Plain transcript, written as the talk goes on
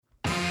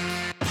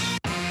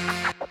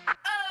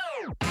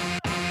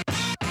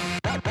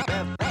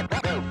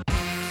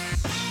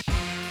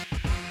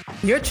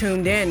You're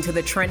tuned in to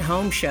the Trent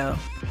Holmes Show.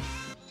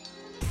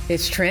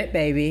 It's Trent,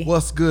 baby.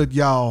 What's good,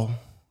 y'all?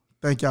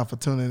 Thank y'all for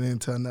tuning in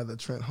to another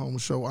Trent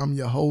Holmes Show. I'm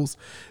your host,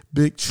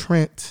 Big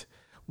Trent,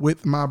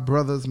 with my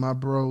brothers, my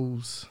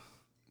bros.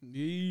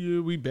 Yeah,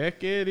 we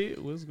back at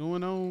it. What's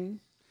going on?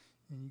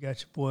 And you got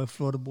your boy,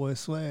 Florida Boy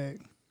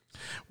Swag.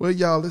 Well,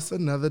 y'all, it's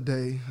another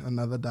day,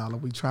 another dollar.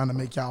 We trying to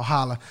make y'all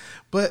holler.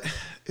 But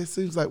it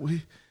seems like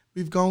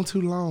we've gone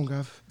too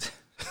long.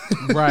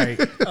 Right.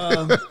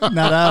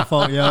 Not our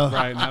fault, y'all.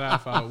 Right, not our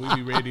fault. We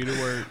be ready to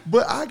work.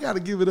 But I got to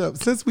give it up.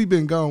 Since we've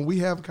been gone, we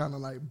have kind of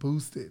like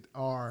boosted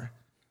our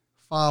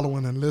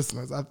following and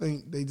listeners. I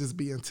think they just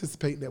be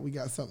anticipating that we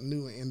got something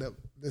new and end up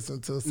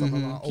listening to some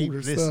of our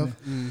older stuff,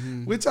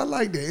 which I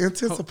like the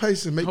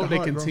anticipation. Make hope the they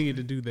heart continue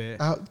grow. to do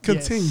that.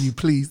 Continue,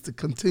 please, to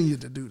continue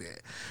to do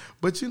that.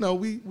 But, you know,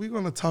 we're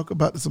going to talk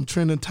about some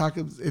trending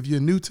topics. If you're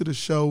new to the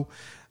show,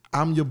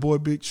 I'm your boy,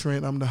 Big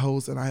Trent. I'm the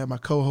host, and I have my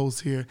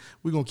co-host here.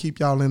 We're going to keep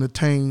y'all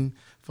entertained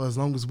for as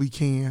long as we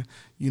can.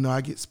 You know,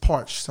 I get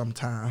parched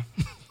sometime.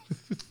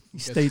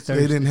 Stay thirsty.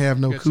 They didn't have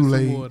no Got you some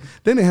Kool-Aid. water.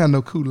 They didn't have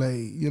no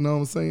Kool-Aid. You know what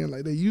I'm saying?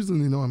 Like, they usually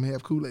know I'm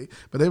have Kool-Aid.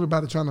 But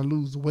everybody trying to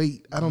lose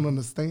weight. I don't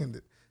understand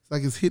it. It's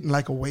like it's hitting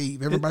like a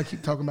wave. Everybody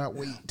keep talking about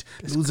weight.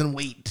 Losing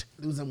weight.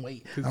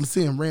 I'm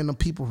seeing random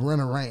people run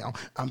around.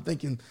 I'm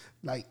thinking,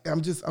 like,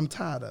 I'm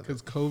tired of it.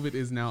 Because COVID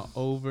is now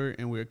over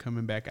and we're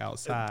coming back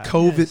outside.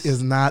 COVID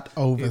is not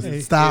over.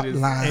 Stop It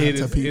is- lying it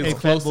to is- people. It's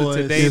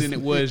closer today than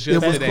it was It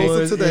was yesterday.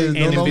 closer today. And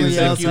No if longer it's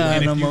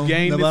outside. and if you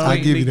gain this I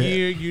weight give in you a that.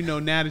 year, you know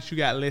now that you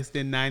got less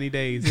than 90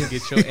 days to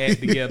get your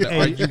act together,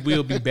 or you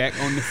will be back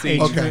on the scene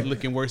Okay.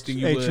 looking worse than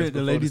you Hey, was Trent, the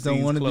before ladies don't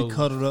scenes want to be closed.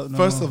 cuddled up. No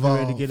First more. of They're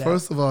ready to get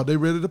out. all, they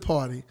ready to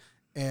party,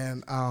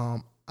 and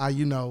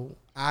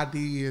I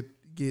did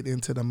get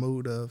into the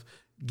mood of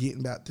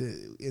getting back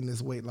to in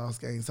this weight loss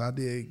game, so I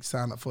did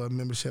sign up for a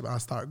membership. I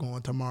start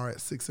going tomorrow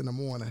at 6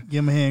 a.m. Give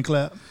him a hand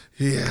clap.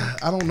 Yeah,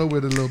 I don't know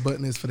where the little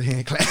button is for the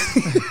hand clap.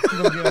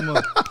 Go get him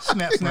up.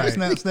 Snap, snap,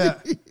 snap,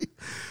 snap.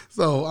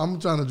 So I'm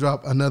trying to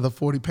drop another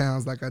 40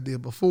 pounds like I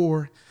did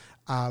before.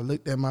 I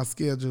looked at my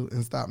schedule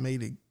and stopped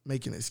making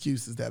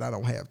excuses that I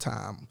don't have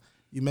time.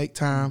 You make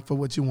time for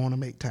what you want to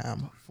make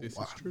time for. This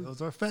is true.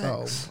 Those are So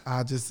facts.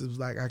 I just was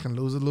like, I can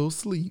lose a little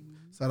sleep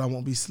so that I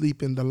won't be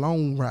sleeping the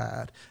long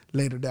ride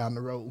later down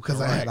the road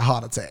because I had a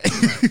heart attack.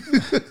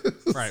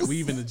 Right, we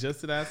even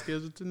adjusted our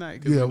schedule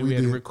tonight because Yeah, we we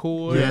had did. to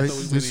record, Yeah, so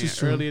we this went is in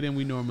true. earlier than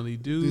we normally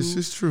do. This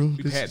is true.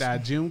 We This had is our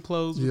gym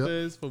closed Yep. with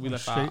us, but we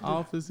left our Straight.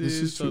 offices. This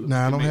is so true. that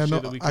Now I we don't could have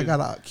make no. sure that I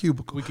got a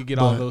cubicle. we could get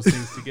all but those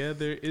things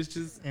together. It's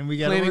just And we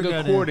gotta planning work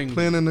out there. accordingly.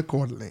 planning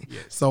accordingly.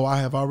 Yes. So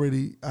I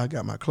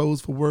got my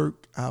clothes for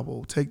work. I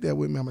will take that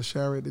with me. I'm gonna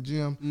shower at the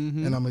gym,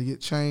 Mm-hmm. and I'm gonna get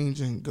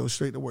changed and go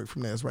straight to work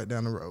from there. It's right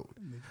down the road.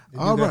 They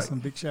do All got right. some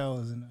big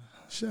showers in there.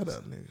 Shut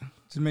up, nigga.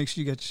 Just make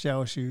sure you got your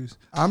shower shoes.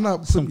 I'm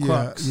not Some yeah,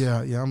 Crocs. Yeah.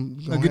 I'm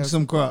gonna get you have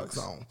some Crocs.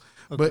 on.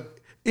 Okay. But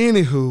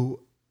anywho,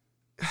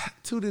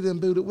 tooted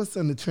and booted. What's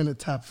on the trending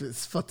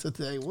topics for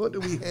today? What do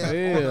we have on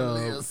the Well,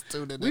 list?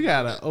 Tooted We and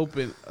gotta booted?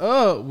 open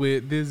up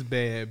with this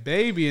bad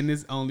baby and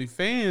this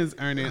OnlyFans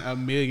earning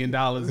 $1 million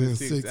in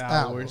 6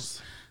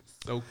 hours.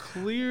 So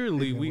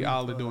clearly, we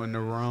all are doing the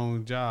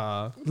wrong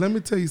job. Let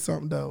me tell you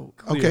something though.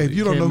 Clearly. Okay, if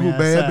you don't know Catch who Me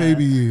Bad Outside.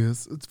 Baby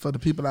is, it's for the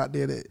people out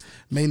there that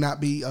may not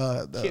be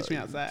Catch me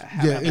outside.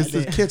 How Yeah, about it's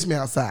that? the Catch Me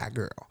Outside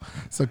girl.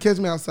 So Catch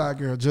Me Outside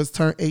girl just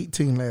turned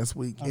 18 last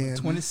week, On the and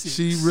 26th.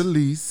 she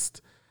released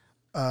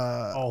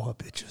All her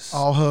pictures.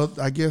 all her.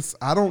 I guess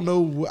I don't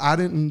know. I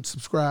didn't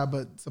subscribe,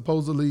 but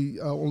supposedly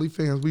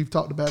OnlyFans. We've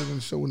talked about it in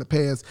the show in the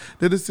past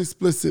that it's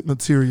explicit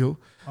material.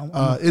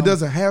 It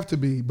doesn't have to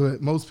be,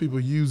 but most people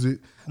use it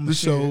to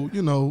show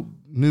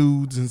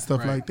nudes and stuff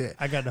Right. like that.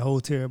 I got the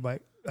whole terabyte.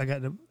 I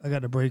got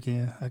the break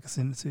in. I can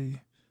send it to you.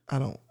 I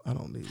don't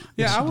need it.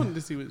 Yeah, I wanted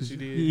to see what she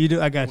did. You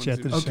do. I got you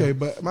after the show. Okay,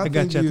 but my I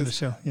got thing you after is, the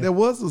show. Yeah.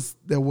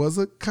 there was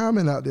a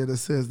comment out there that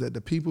says that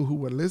the people who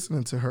were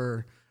listening to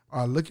her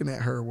are looking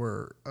at her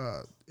were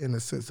in a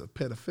sense of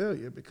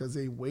pedophilia because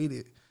they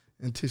waited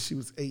until she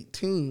was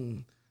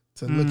 18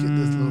 to look at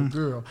this little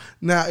girl.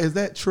 Now, is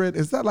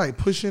that like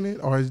pushing it,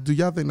 or do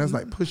y'all think that's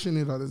like pushing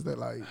it, or is that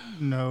like?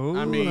 No,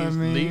 I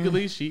mean,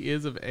 legally, she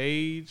is of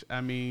age.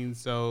 I mean,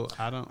 so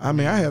I don't. I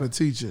mean, I had a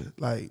teacher,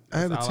 like I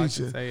had a that's all I can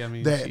teacher say. I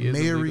mean, that she is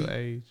of legal married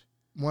age.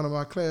 one of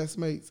my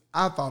classmates.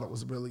 I thought it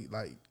was really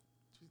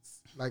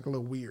like a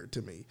little weird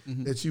to me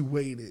that you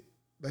waited,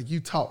 like you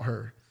taught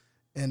her,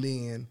 and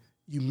then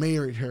you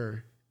married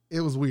her. It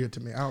was weird to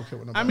me. I don't care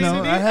what nobody. I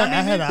mean, No, it is- I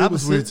had the it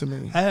was weird opposite. to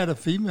me. I had a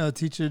female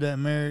teacher that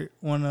married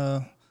one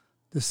of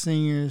the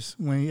seniors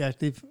when he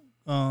actually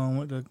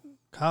went to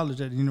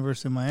college at the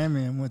University of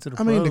Miami and went to the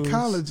I mean, the pros.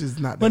 college is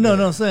not. That But no,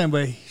 bad. I'm saying,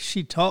 but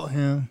she taught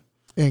him.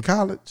 In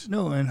college?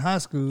 No, in high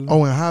school.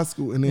 Oh, in high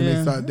school, and then they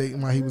Yeah. started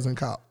dating while he was in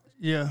college.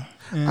 Yeah.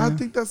 I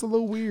think that's a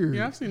little weird.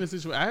 Yeah, I've seen a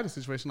situation. I had a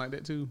situation like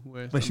that too.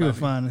 Where But she was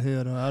somebody- fine as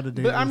hell though. I would have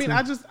dated But I her, mean,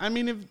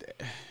 too.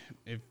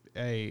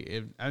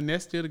 if and they're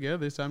still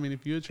together, so I mean,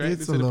 if you're attracted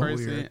It's to a the little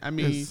person, weird. I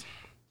mean,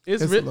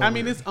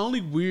 It's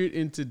only weird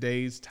in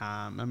today's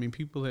time. I mean,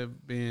 people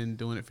have been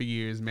doing it for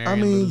years. Like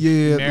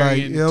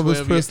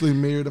Elvis Presley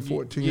married a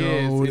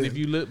 14-year-old. Yes, and if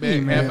you look back, he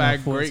did marry a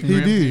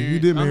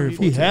 14-year-old.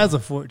 He has a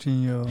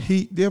 14-year-old.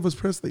 Elvis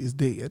Presley is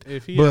dead.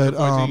 If he got a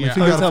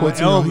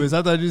 14-year-old, Elvis,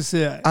 I thought you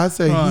said. I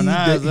say he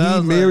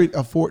married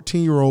a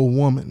 14-year-old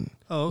woman.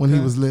 When he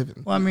was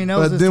living. Well, I mean, there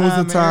was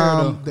a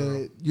time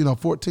that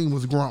 14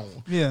 was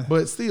grown. Yeah,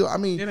 but still, I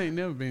mean, it ain't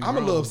never been. I'm a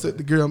little upset.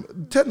 The girl,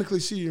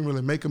 technically, she didn't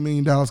really make $1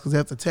 million because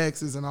after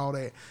taxes and all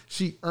that,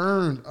 she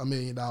earned $1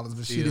 million,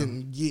 but she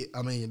didn't get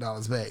 $1 million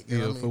back. You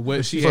know, for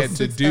what she had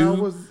to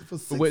do,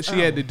 for what she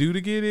had to do to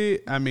get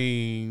it. I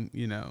mean,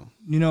 you know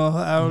what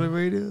her hourly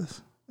rate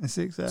is. In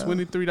 6 hours?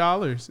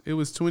 $23. It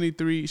was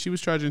 23. She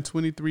was charging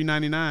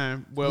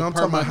 $23.99. Well,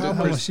 per month. How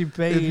much she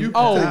paid? You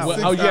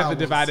have to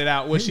divide it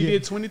out. Well, she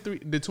did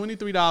 $23. The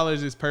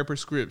 $23 is per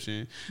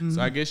prescription. Mm-hmm.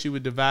 So I guess you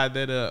would divide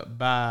that up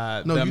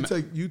by. No,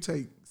 you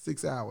take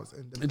 6 hours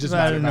and just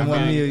divide it by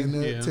 1 million.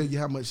 And they'll tell you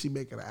how much she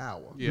make an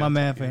hour. Yeah. My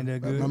math ain't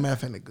that good. My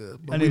math ain't that good.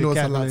 But we know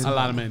it's a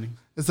lot of money.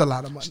 It's a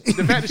lot of money.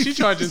 The fact that she's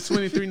charging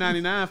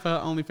 $23.99 for her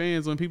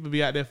OnlyFans when people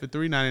be out there for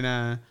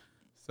 $3.99.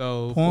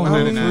 So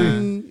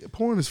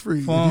porn is free.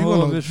 If you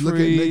want to look at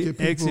naked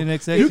people,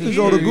 you can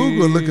go to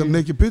Google and look up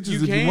naked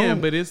pictures. You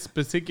can, but it's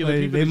particular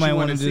people that you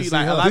want to see.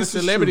 Like a lot of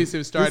celebrities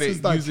have started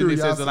using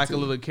this as like a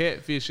little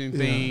catfishing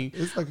thing,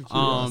 it's like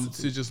a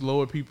to just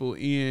lure people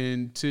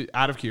in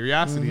out of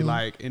curiosity.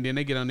 Like, and then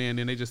they get on there and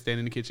then they just stand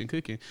in the kitchen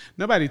cooking.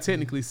 Nobody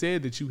technically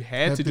said that you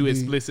had to do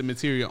explicit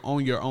material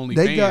on your OnlyFans.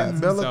 They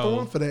got Bella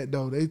Thorne for that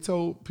though. They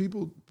told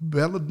people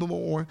Bella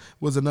Thorne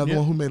was another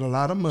one who made a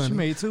lot of money. She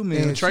made $2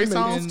 million. Trey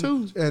Songz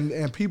too.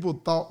 And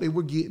people thought they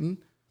were getting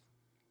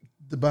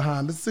the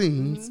behind the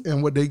scenes,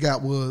 and what they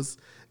got was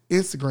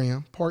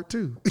Instagram Part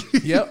 2.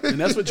 Yep, and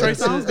that's what Trey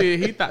Songz did.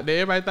 He thought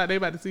everybody thought they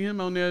about to see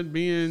him on there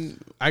being,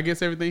 I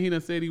guess, everything he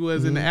done said he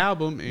was in the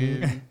album,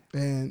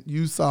 and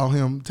you saw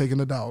him taking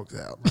the dogs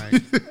out,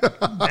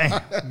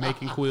 right?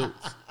 Making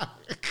quilts.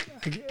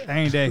 I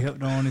ain't that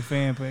helped on the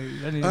fan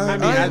page.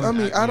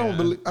 I don't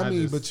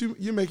believe. But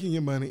you're making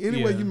your money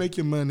anyway. You make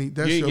your money.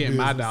 That's your business.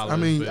 My dollars. I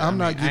mean, I'm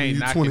not giving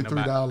you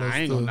 $23. I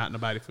ain't gonna knock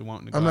nobody if they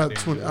want to. I'm not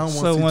 20. I don't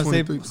want to see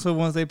 23. So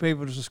once they pay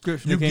for the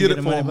subscription, you they get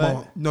it for a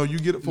month. No, you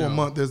get it for a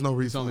month. There's no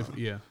refund.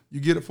 You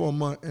get it for a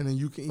month, and then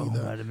you can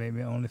either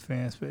maybe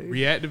OnlyFans page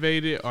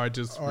reactivate it or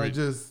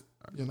just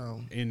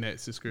in that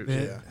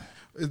subscription. Yeah.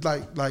 It's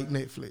like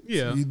Netflix.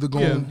 Yeah.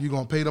 You're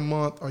gonna pay the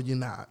month or you're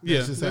not.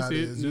 That's just how it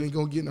is. You ain't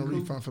gonna get no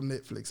refund from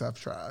Netflix. I've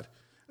tried.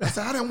 I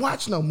said I didn't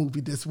watch no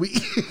movie this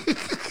week.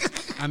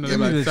 I know they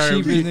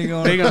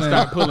gonna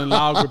start pulling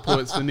log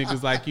reports for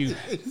niggas like you.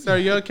 Sir,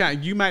 your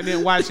account, you might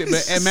didn't watch it, but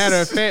as a matter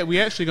of fact, we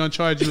actually gonna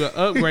charge you an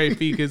upgrade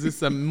fee because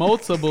it's a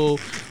multiple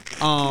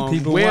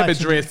web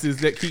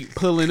addresses that keep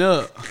pulling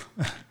up.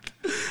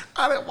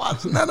 I didn't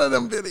watch none of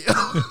them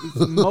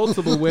videos. It's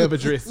multiple web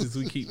addresses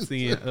we keep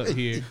seeing up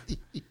here.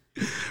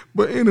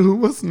 But anywho,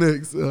 what's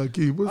next,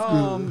 Keith? What's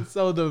good?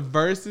 So the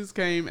Verses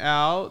came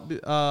out.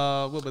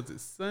 What was it?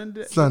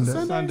 Sunday. It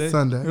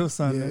was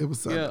Sunday. Yeah, it was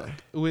Sunday. Yeah,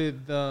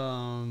 with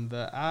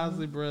the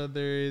Isley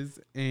Brothers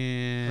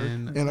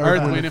and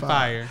Earth, Wind, and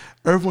Fire.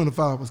 Earth, Wind, and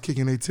Fire was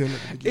kicking their tail.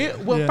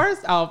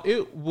 First off,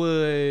 it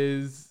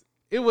was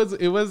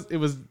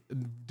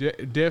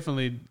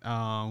definitely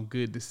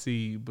good to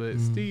see, but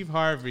Steve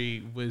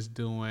Harvey was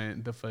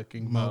doing the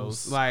fucking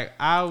most. Like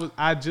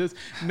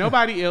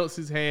nobody else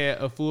has had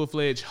a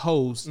full-fledged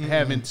host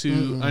having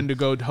to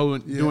undergo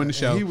doing the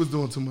show. He was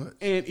doing too much.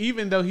 And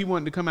even though he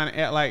wanted to come out and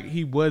act like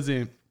he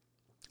wasn't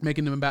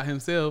making them about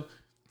himself,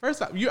 first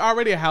off, you're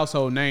already a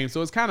household name,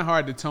 so it's kind of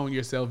hard to tone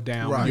yourself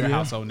down when you're a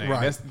household name.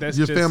 Right. That's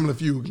your just, Family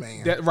Feud,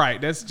 man.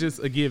 That's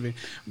just a given.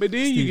 But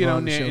then you get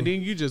on there, and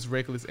then you just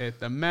reckless at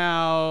the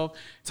mouth.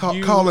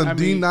 Calling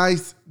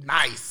D-Nice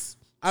nice.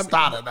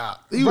 Started out.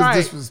 He was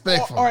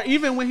disrespectful. Or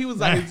even when he was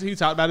like, he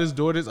talked about his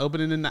daughter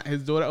opening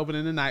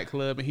the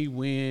nightclub, and he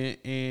went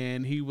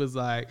and he was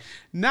like,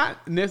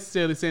 not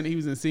necessarily saying that he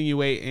was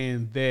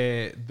insinuating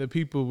that the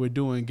people were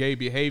doing gay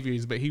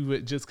behaviors, but he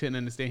just couldn't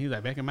understand. He's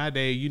like, back in my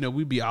day,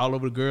 we'd be all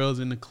over the girls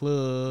in the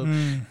club,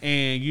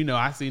 and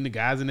I seen the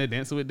guys in there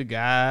dancing with the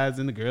guys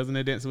and the girls in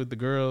there dancing with the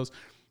girls,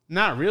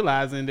 not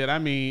realizing that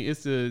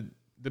it's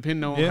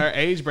depending on her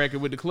age bracket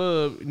with the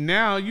club.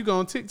 Now you go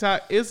on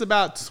TikTok, it's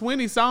about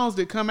 20 songs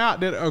that come out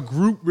that are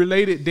group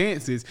related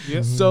dances.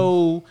 Yep.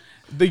 So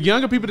the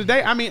younger people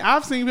today,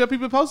 I've seen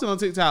people posting on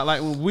TikTok, like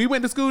when we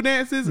went to school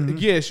dances,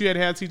 yes, you had to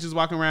have teachers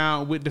walking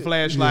around with the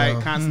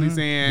flashlight constantly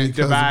saying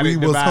divide. We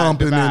was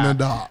humping in the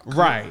dark.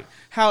 Right.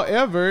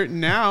 However,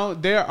 now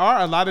there are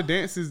a lot of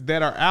dances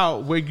that are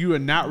out where you are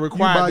not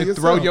required to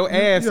throw your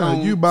ass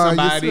on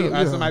somebody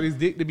or somebody's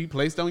dick to be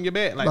placed on your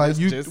back.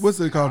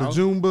 What's it called? The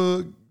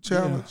Junebug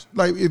challenge.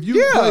 Yeah. Like if you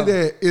play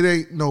that, it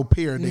ain't no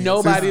pair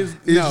dance.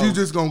 You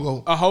just gonna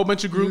go a whole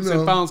bunch of groups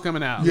and phones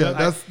coming out. Yeah,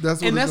 that's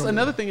what and that's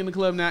another thing in the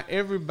club now.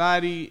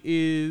 Everybody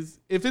is,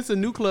 if it's a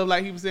new club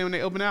like he was saying when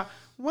they open out,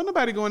 Wasn't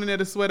nobody going in there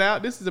to sweat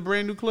out. This is a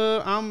brand new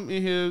club. I'm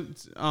in here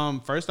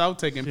first off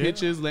taking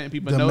pictures, letting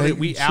people know that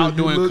we out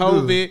doing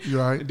COVID.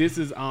 Right. This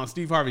is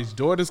Steve Harvey's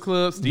daughter's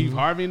club. Steve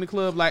Harvey in the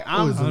club. Like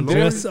I'm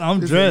dressed.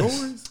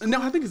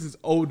 No, I think it's his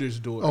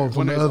oldest daughter. Oh,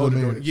 from the other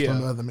marriage. Yeah.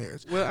 From the other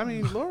marriage. Well, I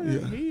mean,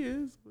 Lori, he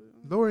is.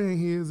 Lori ain't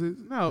his.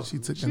 No, she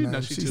took the name.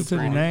 No, She she She too took the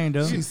pretty. name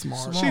though. She's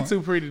smart. She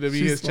too pretty to be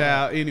She's his smart.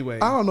 child anyway.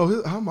 I don't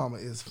know. Her mama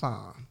is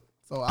fine.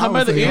 So Her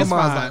mother is her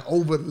mom's fine. like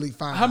overly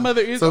fine. Her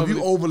mother is So if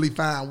you overly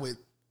fine with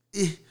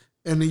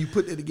and then you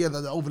put it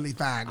together, the overly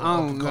fine go I up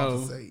don't and know.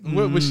 compensate.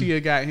 What would she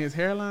have got in his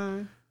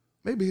hairline?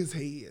 Maybe his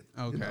head.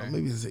 Okay.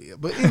 Maybe his head.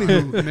 But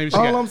anywho, Maybe she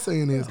all got- I'm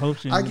saying is, I hope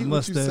she I ain't get a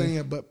what you're mustache.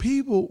 saying, but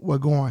people were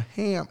going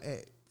ham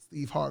at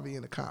Steve Harvey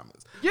in the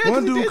comments. Yeah, 'cause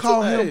one he dude did too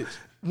called him. much.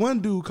 One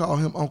dude called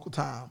him Uncle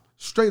Tom.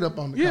 Straight up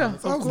on the Yeah,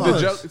 comments. I of was course. like,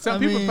 The joke, some I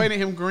people mean- painted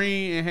him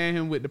green and had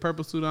him with the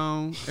purple suit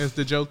on as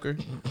the Joker.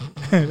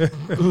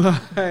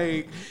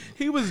 Like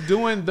he was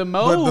doing the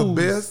most. But the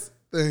best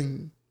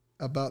thing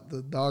about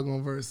the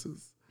doggone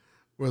verses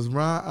was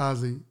Ron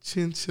Ozzy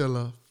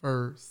chinchilla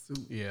fur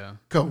suit. Yeah,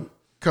 Coat,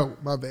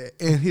 my bad.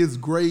 And his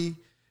gray,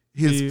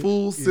 his Beard.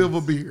 full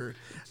silver beard.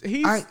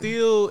 he's I-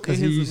 still in Because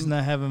he his. used to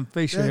not having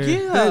facial That,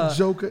 hair. Yeah. that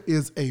Joker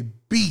is a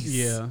beast.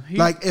 Yeah,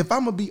 like if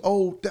I'm gonna be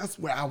old, that's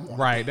where I want.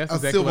 Right, to be. that's A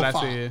exactly silver what I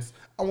fox. said.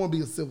 I want to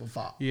be a silver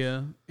fox.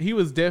 Yeah, he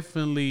was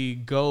definitely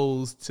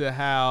goes to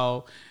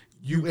how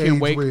you You can age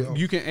wake, well.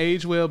 you can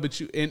age well, but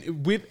you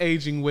and with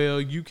aging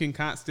well, you can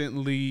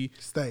constantly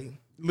Stay.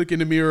 look in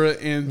the mirror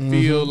and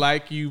feel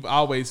like you've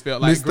always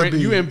felt. Like Mr.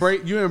 you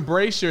Beast.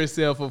 embrace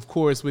yourself, of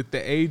course, with the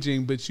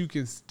aging, but you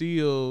can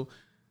still,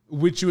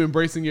 with you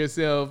embracing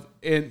yourself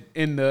and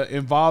in the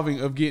involving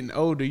of getting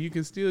older, you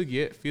can still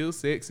feel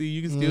sexy.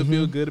 You can still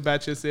feel good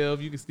about yourself.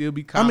 You can still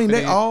be I mean, confident.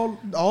 they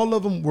all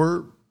of them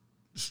were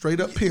straight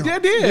up pimp. They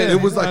did.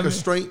 It was like I a mean-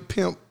 straight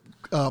pimp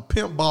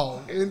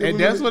ball, and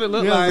that's what it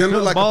looked Yeah, like. It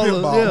looked like a Baller,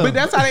 pimp ball. yeah. But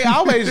that's how they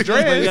always But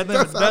dress. I think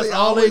That's how that's they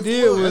all they always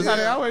did was. was That's how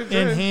they always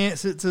dress.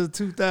 enhance it to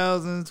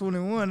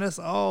 2021. That's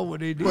all what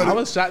they did. I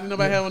was shocked that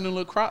nobody had one of them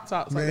little crop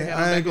tops like they Man, had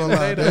I ain't back in gonna the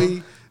lie. day,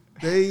 though.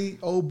 They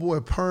old boy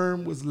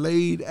perm was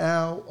laid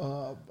out.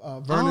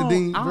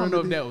 Bernadine. I don't know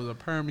if Bernadine- that was a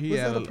perm. He Was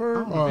had that a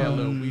perm? I don't know if he had a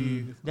little Or-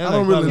 wig. That I don't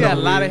like really He know. had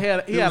a lot of wig.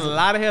 hair. He had a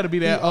lot of hair to be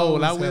that He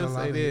old. I always had will a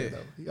lot say of hair, that.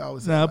 though. He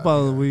always Nah, had I a lot of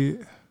probably hair.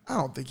 weird. I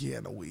don't think he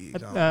had no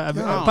wig. on. I I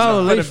don't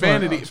probably know. For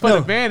the lace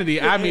front. vanity,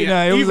 No. I mean,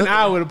 Nah, it was even a-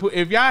 I would have put.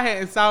 If y'all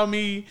hadn't saw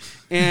me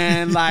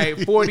in like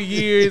 40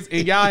 years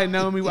and y'all had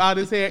known me with all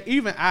this hair,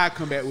 even I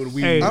come back with a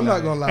wig. Hey, I'm like-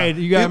 not gonna lie. Hey,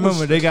 you gotta It was-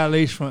 remember they got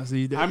lace fronts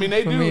these days. I mean,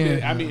 they For do.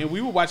 men. I mean, and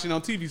we were watching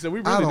on TV, so we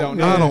I really don't, don't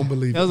know. I don't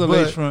believe That was it. a but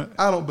lace front.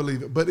 I don't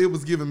believe it, but it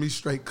was giving me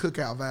straight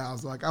cookout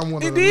vibes. Like I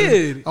wanted. It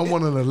did. I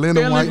wanted a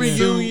Linda Family White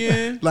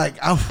reunion. suit.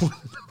 Like I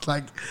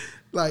wanted,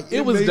 like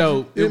It was made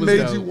dope. You, It was made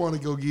dope. you want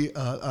to go get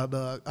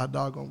a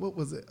doggone, what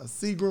was it? A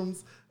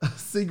Seagram's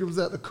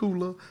at the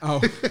cooler.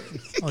 Oh,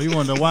 Oh, you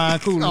want the wine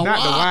cooler? not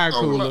the wine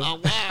cooler. A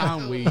wine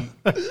I'm weak.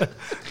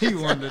 You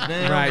want the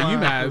damn Right, wine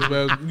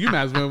you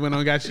might as well went on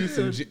and got you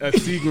some a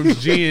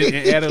Seagram's gin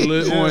and add a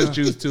little orange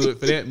juice to it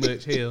for that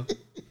much. Hell,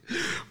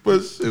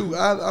 But shoot,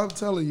 I'm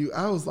telling you,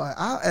 I was like,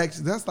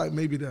 that's like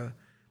maybe the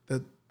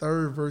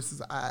third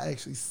verses I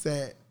actually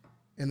sat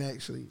and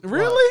actually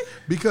Really?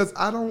 watched. Because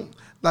I don't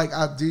like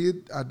I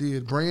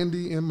did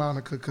Brandy and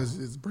Monica because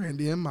it's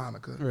Brandy and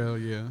Monica. well,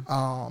 yeah.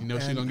 You know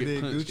she's and gonna get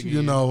Big punched Gucci. again.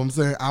 You know what I'm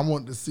saying? I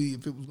wanted to see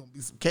if it was gonna be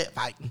some cat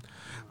fighting.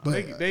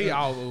 But they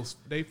almost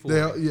they fool.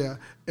 yeah.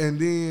 And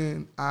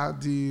then I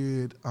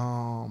did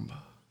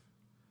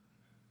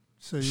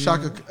So you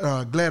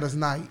Shaka Gladys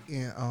Knight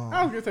and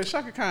I was gonna say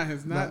Shaka Khan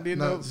has not did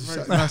no.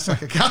 verse. not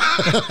Shaka Khan.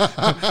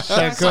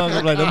 Shaq Khan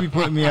was like, don't be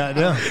putting me out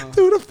there.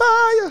 Through the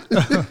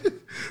fire.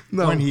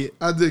 No, One hit.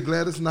 I did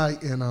Gladys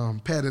Knight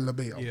and Patti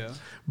LaBelle. Yeah.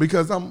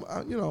 Because I'm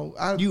You old.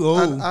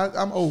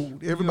 I'm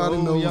old. Everybody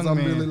old knows young I'm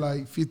man. really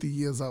like 50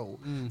 years old.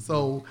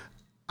 So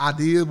I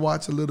did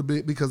watch a little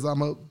bit because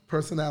I'm a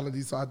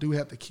personality, so I do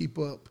have to keep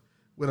up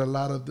with a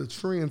lot of the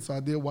trends. So I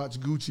did watch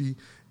Gucci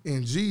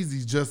and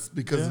Jeezy just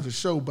because of the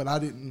show, but I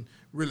didn't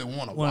really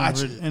want to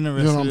watch it. You know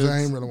what I'm saying?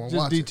 I ain't really want to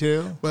Just watch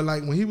detail. it. But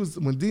like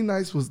when D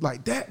Nice was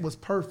like, that was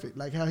perfect.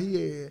 Like how he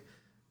had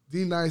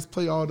D Nice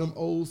play all them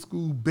old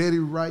school Betty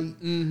Wright.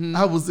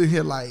 I was in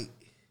here like,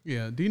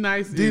 Yeah, D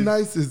Nice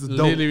is the dope.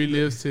 literally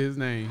lives to his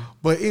name.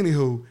 But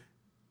anywho,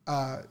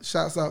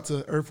 shouts out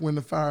to Earth, Wind,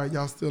 and Fire.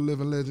 Y'all still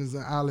living legends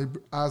and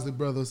Ozzy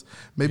Brothers.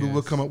 Maybe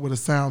we'll come up with a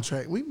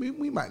soundtrack.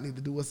 We might need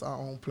to do us our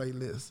own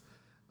playlist.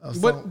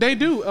 But they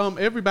do.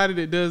 Everybody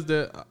that does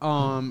the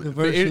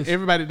verses.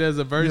 everybody does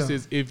the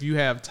verses. If you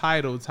have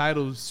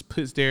titles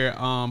puts their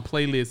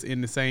playlist in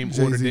the same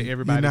order Jay-Z, that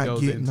everybody you're not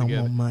goes getting in no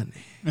together. more money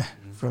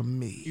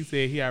from He me.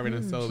 said he already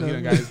done sold it. He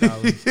done got his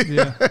dollars.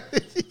 Yeah.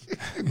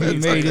 He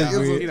made his It's a-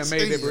 bread. He done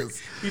made that. Bread.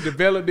 He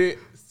developed it,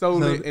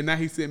 sold it, and now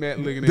he's sitting back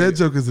looking at That it.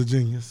 joke is a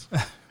genius.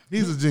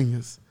 He's a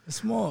genius. It's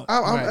smart.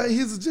 Right.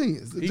 He's a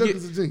genius. The He joke get,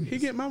 is a genius. he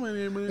get my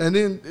money, man. And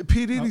then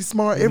P. Diddy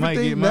smart. he might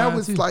Everything get now mine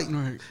it's too. like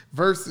Right.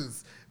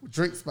 versus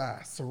Drinks by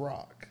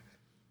Ciroc.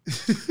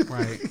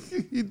 Right.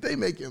 They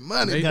making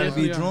money. They Gotta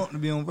definitely be are. drunk to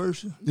be on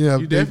Versa. Yeah,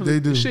 You definitely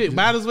they do. Shit,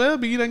 might as well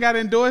be. You done got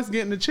endorsed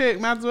getting the check.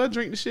 Might as well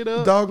drink the shit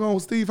up. Doggone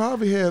Steve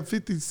Harvey had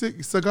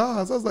 56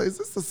 cigars. I was like, is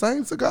this the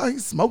same cigar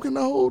he's smoking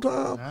the whole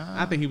time?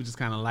 I think he was just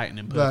kind of lighting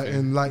and Like, puffing.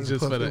 and light and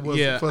just puffing. for It the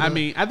wasn't for the- I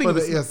mean, I think for it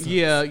was, the essence.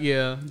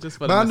 yeah, just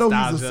for But I the know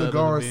nostalgia he's a of the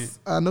cigar. event.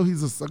 I know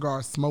he's a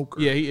cigar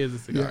smoker. Yeah, he is a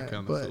cigar Yeah,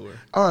 connoisseur.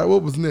 all right,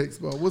 what was next,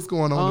 bro? What's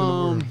going on in the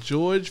world?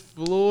 George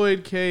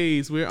Floyd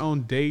case. We're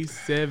on day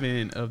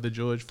 7 of the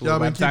George Floyd. Y'all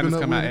By been the time keeping this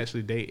up come out, with it?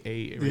 actually day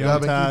 8. Y'all Yeah, I'm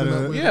been tired keeping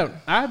up of with it. it? Yeah,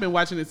 I've been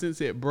watching it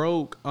since it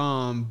broke.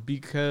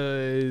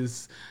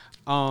 Because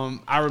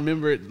I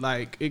remember it,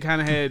 like it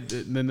kind of had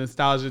the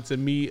nostalgia to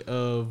me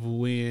of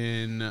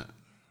when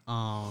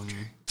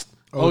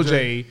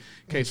OJ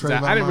case was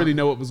out. I didn't really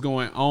know what was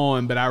going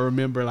on, but I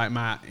remember like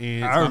my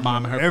aunts, my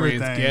mom, and her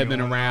friends everything gathering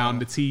going around on.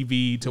 the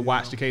TV to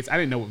watch the case. I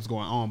didn't know what was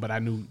going on, but I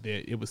knew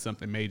that it was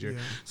something major.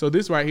 So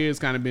this right here has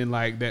kind of been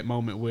like that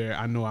moment where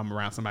I know I'm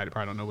around somebody that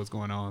probably don't know what's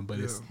going on, but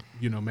it's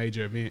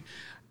major event.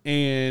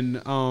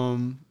 And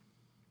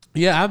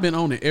yeah, I've been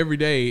on it every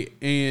day.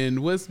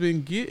 And what's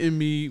been getting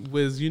me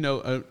was,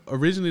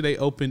 originally they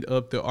opened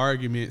up the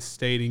argument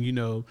stating,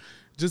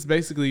 just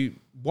basically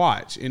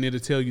watch and it'll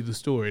tell you the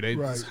story.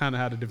 That's kind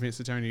of how the defense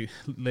attorney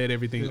led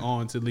everything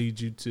on to lead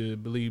you to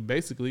believe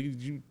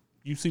basically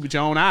you see with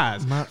your own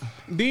eyes.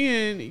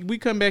 Then we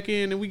come back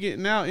in and we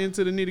getting out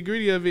into the nitty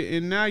gritty of it.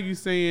 And now you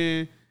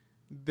saying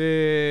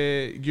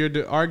that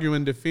your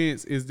arguing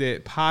defense is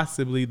that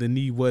possibly the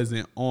knee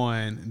wasn't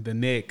on the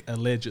neck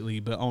allegedly,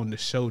 but on the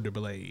shoulder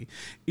blade.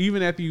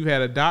 Even after you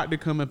had a doctor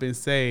come up and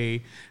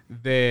say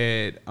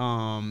that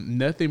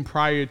nothing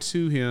prior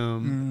to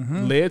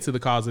him led to the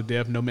cause of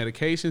death, no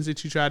medications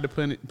that you tried to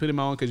put him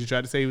on because you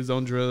tried to say he was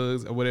on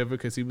drugs or whatever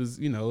because he was,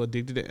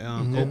 addicted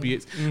to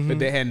opiates, but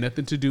that had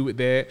nothing to do with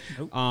that.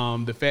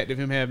 Nope. The fact of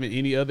him having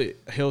any other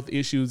health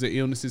issues or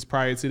illnesses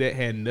prior to that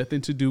had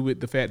nothing to do with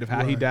the fact of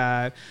how he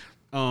died.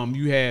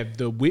 You have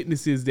the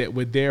witnesses that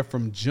were there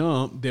from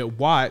jump that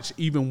watched,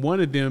 even one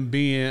of them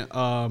being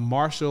a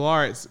martial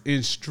arts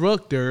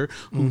instructor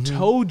who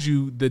told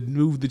you the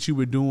move that you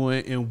were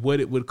doing and what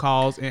it would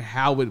cause and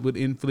how it would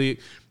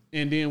inflict.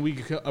 And then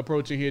we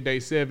approaching here day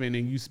 7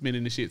 and you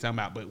spinning the shit talking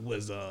about,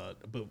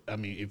 but I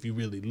mean, if you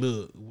really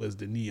look, was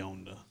the knee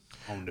on the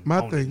My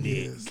on thing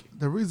the neck. is,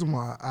 the reason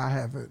why I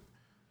haven't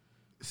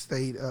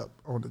stayed up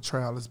on the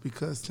trial is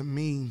because to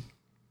me,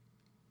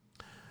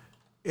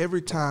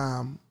 every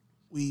time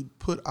we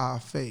put our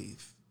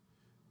faith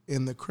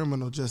in the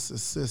criminal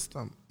justice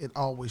system, it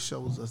always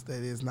shows us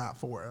that it's not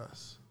for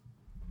us.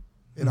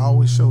 It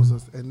always shows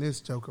us, and this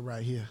joker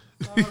right here.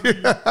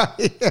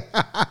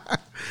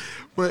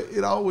 But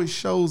it always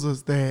shows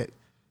us that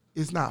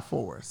it's not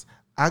for us.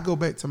 I go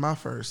back to my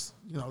first,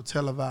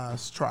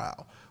 televised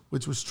trial,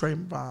 which was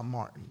Trayvon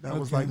Martin. That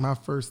was like my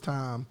first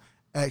time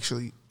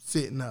actually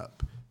sitting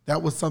up.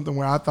 That was something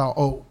where I thought,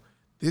 oh,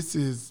 this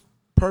is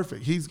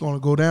perfect. He's going to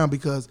go down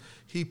because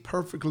he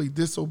perfectly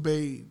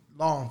disobeyed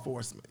law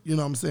enforcement. You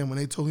know what I'm saying? When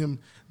they told him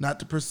not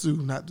to pursue,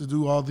 not to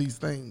do all these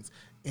things,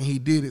 and he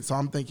did it. So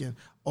I'm thinking,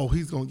 oh,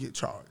 he's going to get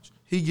charged.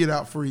 He get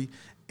out free,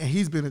 and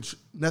he's been in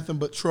nothing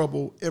but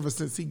trouble ever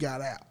since he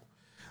got out.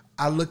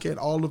 I look at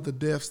all of the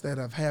deaths that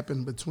have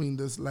happened between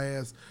the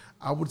last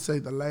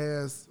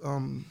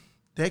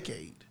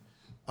decade,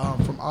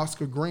 from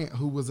Oscar Grant,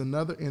 who was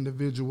another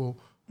individual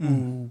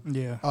who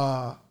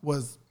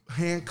was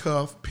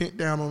handcuffed, pinned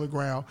down on the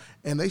ground,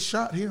 and they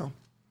shot him.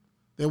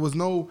 There was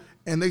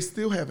and they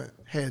still haven't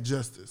had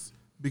justice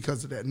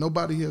because of that.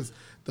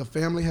 The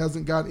family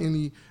hasn't got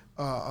any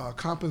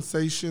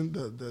compensation.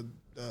 The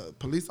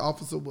police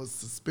officer was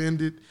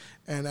suspended,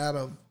 and out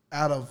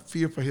of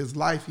fear for his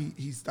life,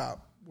 he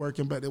stopped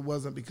working, but it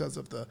wasn't because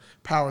of the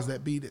powers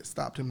that be that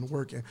stopped him from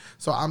working.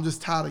 So I'm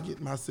just tired of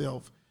getting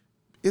myself.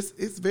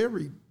 It's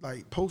very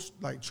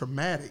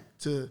traumatic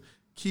to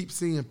keep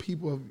seeing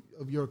people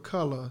of your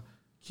color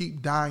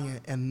keep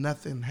dying and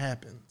nothing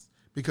happens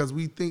because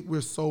we think we're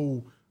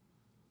so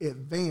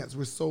advanced,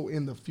 we're so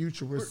in the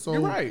future, we're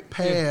so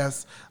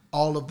past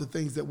all of the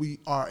things that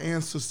our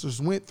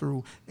ancestors went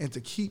through, and to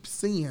keep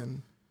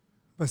seeing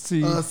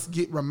us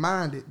get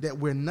reminded that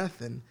we're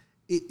nothing,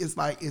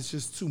 it's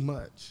just too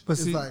much.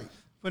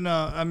 But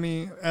no, I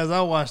mean, as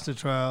I watched the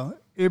trial,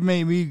 it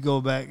made me go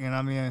back, and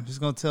I mean, I'm just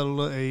gonna tell a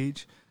little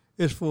age.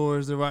 As far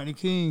as the Rodney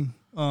King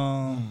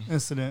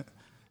incident,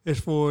 as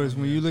far as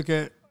when you look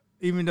at,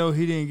 even though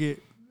he didn't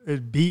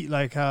get beat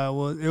like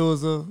how it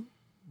was a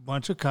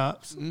bunch of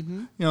cops, you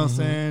know what I'm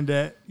saying,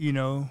 that,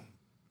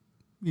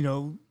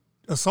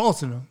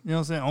 assaulting him, you know what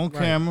I'm saying, on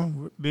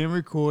camera, being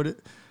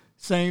recorded.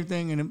 Same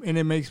thing, and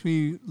it makes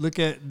me look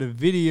at the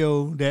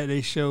video that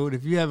they showed.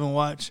 If you haven't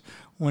watched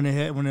when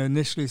it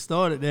initially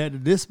started, they had the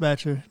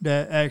dispatcher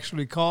that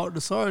actually called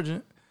the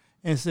sergeant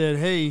and said,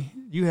 hey,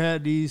 you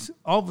had these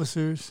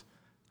officers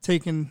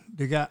taking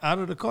the guy out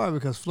of the car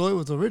because Floyd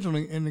was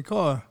originally in the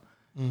car.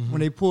 When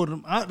they pulled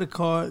him out the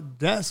car,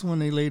 that's when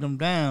they laid him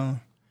down,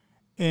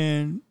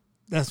 and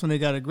that's when they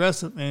got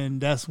aggressive,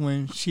 and that's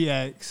when she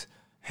asks,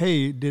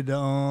 hey, did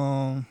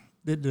the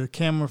the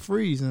camera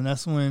freeze, and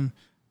that's when,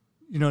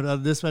 you know, the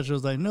other dispatcher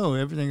was like, no,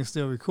 everything is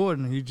still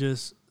recording. He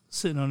just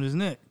sitting on his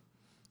neck,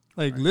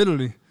 like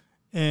literally.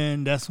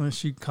 And that's when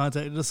she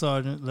contacted the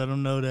sergeant, let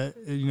him know that,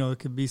 you know, it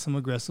could be some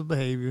aggressive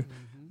behavior.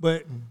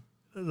 But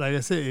like I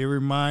said, it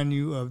remind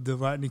you of the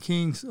Rodney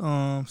King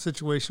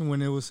situation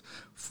when there was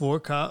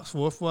four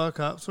or five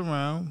cops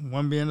around,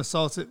 one being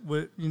assaulted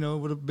with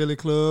a billy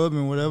club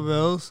and whatever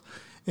else,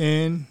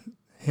 and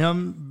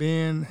him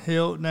being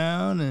held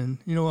down and,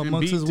 you know,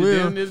 amongst his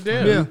will.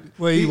 Yeah,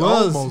 well, he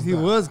was. You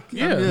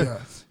know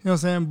what I'm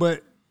saying?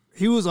 But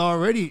he was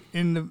already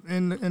in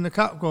the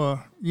cop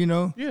car, you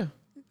know? Yeah.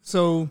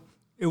 So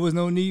it was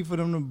no need for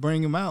them to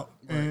bring him out.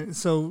 Right. And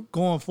so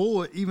going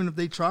forward, even if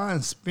they try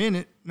and spin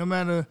it,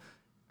 no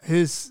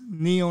his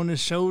knee on his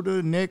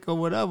shoulder, neck, or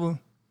whatever,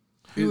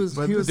 he was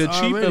the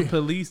chief of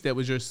police that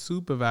was your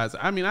supervisor.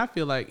 I mean, I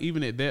feel like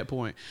even at that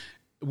point,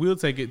 we'll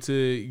take it to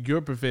your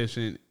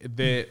profession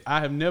that I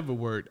have never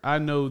worked. I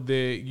know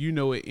that you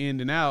know it in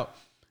and out.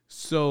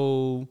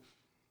 So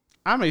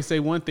I may say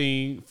one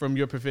thing from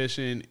your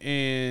profession,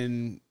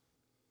 and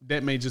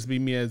that may just be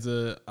me as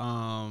a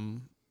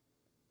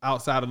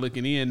outsider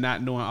looking in,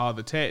 not knowing all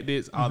the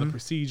tactics, all the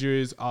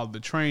procedures, all the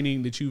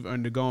training that you've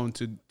undergone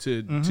to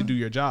do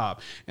your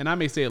job. And I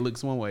may say it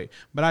looks one way,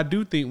 but I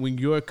do think when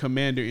your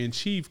commander in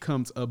chief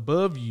comes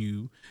above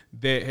you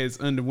that has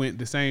underwent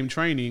the same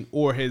training,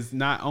 or has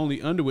not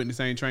only underwent the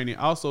same training,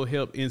 also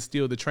helped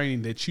instill the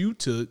training that you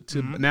took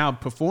to now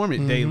perform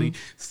it daily,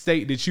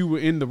 state that you were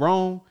in the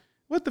wrong.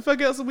 What the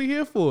fuck else are we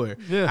here for?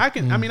 Yeah.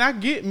 I mean, I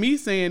get me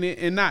saying it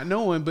and not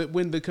knowing, but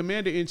when the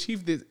commander in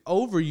chief that's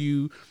over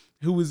you,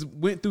 who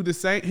went through the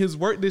same, has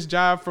worked this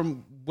job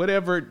from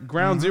whatever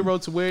ground zero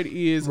to where it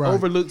is,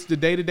 overlooks the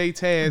day-to-day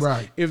tasks.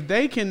 Right. If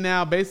they can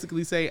now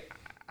basically say,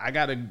 I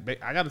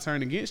gotta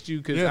turn against you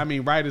because I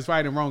mean, right is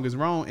right and wrong is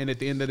wrong, and at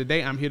the end of the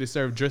day, I'm here to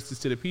serve justice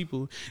to the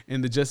people,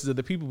 and the justice of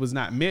the people was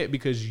not met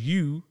because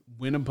you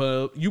went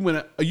above, you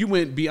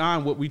went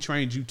beyond what we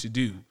trained you to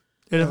do.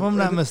 And if I'm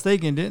not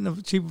mistaken, didn't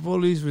the chief of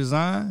police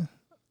resign?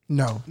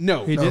 No,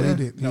 he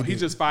didn't. He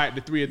just fired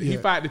the three of them. He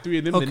fired the three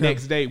of them the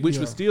next day, which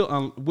was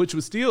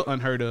still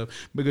unheard of,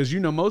 because, you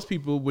know, most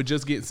people were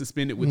just getting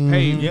suspended with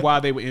pay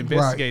while they were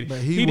investigating. Right,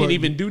 he didn't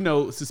even do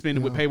no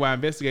suspended with pay while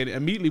investigating.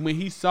 Immediately when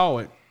he saw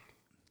it,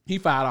 he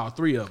fired all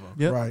three of them.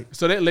 Yep. Right.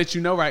 So that lets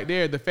you know right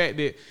there the fact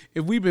that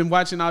if we've been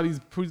watching all these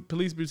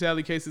police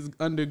brutality cases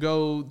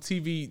undergo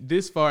TV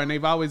this far and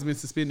they've always been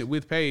suspended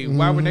with pay,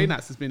 why were they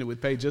not suspended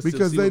with pay just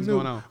because to see what's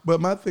going on? But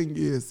my thing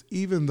is,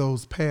 even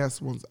those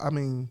past ones, I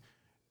mean,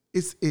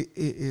 it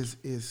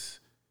is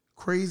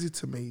crazy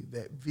to me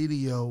that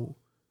video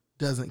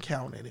doesn't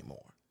count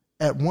anymore.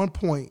 At one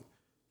point,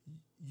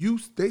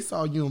 they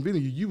saw you on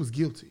video, you was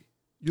guilty.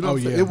 You know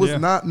what I'm saying? It was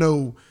not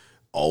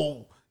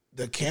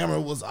the camera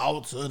was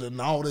altered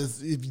and all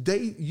this. If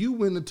you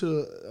went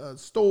into a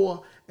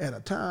store at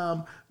a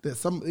time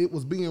that it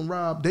was being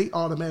robbed, they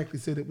automatically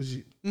said it was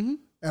you. Mm-hmm.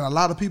 And a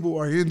lot of people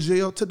are in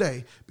jail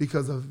today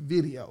because of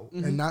video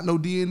and not no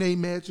DNA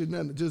match or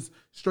nothing, just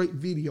straight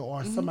video,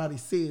 or somebody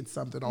said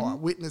something or a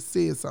witness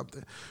said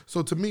something.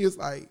 So to me, it's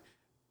like,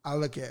 I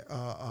look at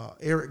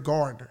Eric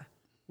Gardner,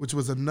 which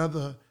was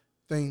another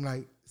thing,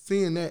 like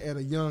seeing that at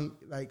a young,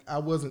 like I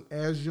wasn't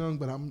as young,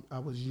 but I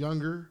was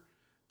younger.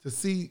 To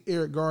see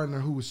Eric Gardner,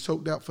 who was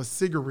choked out for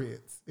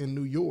cigarettes in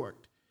New York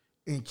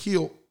and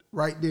killed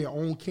right there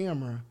on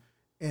camera,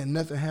 and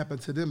nothing happened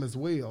to them as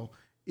well.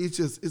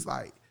 It's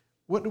like,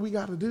 what do we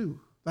got to do?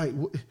 Like,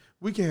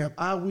 we can have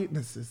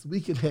eyewitnesses. We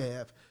can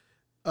have,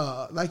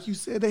 like you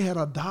said, they had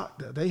a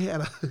doctor. They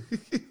had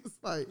it's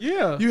like,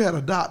 you had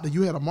a doctor,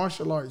 you had a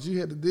martial arts, you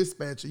had a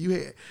dispatcher, you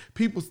had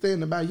people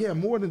standing by. Yeah,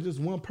 more than just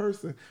one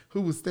person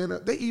who was standing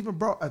up. They even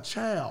brought a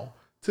child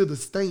to the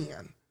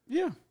stand.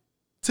 Yeah.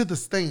 To the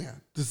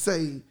stand to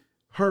say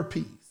her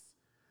piece.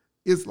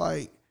 It's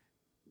like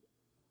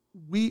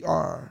we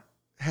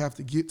have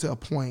to get to a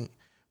point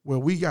where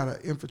we got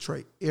to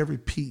infiltrate every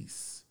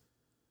piece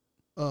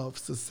of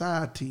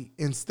society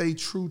and stay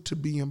true to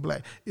being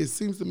black. It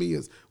seems to me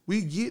as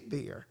we get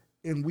there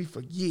and we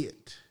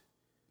forget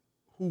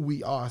who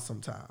we are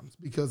sometimes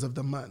because of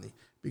the money,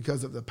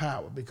 because of the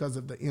power, because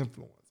of the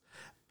influence.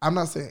 I'm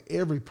not saying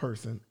every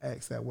person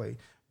acts that way,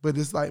 but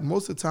it's like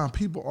most of the time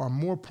people are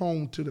more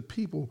prone to the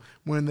people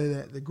when they're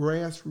at the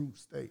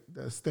grassroots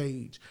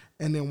stage.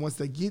 And then once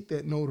they get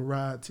that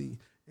notoriety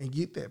and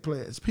get that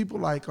pledge, people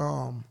like,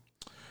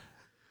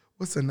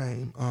 what's her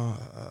name?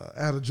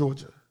 Out of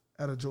Georgia,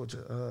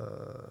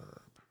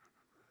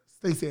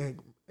 Stacey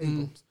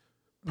Abrams,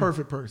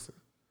 perfect person.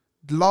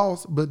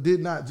 Lost, but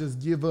did not just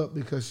give up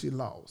because she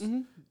lost.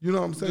 Mm-hmm. You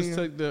know what I'm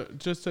saying?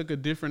 Just took a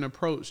different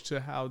approach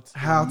to how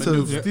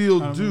to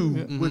still do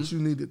what you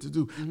needed to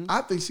do. Mm-hmm.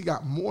 I think she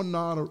got more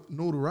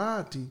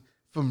notoriety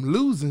from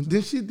losing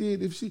than she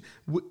did if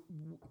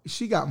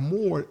she got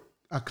more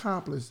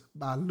accomplished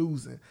by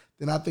losing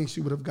than I think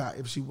she would have got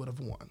if she would have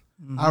won.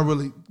 Mm-hmm. I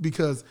really,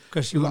 because a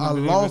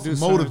loss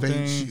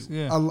motivates you.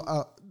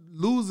 Yeah.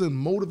 Losing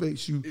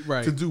motivates you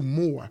to do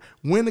more.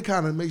 Winning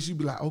kind of makes you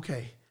be like,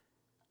 okay,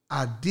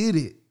 I did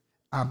it.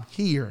 I'm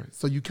here.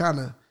 So you kind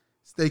of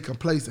stay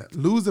complacent.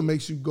 Losing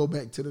makes you go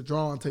back to the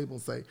drawing table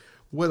and say,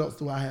 what else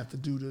do I have to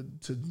do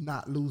to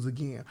not lose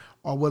again?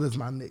 Or what is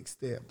my next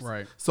step?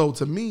 Right. So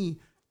to me,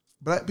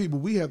 black people,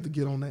 we have to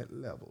get on that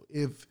level.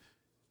 If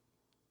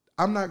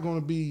I'm not going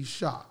to be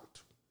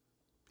shocked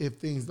if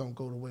things don't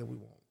go the way we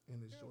want in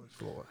this George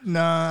Floyd.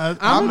 Nah,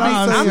 I'm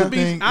gonna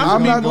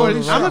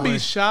be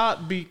shocked.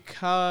 shocked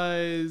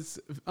because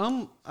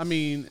I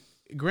mean,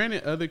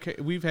 granted,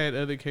 we've had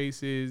other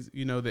cases,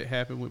 you know, that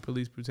happened with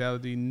police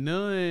brutality.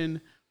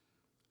 None,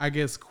 I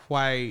guess,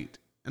 quite.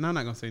 And I'm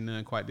not gonna say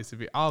none quite this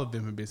severe. All of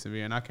them have been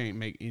severe, and I can't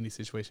make any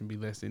situation be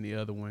less than the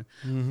other one.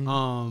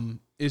 Mm-hmm.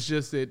 It's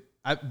just that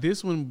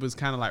this one was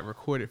kind of like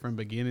recorded from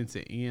beginning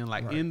to end,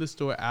 like in the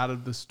store, out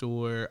of the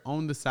store,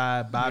 on the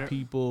side, by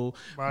people,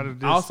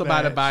 also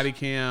by the body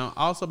cam,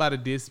 also by the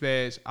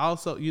dispatch,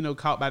 also, you know,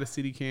 caught by the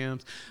city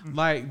cams. Mm-hmm.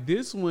 Like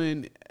this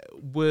one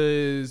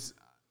was.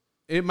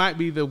 It might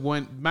be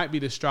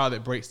the straw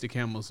that breaks the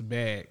camel's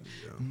back.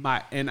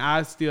 Yeah. And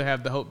I still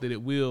have the hope that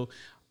it will.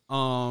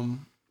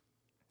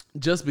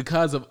 Just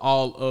because of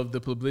all of the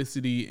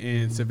publicity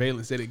and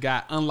surveillance that it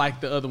got, unlike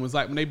the other ones.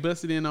 Like when they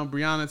busted in on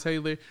Breonna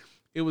Taylor,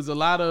 it was a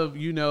lot of,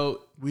 you know,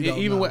 and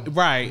even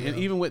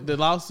with the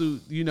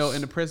lawsuit, you know,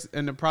 and the press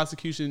and the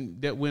prosecution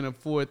that went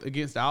forth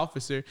against the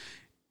officer,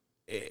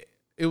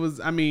 it was,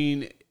 I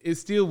mean, it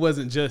still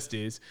wasn't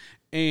justice.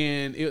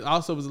 And it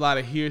also was a lot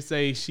of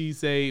hearsay, she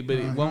say, but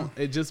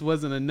it just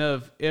wasn't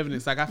enough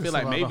evidence. Like I feel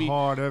like maybe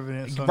hard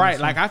evidence, right?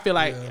 Like I feel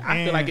like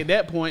at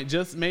that point,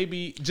 just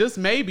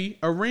maybe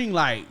a ring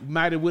light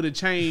might have would have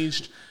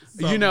changed.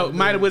 You know,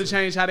 might have would have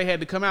changed how they had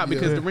to come out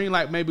because the ring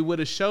light maybe would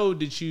have showed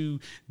that you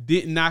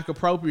didn't knock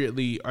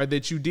appropriately or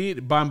that you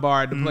did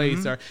bombard the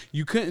place or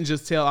you couldn't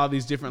just tell all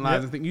these different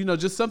lies and things. You know,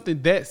 just something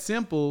that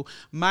simple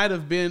might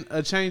have been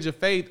a change of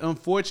faith.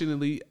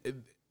 Unfortunately,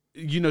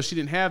 you know, she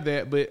didn't have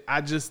that, but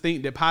I just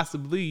think that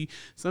possibly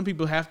some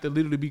people have to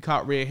literally be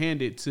caught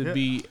red-handed to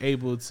be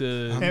able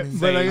to.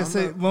 But like I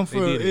said,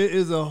 it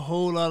is a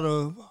whole lot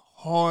of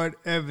hard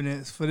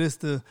evidence for this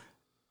to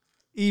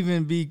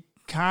even be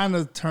kind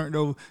of turned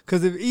over.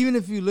 Because even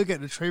if you look at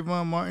the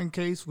Trayvon Martin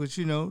case, which,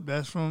 you know,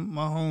 that's from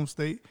my home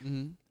state,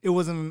 it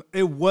wasn't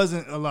a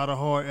lot of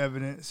hard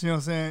evidence. You know what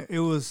I'm saying? It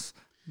was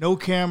no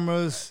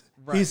cameras.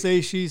 Right. He say,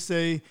 she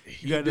say.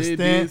 You got to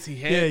stand.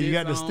 You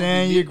got to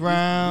stand your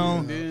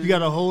ground. You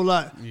got a whole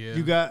lot. Yeah.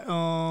 You got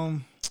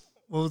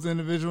what was the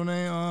individual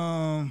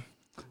name?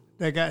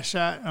 That got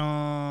shot.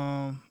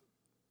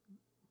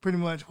 Pretty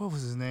much. What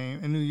was his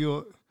name in New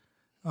York?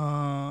 I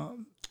know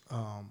who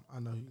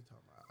you're talking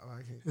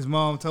about. His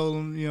mom told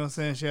him, you know what I'm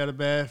saying, she had a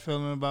bad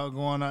feeling about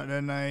going out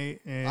that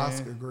night. And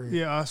Oscar Grant.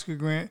 Yeah, Oscar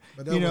Grant.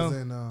 But that was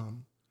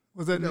in.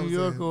 Was that New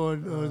York or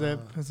was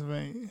that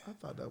Pennsylvania? I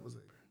thought that was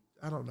it.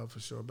 I don't know for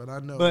sure, but I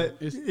know. But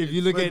if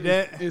you look at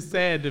that, it's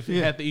sad to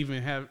have to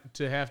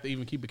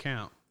even keep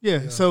account.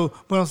 Yeah. So,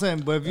 but I'm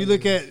saying, but if you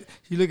look at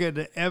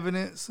the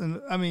evidence,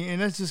 and I mean,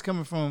 and that's just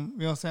coming from,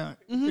 you know what I'm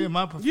saying, in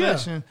my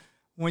profession,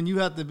 when you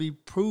have to be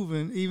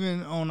proven,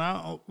 even on our,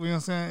 you know what I'm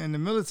saying, in the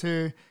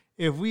military,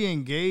 if we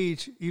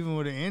engage even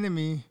with an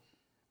enemy,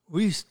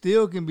 we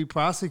still can be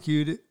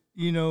prosecuted.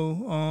 You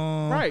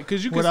know, right?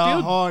 Because you can without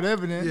still hard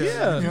evidence. Yeah. You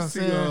know what I'm see,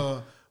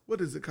 saying?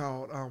 What is it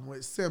called?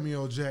 With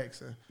Samuel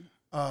Jackson.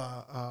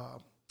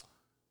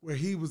 Where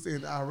he was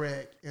in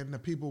Iraq and the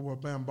people were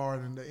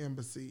bombarding the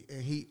embassy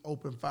and he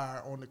opened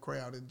fire on the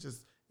crowd and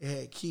it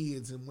had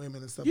kids and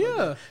women and stuff like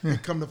that.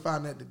 And come to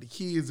find out that the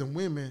kids and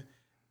women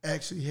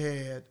actually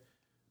had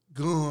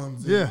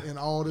guns and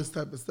all this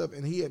type of stuff.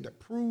 And he had to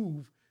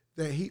prove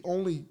that he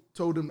only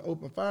told them to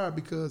open fire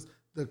because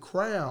the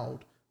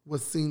crowd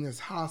was seen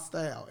as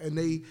hostile. And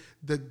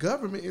the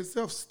government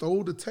itself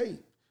stole the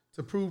tape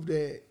to prove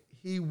that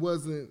he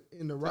wasn't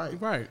in the right.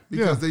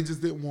 Because they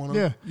just didn't want him.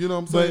 Yeah. You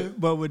know what I'm saying?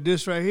 But with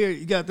this right here,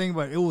 you got to think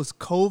about it. It was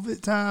COVID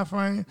time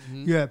frame.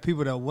 You had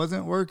people that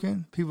wasn't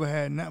working. People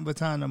had nothing but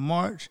time to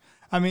march.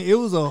 I mean, it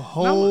was a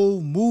whole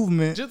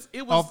movement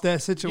off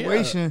that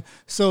situation. Yeah.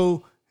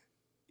 So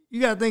you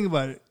got to think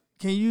about it.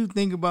 Can you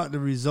think about the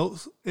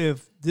results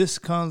if this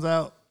comes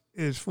out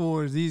as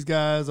far as these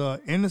guys are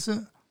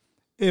innocent?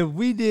 If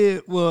we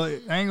did, well, I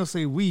ain't going to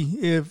say we,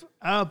 if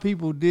our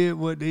people did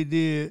what they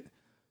did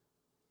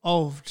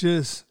off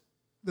just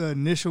the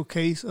initial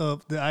case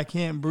of the I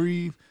can't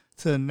breathe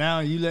to now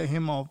you let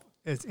him off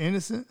as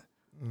innocent?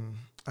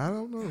 I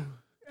don't know.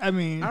 I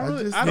mean,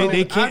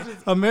 they can't.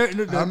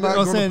 America, I'm not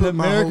going to put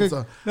my hopes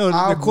up. No,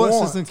 the court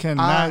system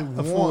cannot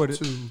afford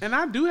it. And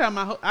I do have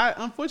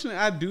unfortunately,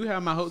 I do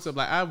have my hopes up.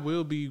 Like, I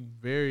will be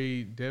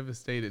very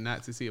devastated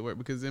not to see it work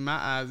because in my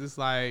eyes, it's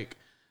like,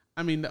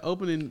 I mean, the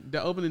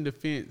opening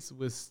defense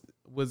was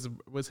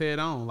head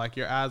on. Like,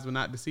 your eyes will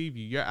not deceive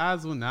you. Your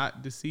eyes will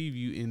not deceive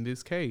you in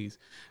this case.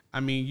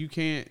 I mean, you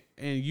can't,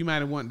 and you might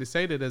have wanted to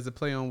say that as a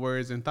play on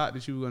words and thought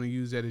that you were going to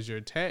use that as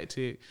your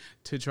tactic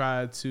to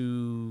try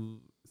to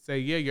say,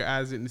 yeah, your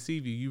eyes didn't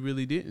deceive you. You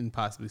really didn't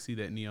possibly see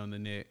that knee on the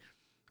neck.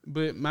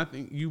 But my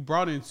thing, you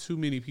brought in too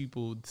many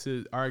people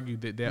to argue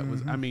that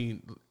was, I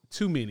mean,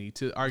 too many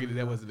to argue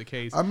that wasn't the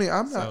case. I mean,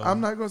 I'm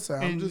not gonna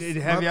say. And did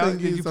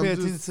you pay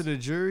attention to the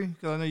jury?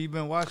 Because I know you've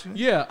been watching it.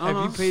 Yeah, Have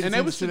you paid and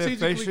they was attention to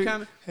their strategically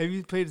kind of. Have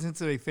you paid attention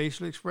to their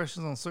facial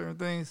expressions on certain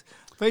things?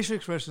 Facial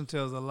expression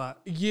tells a lot.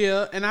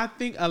 Yeah, and I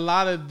think a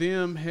lot of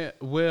them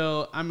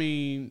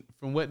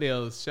from what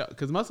they'll show,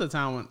 because most of the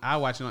time when I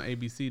watch it on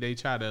ABC, they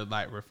try to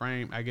like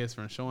refrain, I guess,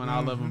 from showing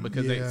all of them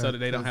because so that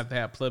they don't have to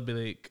have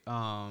public.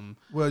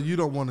 Well, you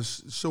don't want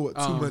to show it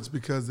too much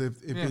because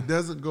if it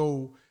doesn't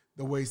go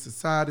the way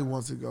society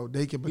wants it to go,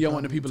 they can become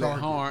want the people that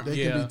harm.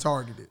 They can be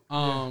targeted.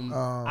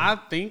 I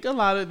think a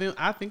lot of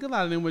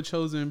them were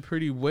chosen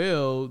pretty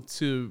well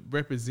to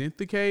represent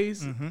the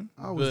case.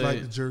 I always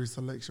like the jury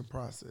selection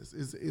process.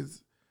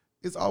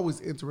 It's always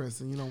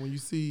interesting, when you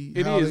see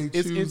it how is.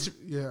 they choose.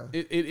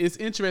 It's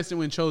interesting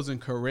when chosen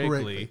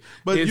correctly.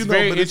 But it's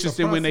very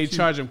interesting when they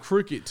charge them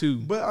crooked too.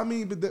 But I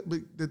mean, but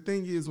the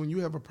thing is, when you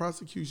have a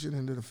prosecution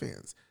and the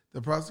defense,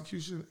 the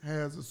prosecution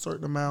has a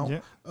certain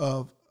amount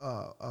of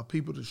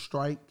people to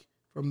strike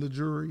from the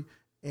jury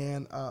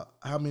and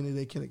how many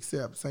they can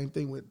accept. Same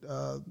thing with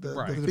the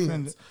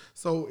defense.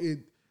 So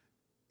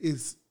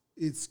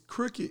it's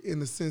crooked in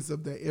the sense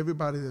of that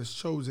everybody that's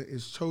chosen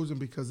is chosen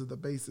because of the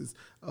basis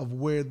of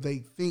where they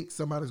think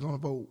somebody's going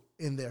to vote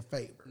in their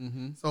favor.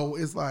 So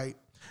it's like,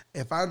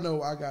 if I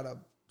know I got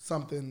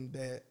something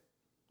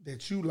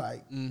that you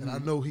like, and I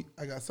know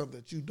I got something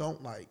that you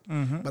don't like,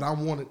 but I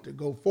want it to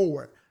go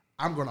forward,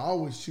 I'm going to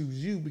always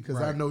choose you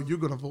because I know you're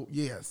going to vote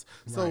yes.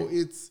 So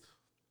it's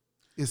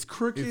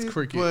crooked,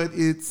 but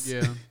it's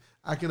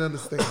I can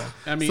understand.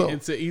 I mean,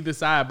 and to either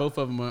side, both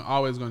of them are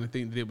always going to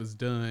think that it was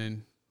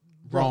done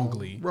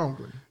wrongly.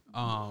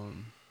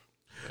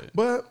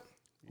 But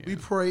we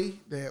pray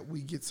that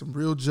we get some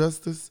real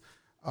justice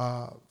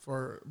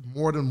for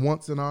more than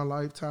once in our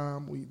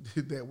lifetime. We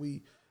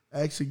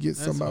actually get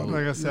somebody.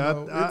 Like I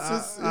said,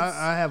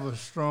 I have a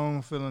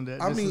strong feeling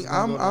that.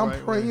 I'm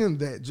praying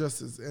that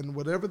justice, and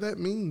whatever that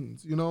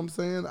means, you know what I'm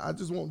saying. I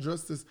just want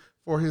justice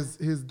for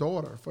his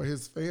daughter, for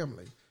his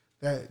family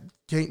that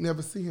can't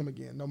never see him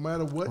again, no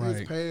matter what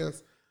his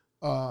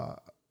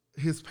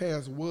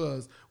past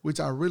was, which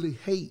I really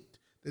hate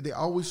that they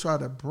always try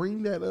to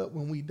bring that up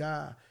when we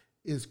die,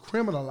 is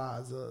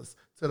criminalize us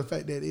to the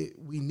fact that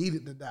we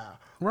needed to die,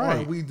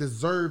 or we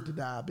deserve to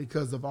die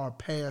because of our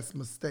past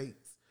mistakes.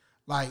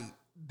 Like,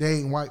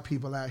 dang white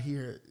people out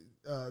here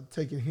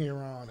taking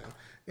heroin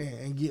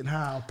and getting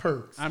high on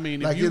perks. I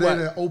mean, like it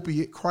ain't an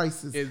opiate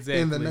crisis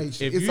in the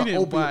nation. It's an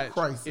opiate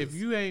crisis. If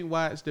you ain't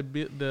watched the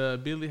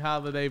Billie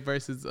Holiday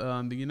versus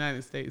the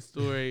United States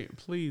story,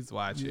 please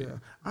watch it.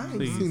 I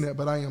ain't seen that,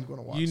 but I am going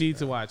to watch it. You need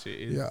to watch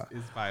it.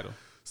 It's vital.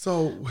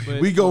 So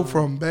we go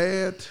from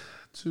bad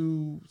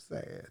to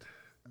sad.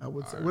 I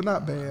would say we're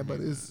not bad, but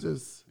it's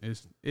just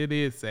it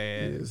is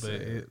sad,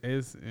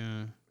 it's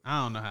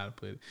I don't know how to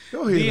put it.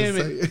 Go ahead and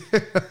say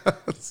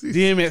it.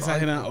 DMX out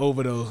here on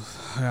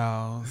overdose,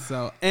 y'all.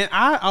 So, and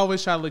I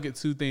always try to look at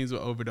two things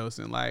with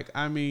overdosing. Like,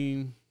 I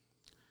mean,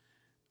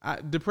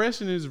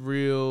 depression is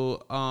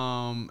real.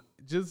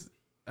 Just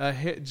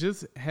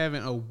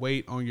having a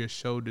weight on your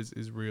shoulders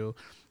is real.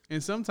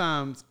 And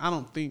sometimes I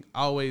don't think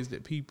always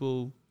that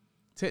people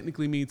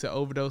technically mean to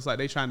overdose, like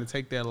they trying to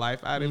take their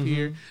life out of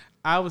here.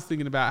 I was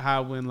thinking about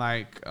how when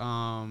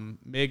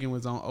Megan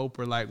was on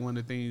Oprah, like one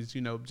of the things,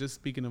 just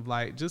speaking of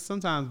like, just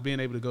sometimes being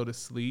able to go to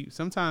sleep.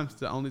 Sometimes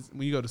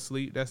when you go to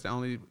sleep, that's the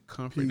only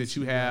comfort that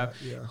you have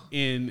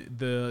in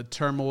the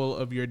turmoil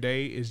of your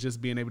day is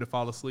just being able to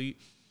fall asleep.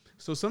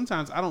 So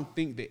sometimes I don't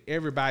think that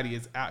everybody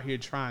is out here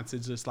trying to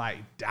just like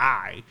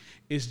die.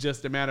 It's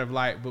just a matter of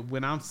like, but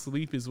when I'm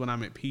asleep is when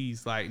I'm at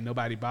peace. Like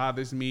nobody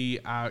bothers me.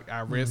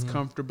 I rest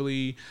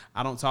comfortably.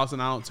 I don't toss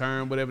and I don't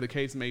turn, whatever the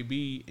case may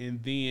be.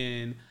 And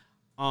then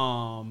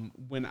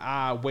when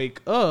I wake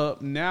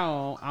up,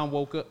 now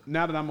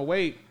that I'm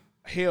awake,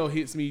 hell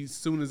hits me as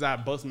soon as I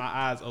bust my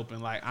eyes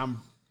open. Like I'm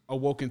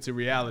awoken to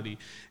reality.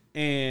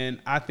 And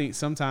I think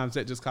sometimes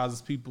that just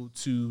causes people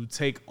to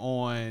take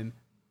on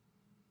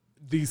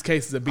these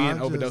cases of being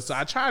overdosed. So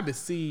I tried to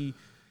see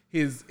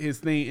his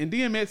thing. And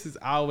DMX has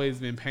always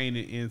been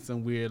painted in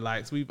some weird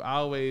lights. We've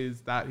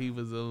always thought he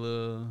was a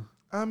little...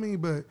 I mean,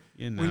 but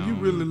when you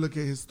really look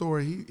at his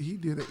story, he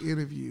did an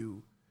interview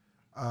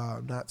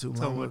not too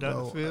long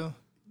ago. Dr. Phil?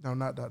 No,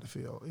 not Dr.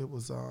 Phil. It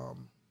was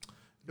kind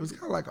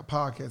of like a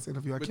podcast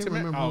interview. I can't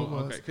remember who it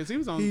was. Okay, because he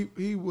was on.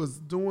 He was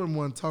doing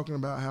one talking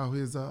about how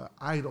his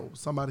idol,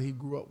 somebody he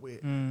grew up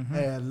with,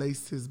 had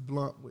laced his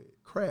blunt with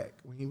crack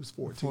when he was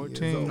 14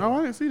 years old. Oh,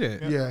 I didn't see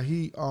that. Yeah,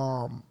 he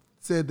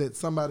said that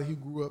somebody he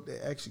grew up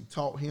that actually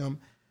taught him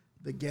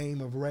the game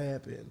of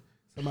rapping.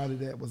 Somebody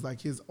that was like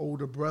his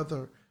older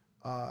brother,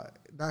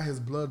 not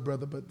his blood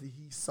brother, but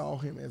he saw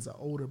him as an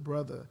older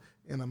brother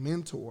and a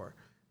mentor.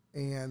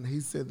 And he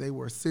said they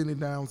were sitting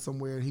down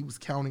somewhere and he was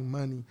counting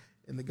money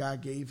and the guy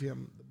gave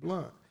him the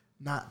blunt,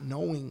 not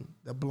knowing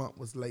the blunt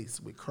was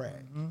laced with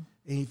crack. And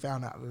he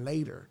found out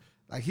later.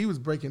 Like he was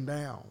breaking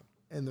down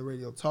in the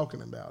radio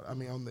talking about it. I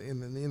mean,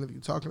 in the interview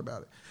talking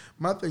about it.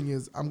 My thing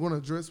is, I'm going to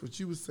address what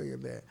you were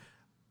saying, that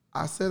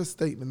I said a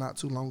statement not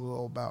too long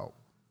ago about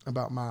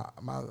about my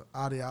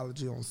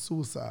ideology on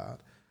suicide,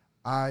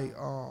 I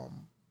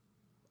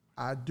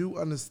do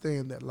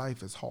understand that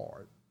life is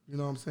hard. You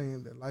know what I'm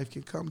saying? That life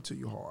can come to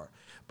you hard.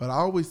 But I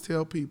always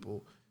tell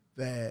people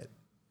that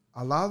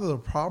a lot of the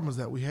problems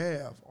that we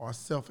have are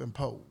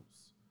self-imposed.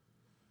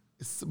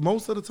 It's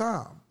most of the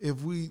time.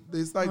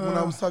 It's like when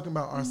I was talking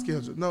about our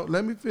schedule. No,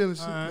 let me finish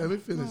it. Let me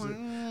finish it.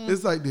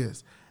 It's like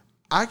this.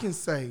 I can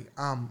say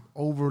I'm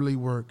overly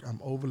worked, I'm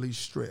overly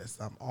stressed,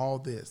 I'm all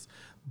this.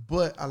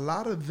 But a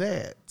lot of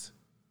that,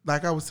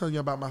 like I was telling you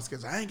about my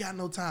schedule, I ain't got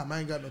no time.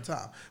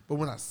 But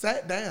when I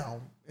sat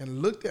down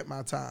and looked at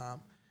my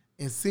time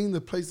and seen the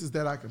places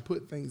that I can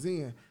put things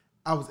in,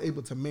 I was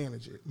able to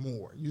manage it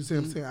more. You see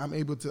what I'm saying? I'm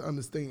able to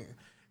understand.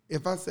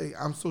 If I say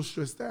I'm so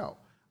stressed out,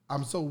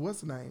 I'm so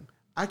what's the name?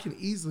 I can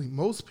easily,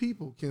 most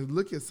people can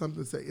look at something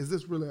and say, is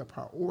this really a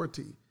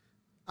priority?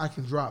 I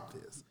can drop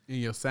this. In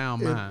your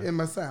sound mind. In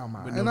my sound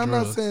mind. No and I'm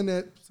drugs. not saying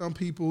that some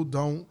people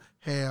don't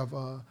have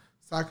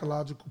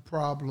psychological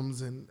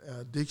problems and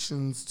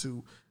addictions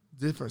to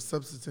different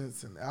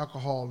substances and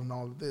alcohol and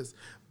all of this.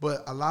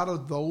 But a lot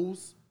of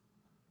those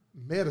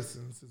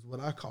medicines is what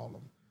I call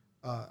them,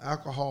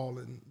 alcohol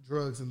and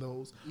drugs and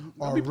those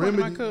are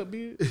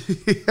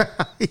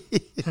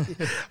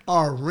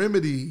are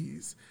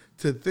remedies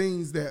to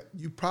things that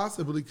you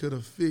possibly could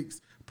have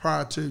fixed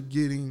prior to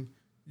getting,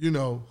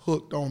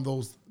 hooked on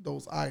those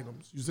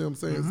items. You see what I'm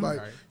saying? It's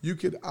like you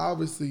could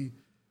obviously,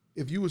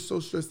 if you were so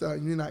stressed out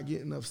and you're not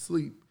getting enough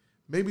sleep,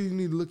 maybe you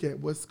need to look at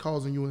what's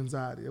causing you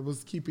anxiety,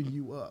 what's keeping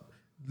you up.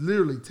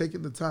 Literally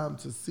taking the time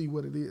to see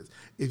what it is.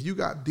 If you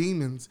got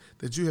demons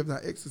that you have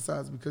not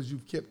exercised because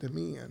you've kept them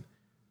in,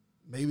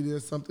 maybe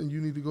there's something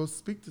you need to go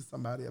speak to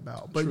somebody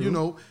about. But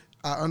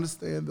I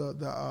understand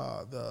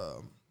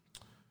the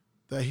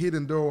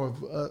hidden door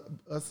of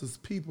us as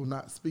people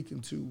not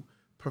speaking to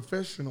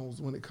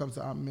professionals when it comes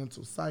to our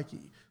mental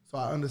psyche. So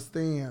I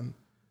understand,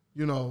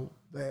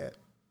 that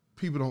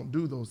people don't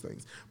do those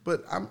things.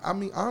 But I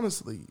mean,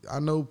 honestly, I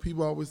know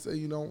people always say,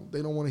 they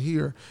don't want to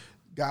hear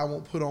God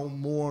won't put on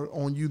more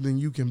on you than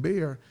you can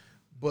bear.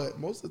 But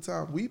most of the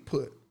time we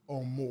put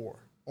on more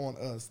on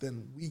us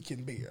than we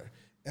can bear.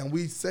 And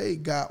we say,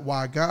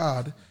 why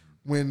God,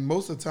 when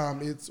most of the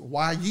time it's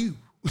why you?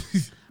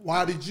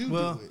 Why did you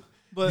do it?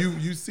 But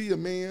you see a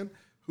man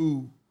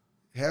who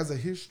has a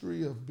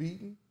history of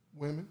beating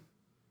women,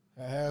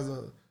 has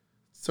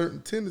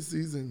certain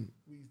tendencies, and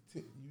you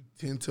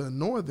tend to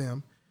ignore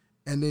them,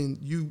 and then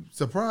you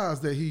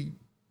surprised that he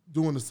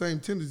doing the same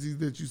tendencies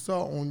that you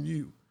saw on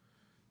you,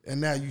 and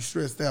now you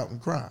stressed out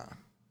and crying.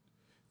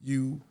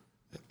 These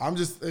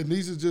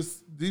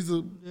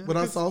are what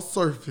I saw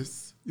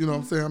surface. You know what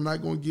I'm saying? I'm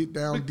not going to get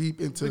down deep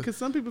into... Because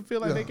some people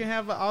feel like they can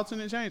have an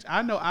alternate change.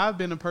 I know I've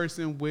been a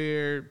person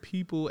where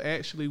people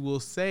actually will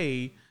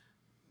say,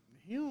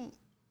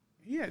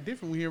 he had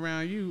different when he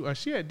around you, or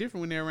she had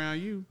different when they're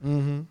around you.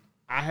 Mm-hmm.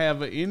 I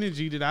have an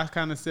energy that I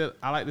kind of set.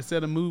 I like to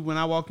set a mood when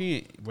I walk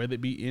in, whether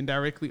it be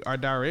indirectly or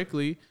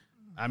directly.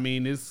 I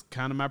mean, it's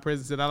kind of my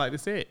presence that I like to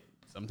set.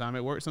 Sometimes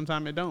it works,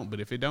 sometimes it don't. But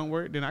if it don't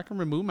work, then I can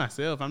remove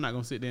myself. I'm not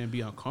going to sit there and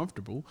be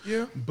uncomfortable.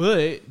 Yeah.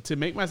 But to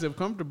make myself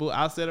comfortable,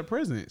 I'll set a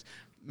presence.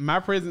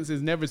 My presence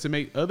is never to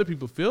make other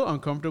people feel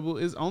uncomfortable.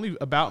 It's only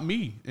about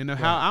me and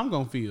how I'm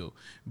going to feel.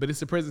 But it's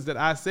the presence that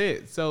I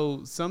set.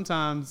 So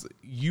sometimes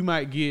you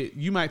might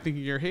think in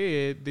your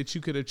head that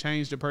you could have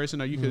changed a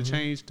person or you could have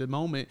changed the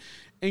moment,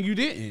 and you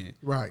didn't.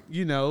 Right.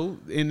 In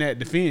that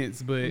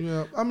defense. But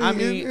I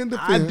mean in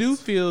defense, I do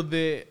feel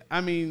that,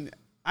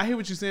 I hear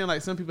what you're saying.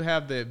 Like, some people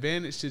have the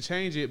advantage to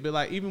change it, but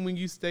like, even when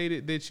you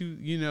stated that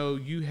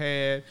you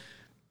had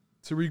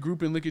to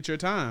regroup and look at your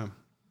time,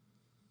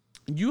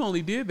 you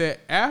only did that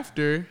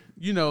after,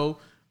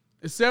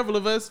 several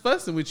of us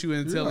fussing with you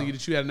and telling you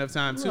that you had enough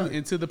time too. Right.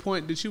 And to the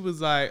point that you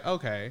was like,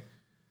 okay,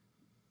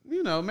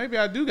 maybe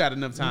I do got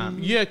enough time.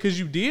 Mm-hmm. Yeah, because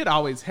you did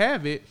always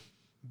have it,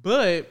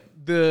 but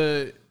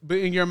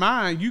in your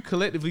mind, you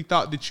collectively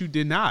thought that you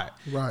did not.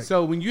 Right.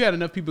 So when you had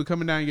enough people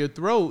coming down your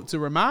throat to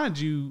remind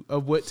you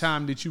of what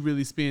time that you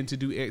really spend to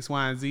do X,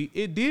 Y, and Z,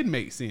 it did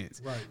make sense.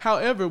 Right.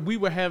 However, we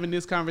were having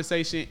this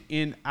conversation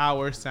in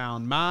our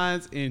sound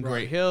minds, in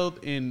great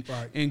health, in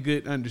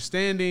good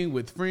understanding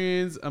with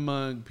friends,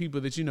 among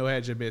people that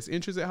had your best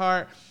interests at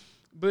heart.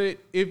 But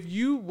if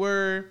you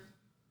were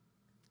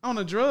on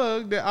a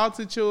drug that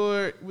altered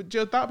your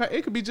thought pattern,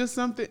 it could be just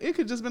something. It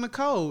could just been a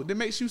cold that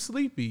makes you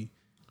sleepy.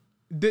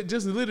 That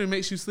just literally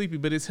makes you sleepy,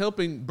 but it's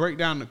helping break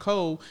down the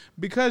cold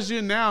because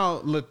you're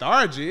now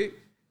lethargic.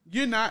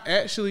 You're not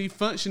actually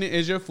functioning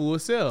as your full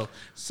self.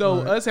 So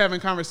us having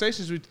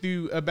conversations with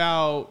you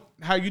about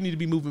how you need to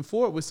be moving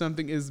forward with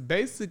something is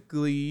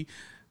basically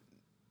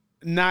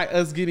not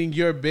us getting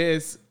your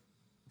best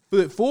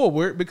foot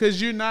forward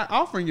because you're not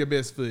offering your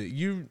best foot.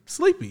 You're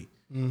sleepy.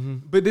 Mm-hmm.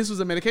 But this was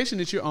a medication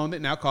that you're on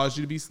that now caused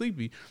you to be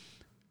sleepy.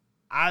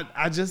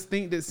 I just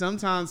think that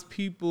sometimes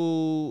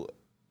people's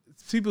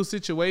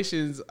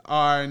situations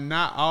are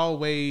not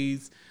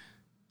always...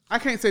 I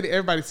can't say that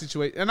everybody's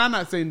situation... And I'm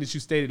not saying that you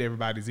stated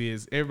everybody's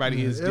is.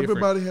 Everybody is different.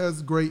 Everybody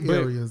has gray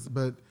areas,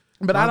 but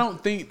But I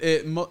don't think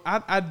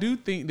that I do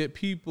think that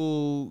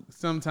people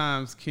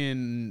sometimes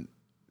can't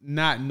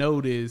not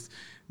notice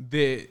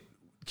the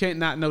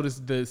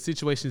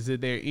situations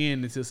that they're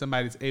in until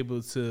somebody's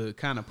able to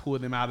kind of pull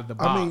them out of the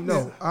box. I mean,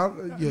 no.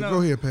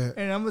 Go ahead, Pat.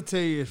 And I'm gonna tell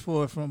you,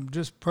 from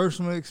just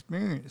personal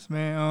experience,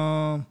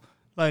 man.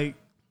 Like,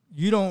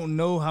 you don't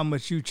know how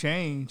much you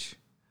change,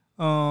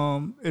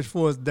 as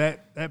far as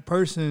that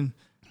person,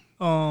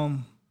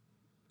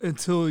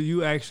 until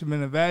you actually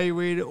been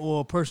evaluated,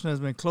 or a person that's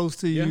been close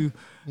to you,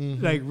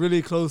 like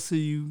really close to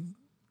you.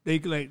 They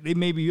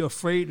may be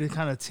afraid to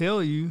kind of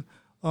tell you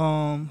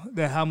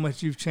that how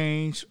much you've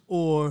changed,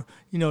 or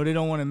they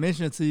don't want to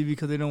mention it to you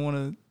because they don't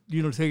want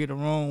to take it the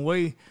wrong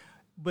way.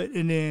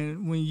 And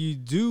then when you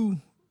do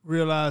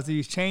realize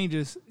these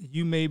changes,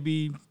 you may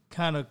be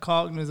kind of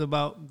cognizant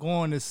about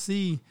going to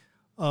see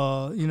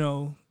a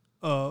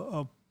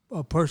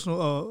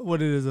personal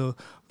a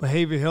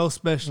behavioral health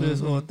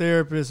specialist or a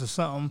therapist or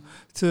something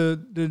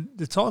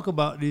to talk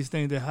about these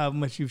things, that how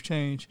much you've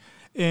changed.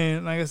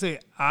 And like I say,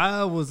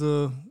 I was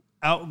a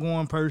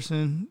outgoing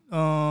person.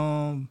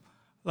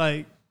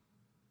 Like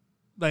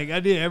I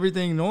did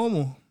everything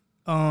normal.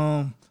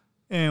 And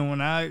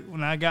when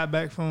I got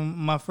back from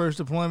my first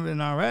deployment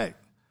in Iraq,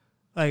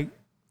 like,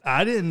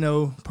 I didn't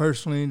know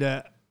personally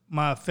that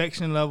my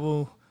affection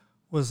level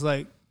was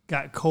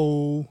got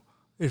cold,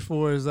 as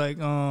far as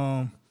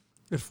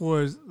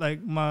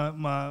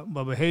my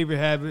behavior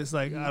habits.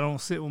 Like, I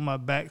don't sit with my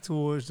back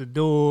towards the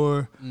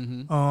door.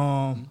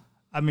 I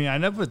mean, I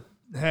never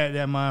had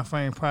that mind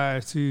frame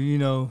prior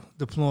to,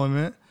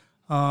 deployment.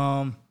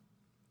 I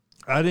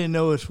didn't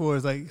know, as far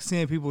as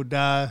seeing people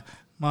die,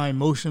 my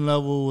emotion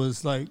level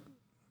was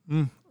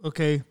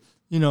okay,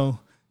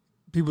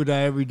 people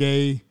die every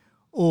day.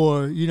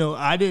 Or,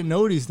 I didn't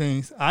know these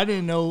things. I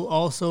didn't know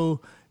also,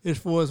 as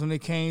far as when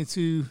it came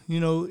to,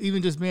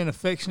 even just being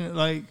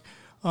affectionate,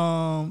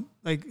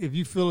 if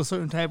you feel a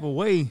certain type of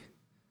way, you know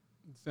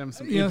what I'm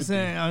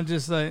saying? I'm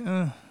just you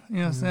know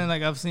what I'm saying?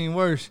 Like, I've seen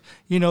worse,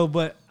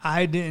 but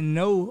I didn't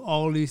know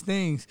all these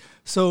things.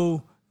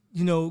 So,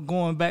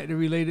 going back to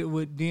related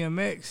with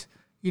DMX,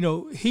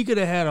 he could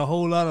have had a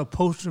whole lot of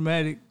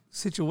post-traumatic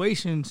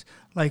situations,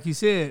 like you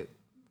said,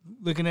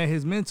 looking at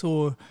his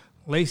mentor,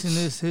 lacing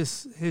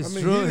his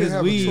drug, his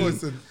weed. You know what I'm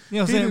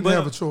saying? He didn't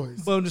have a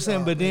choice. But I'm just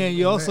saying. But then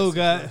you also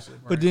got.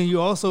 But you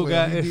also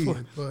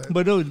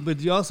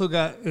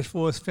got, as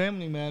far as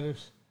family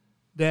matters,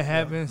 that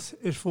happens,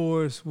 as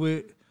far as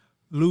with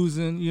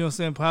losing. You know what I'm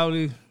saying?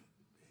 Probably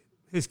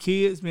his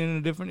kids being in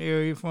a different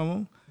area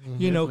from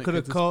him. Could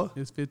have caught.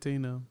 It's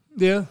 15 now.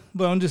 Yeah,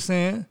 but I'm just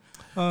saying,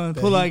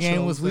 pull-out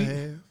game was weak.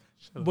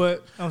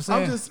 But I'm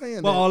just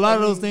saying. But a lot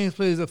of those things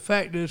plays a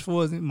factor as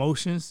far as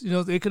emotions.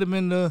 It could have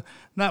been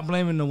not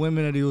blaming the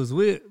women that he was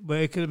with, but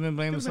it could have been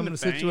blaming some of the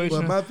situations.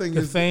 But my thing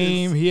the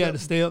fame, he had to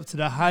stay up to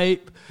the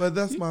hype. But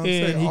that's why I'm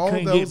and saying he all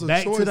couldn't those get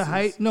back choices. to the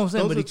hype. No, I'm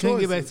saying, but he couldn't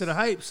get back to the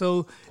hype.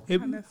 So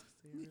let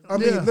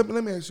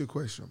me ask you a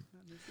question.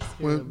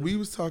 When we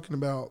was talking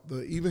about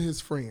even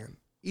his friend,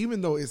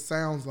 even though it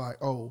sounds like,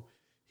 oh,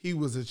 he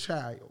was a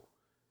child,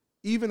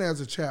 even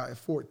as a child at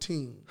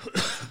 14,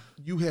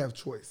 you have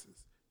choices.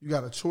 You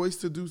got a choice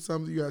to do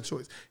something. You got a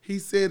choice. He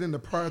said in the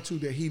prior to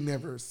that he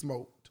never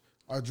smoked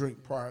or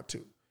drank prior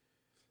to.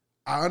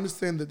 I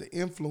understand that the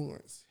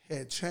influence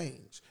had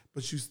changed,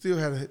 but you still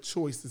had a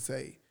choice to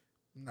say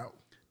no.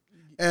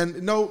 And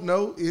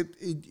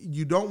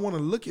you don't want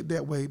to look at it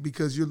that way,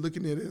 because you're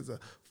looking at it as a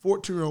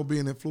 14-year-old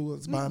being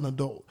influenced by an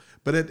adult.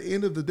 But at the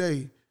end of the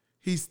day,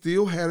 he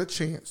still had a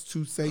chance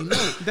to say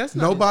no.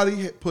 Nobody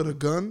had put a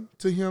gun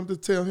to him to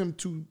tell him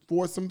to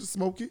force him to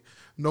smoke it.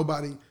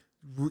 Nobody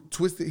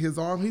twisted his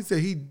arm. He said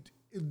he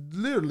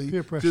literally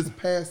just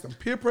passed him.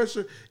 Peer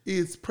pressure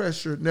is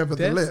pressure,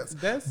 nevertheless.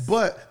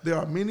 But there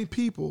are many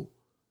people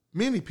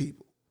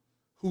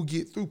who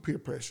get through peer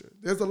pressure.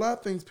 There's a lot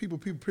of things people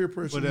peer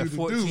pressure you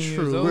to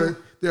do. Where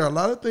there are a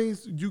lot of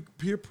things you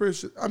peer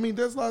pressure. I mean,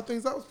 there's a lot of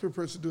things I was peer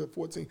pressure to do at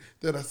 14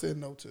 that I said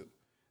no to.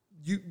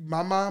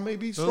 My mind may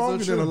be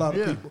stronger than a lot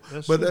of people,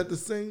 but at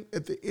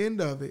the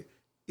end of it,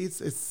 it's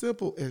as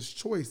simple as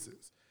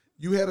choices.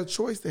 You had a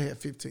choice to have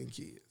 15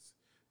 kids.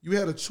 You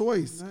had a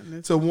choice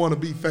to want to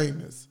be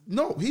famous.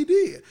 No, he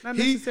did. Not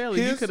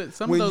necessarily.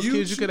 Some of those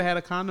kids you could have had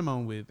a condom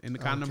on with, and the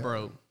condom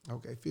broke.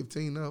 Okay,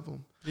 15 of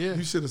them. Yeah,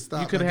 you should have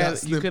stopped. You could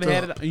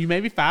have had it. You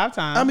maybe 5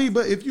 times. I mean,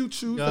 but if you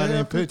choose to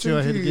have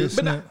 15 kids,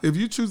 if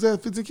you choose to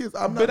have 15 kids,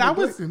 I'm not. But I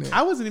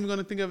wasn't even going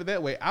to think of it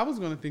that way. I was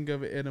going to think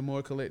of it in a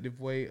more collective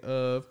way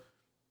of,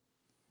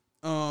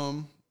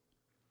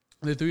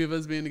 the 3 of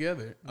us being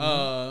together.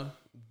 I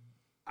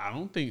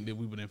don't think that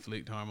we would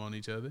inflict harm on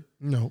each other.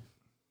 No.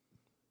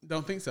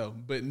 Don't think so.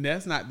 But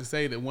that's not to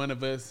say that one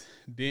of us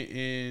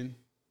didn't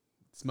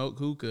smoke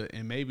hookah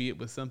and maybe it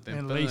was something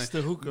and fun.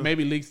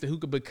 Maybe leaks the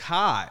hookah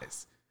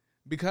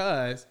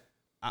because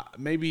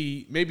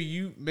maybe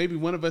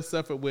one of us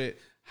suffered with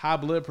high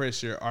blood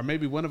pressure, or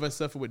maybe one of us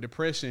suffered with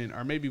depression,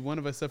 or maybe one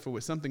of us suffered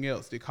with something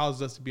else that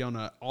causes us to be on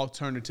an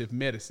alternative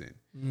medicine,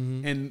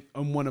 and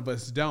one of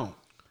us don't.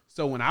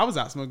 So when I was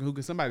out smoking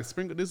hookah, somebody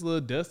sprinkled this little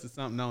dust or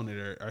something on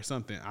it or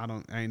something.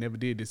 I ain't never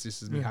did this.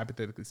 This is me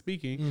hypothetically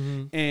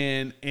speaking.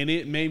 And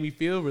it made me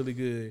feel really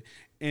good.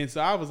 And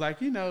so I was like,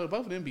 both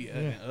of them be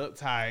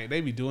uptight.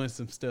 They be doing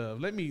some stuff.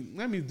 Let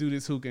me do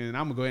this hookah, and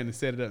I'm gonna go ahead and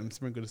set it up and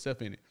sprinkle the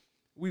stuff in it.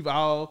 We've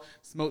all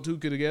smoked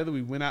hookah together.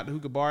 We went out to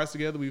hookah bars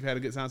together. We've had a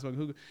good time smoking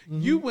hookah.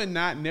 You would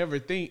not never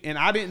think, and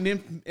I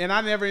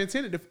never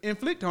intended to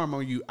inflict harm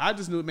on you. I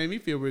just knew it made me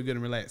feel real good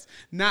and relaxed,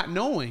 not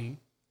knowing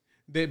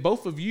that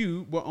both of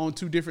you were on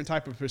two different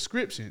type of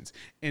prescriptions.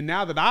 And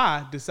now that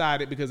I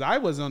decided, because I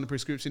wasn't on the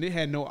prescription, it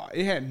had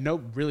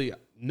no really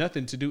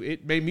nothing to do.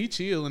 It made me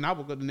chill, and I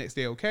woke up the next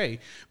day okay.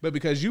 But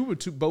because you were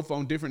both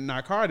on different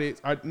narcotics,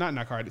 or not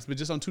narcotics, but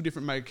just on two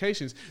different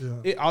medications,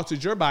 it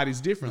altered your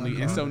bodies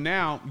differently. And so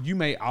now you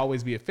may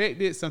always be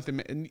affected,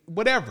 something,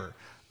 whatever.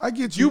 I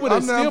get you. You would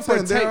have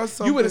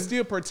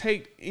still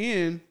partaked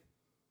in.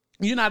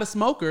 You're not a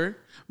smoker,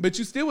 but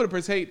you still would have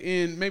partaked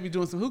in maybe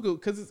doing some hookah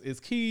because it's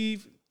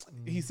Keith.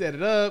 He set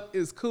it up.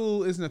 It's cool.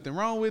 There's nothing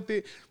wrong with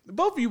it.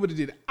 Both of you would have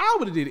did it. I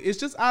would have did it. It's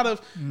just out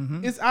of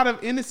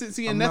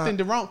innocency and nothing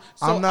wrong.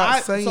 So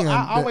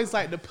I always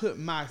like to put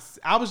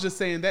I was just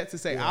saying that to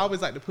say I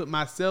always like to put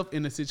myself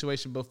in a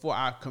situation before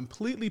I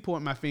completely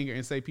point my finger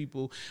and say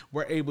people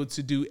were able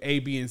to do A,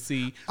 B, and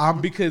C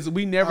because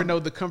we never know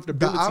the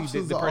comfortability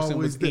that the person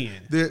was in.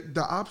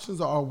 The options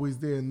are always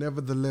there.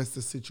 Nevertheless,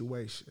 the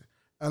situation,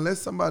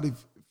 unless somebody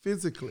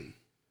physically.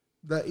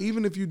 That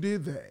even if you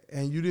did that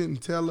and you didn't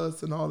tell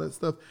us and all that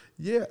stuff,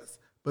 yes,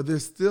 but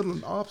there's still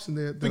an option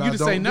there that you to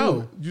say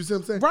no. You see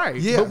what I'm saying? Right.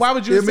 Yes. But why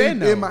would you say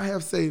no? It might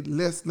have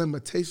less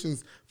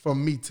limitations for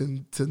me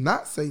to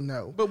not say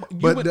no. But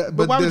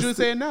why would you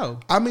say no?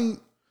 I mean,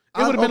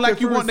 it would have been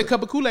like you wanted a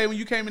cup of Kool-Aid when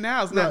you came in the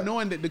house, not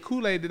knowing that the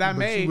Kool-Aid that I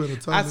made,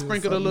 I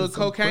sprinkled a little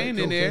cocaine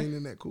in there.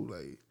 In that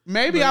Kool-Aid.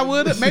 Maybe I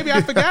would have. Maybe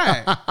I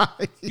forgot.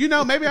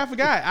 Maybe I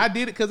forgot. I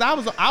did it because I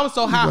was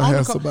so high on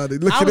the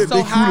cocaine. I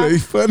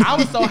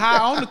was so high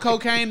on the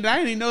cocaine that I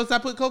didn't even notice I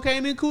put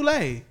cocaine in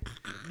Kool-Aid.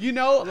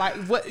 Like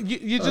what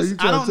you just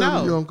I don't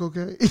know. You on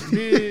cocaine?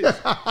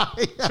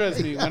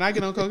 Trust me, when I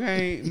get on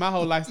cocaine, my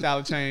whole lifestyle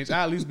will change.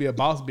 I'll at least be a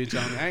boss bitch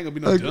on it. I ain't gonna be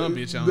no dumb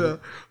bitch on it.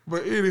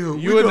 But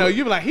anywho, you would know.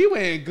 You be like, he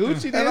wearing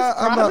Gucci. And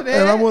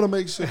I want to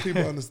make sure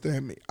people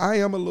understand me. I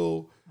am a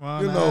little.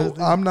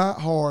 I'm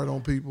not hard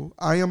on people.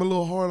 I am a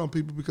little hard on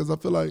people because I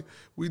feel like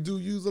we do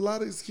use a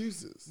lot of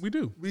excuses. We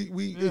do.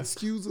 We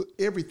excuse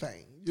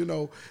everything.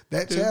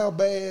 That child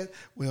bad.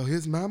 Well,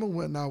 his mama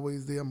wasn't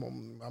always there.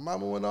 My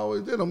mama wasn't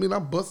always there. I mean,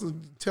 I'm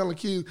busting, telling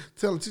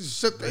teachers,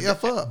 shut the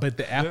F up. But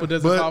the apple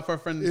doesn't fall far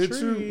from the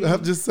tree. True.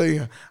 I'm just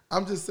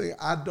saying,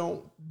 I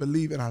don't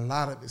believe in a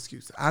lot of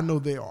excuses. I know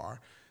there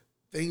are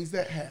things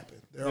that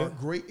happen. There are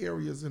gray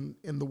areas in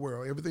the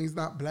world. Everything's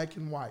not black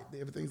and white.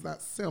 Everything's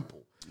not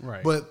simple.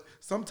 Right. But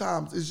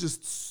sometimes it's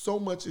just so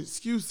much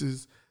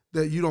excuses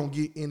that you don't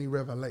get any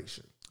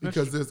revelation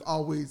because there's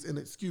always an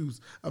excuse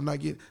of not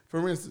getting.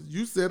 For instance,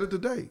 you said it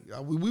today.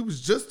 We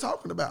was just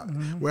talking about it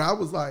where I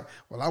was like,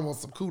 well, I want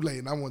some Kool-Aid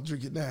and I want to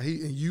drink it now.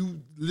 And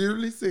you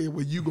literally said,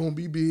 well, you going to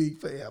be big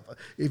forever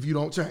if you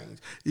don't change.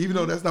 Even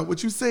though that's not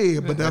what you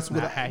said, but that's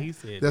not how he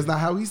said it. That's not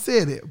how he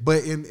said it.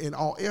 But in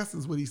all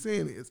essence, what he's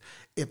saying is,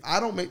 if I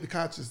don't make the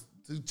conscious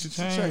to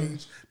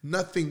change,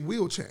 nothing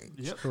will change.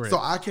 Yep. So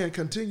I can't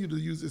continue to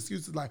use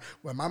excuses like,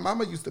 well, my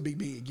mama used to be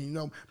big.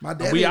 My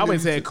dad. We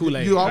always had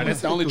Kool-Aid.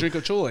 That's the only drink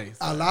of choice.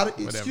 A lot of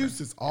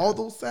excuses. All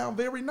those sound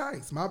very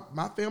nice.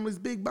 My family's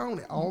big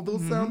boned. All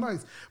those sound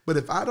nice. But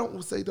if I don't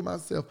say to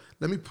myself,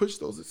 let me push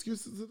those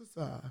excuses to the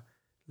side,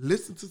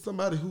 listen to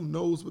somebody who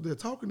knows what they're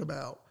talking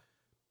about,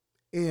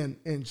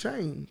 and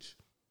change,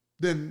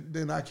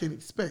 then I can't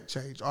expect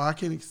change, or I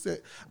can't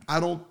expect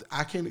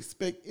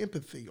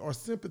empathy or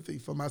sympathy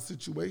for my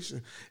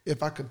situation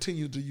if I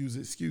continue to use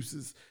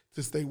excuses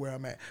to stay where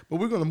I'm at. But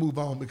we're going to move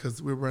on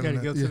because we're running.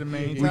 We got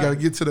to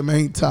get to the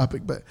main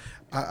topic, but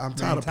I'm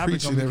tired of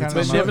preaching every time.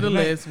 But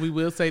nevertheless, we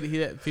will say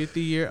that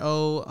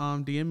 50-year-old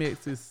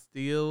DMX is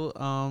still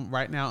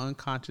right now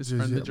unconscious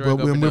from the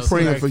drug overdose. But we're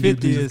praying for you,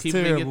 D. Keep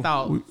making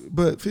thoughts.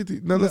 But 50,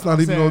 no, let's not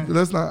even go.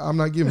 Let's not. I'm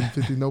not giving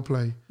 50 no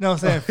play. No, I'm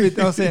saying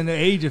 50. I'm saying the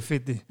age of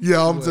 50.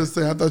 Yeah, I'm just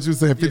saying. I thought you were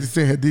saying 50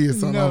 Cent had did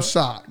something. I'm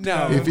shocked.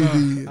 No, if he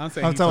did.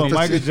 I'm talking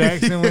Michael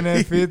Jackson when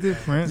at 50.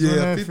 Prince when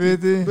at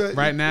 50.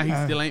 Right now, he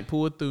still ain't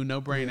pulled through no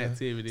brain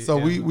activity. So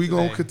we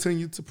gonna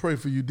continue to pray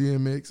for you,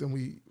 DMX, and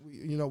we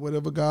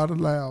whatever God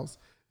allows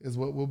is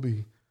what will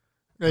be.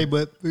 Hey,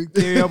 but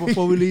carry out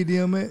before we leave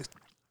DMX,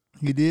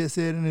 he did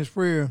say it in his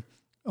prayer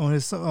on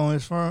his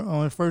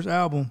first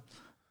album.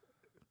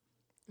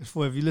 It's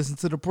for if you listen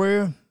to the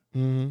prayer,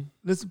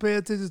 listen, pay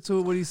attention to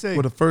it. What he say?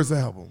 For the first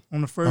album.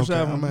 On the first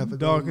album,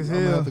 Dark as Hell.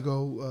 I'm gonna have to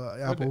go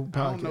Apple Podcast.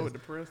 I don't know what the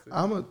press is.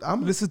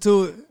 I'm listen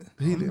to it.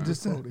 He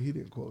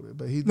didn't quote it,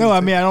 but he. No,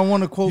 I mean I don't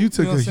want to quote. You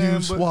took a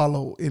huge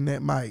swallow in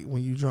that mic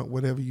when you drunk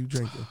whatever you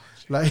drinking.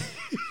 Like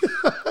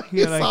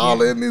it's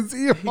all in his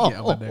ear.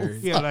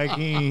 Yeah, like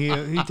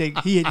he take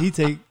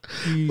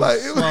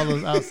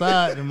swallows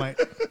outside the mic.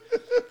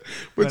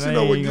 But you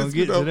know what gets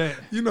me though?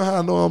 You know how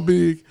I know I'm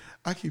big?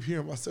 I keep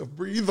hearing myself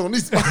breathe on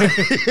these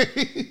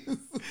mics.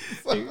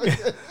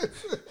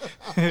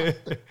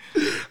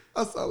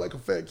 I sound like a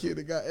fat kid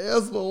that got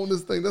asthma on this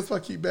thing. That's why I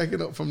keep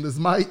backing up from this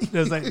mic.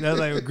 That's like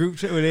a group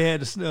chat where they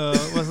had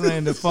the what's the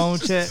name, the phone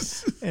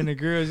chat, and the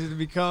girls used to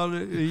be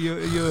calling. They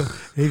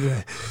be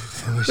like,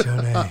 "What's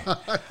your name?" I was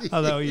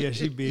like, "Oh yeah,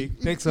 she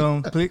big." Next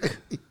song, click.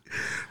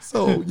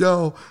 So,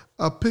 yo,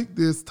 I picked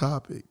this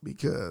topic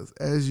because,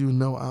 as you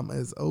know, I'm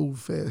as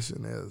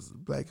old-fashioned as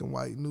black and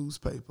white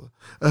newspaper.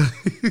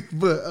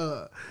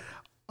 But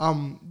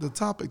the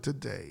topic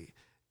today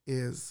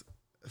is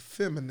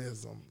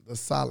feminism, the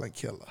silent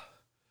killer.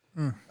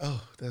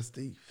 Oh, that's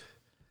deep.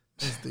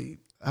 That's deep.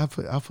 I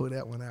put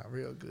that one out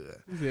real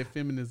good. You said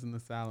feminism,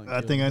 the silent killer.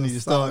 I think I need to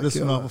start this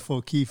one off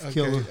before Keith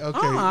Killer.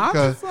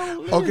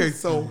 Okay,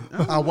 so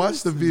I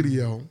watched the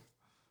video.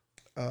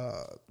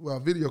 A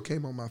video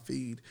came on my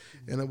feed,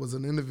 and it was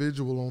an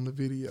individual on the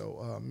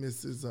video,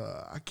 Mrs.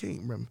 I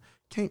can't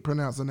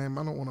pronounce her name.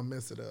 I don't want to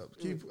mess it up.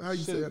 How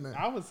you say her name?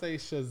 I would say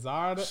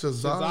Shazad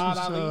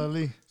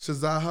Ali.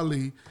 Shazad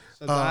Ali.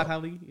 Shazad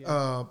Ali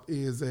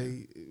Is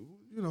an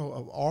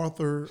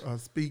author, a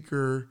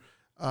speaker,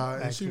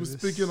 and she was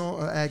speaking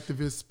on an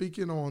activist,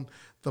 speaking on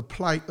the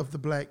plight of the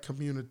black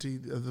community,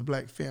 of the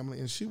black family,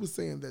 and she was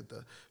saying that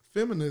the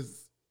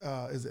feminist,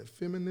 is it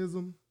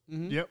feminism?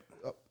 Mm-hmm. Yep.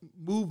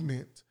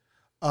 Movement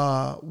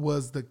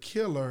was the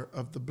killer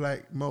of the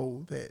black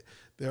mode. That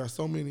there are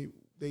so many.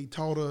 They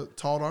taught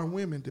our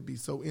women to be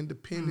so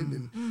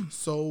independent and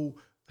so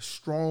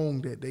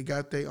strong that they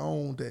got their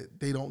own, that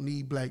they don't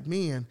need black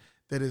men.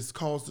 That has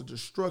caused the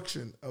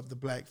destruction of the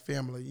black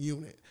family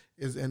unit.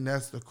 And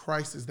that's the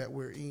crisis that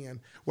we're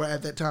in. Well,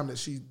 at that time that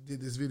she did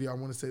this video, I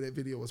want to say that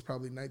video was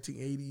probably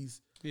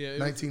 1980s,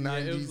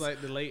 1990s. It was like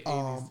the late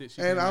 80s that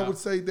she and I out. would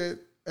say that,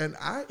 and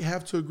I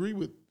have to agree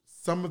with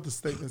some of the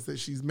statements that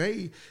she's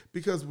made,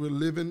 because we're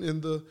living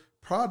in the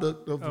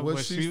product of what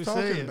she's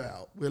talking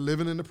about. We're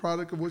living in the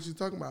product of what she's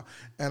talking about.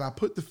 And I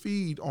put the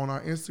feed on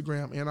our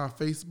Instagram and our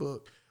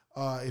Facebook.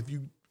 If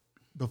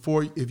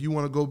you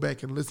want to go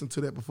back and listen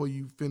to that before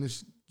you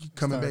finish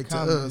coming back to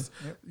us,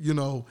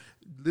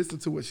 listen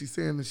to what she's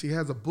saying. And she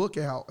has a book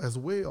out as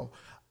well.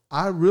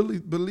 I really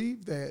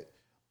believe that,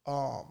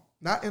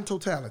 not in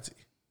totality,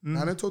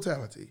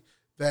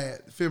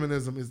 that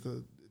feminism is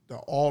the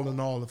all in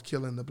all of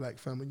killing the black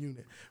family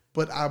unit.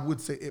 But I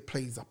would say it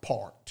plays a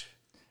part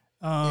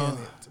in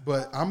it.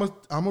 But I'm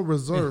a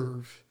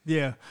reserve.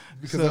 Yeah.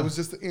 Because that was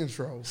just the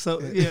intro. So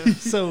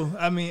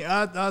I mean,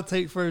 I'll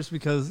take first,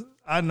 because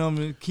I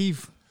know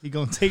Keith, he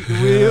gonna take the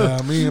wheel.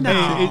 Hey,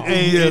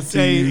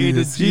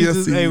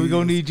 we're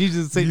gonna need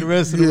Jesus to take the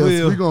rest of the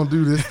wheel. We're gonna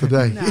do this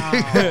today.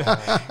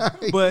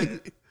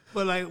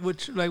 But like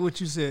what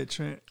you said,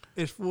 Trent,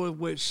 it's for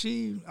what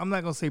I'm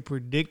not gonna say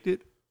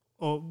predicted,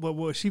 but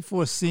what she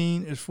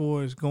foreseen as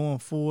far as going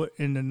forward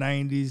in the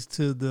 90s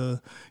to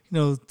the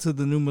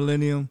new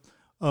millennium,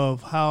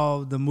 of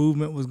how the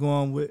movement was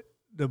going with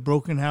the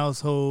broken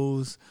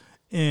households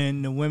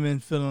and the women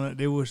feeling like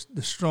they were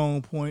the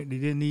strong point. They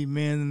didn't need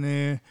men in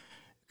there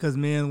because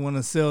men want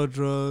to sell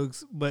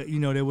drugs, but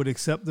they would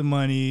accept the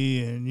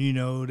money, and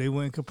they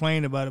wouldn't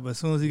complain about it. But as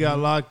soon as he got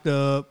locked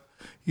up,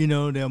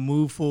 they'll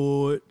move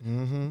forward.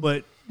 Mm-hmm.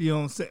 But you know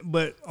what I'm saying.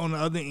 But on the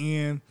other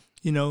end,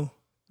 the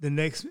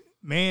next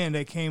man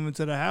that came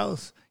into the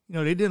house,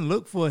 they didn't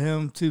look for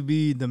him to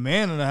be the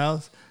man of the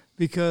house,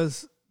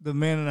 because the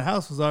man in the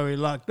house was already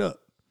locked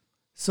up.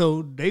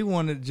 So they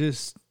wanted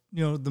just,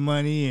 the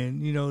money,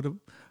 and,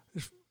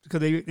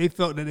 because they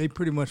felt that they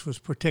pretty much was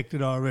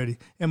protected already,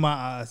 in my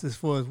eyes, as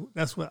far as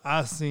that's what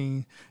I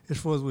seen, as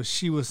far as what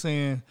she was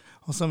saying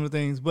on some of the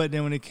things. But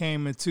then when it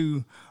came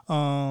into,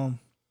 and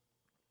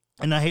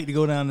I hate to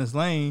go down this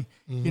lane,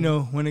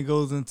 when it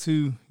goes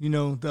into,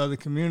 the other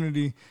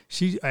community,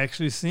 she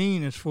actually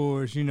seen as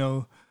far as,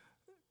 well,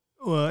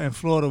 in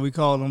Florida, we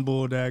call them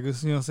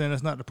bulldaggers. You know what I'm saying?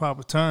 That's not the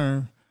proper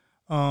term.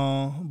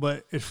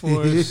 But as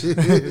far as it's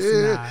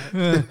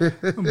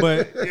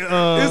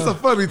a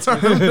funny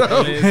term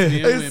though.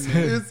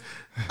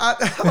 I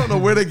don't know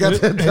where they got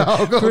that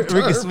dog.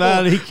 Ricky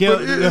Smiley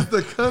killed it. It's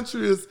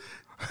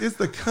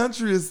the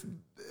countryest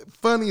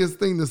funniest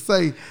thing to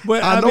say.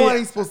 But I know I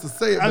ain't supposed to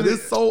say it, but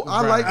it's so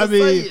I like to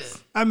say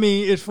it. I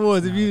mean, as far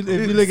as if you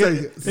look at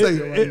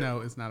it,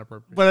 no, it's not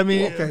appropriate. But I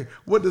mean, okay,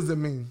 what does it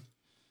mean?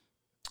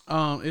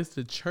 It's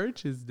the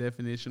church's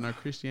definition, or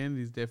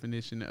Christianity's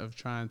definition, of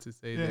trying to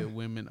say that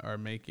women are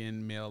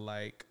making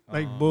male-like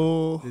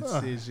bull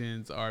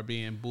decisions, or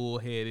being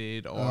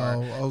bullheaded,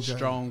 or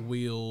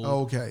strong-willed.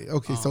 Okay.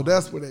 So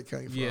that's where that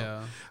came from.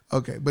 Yeah.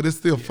 Okay, but it's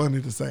still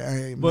funny to say.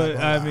 I'm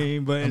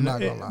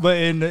not gonna lie. But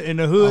in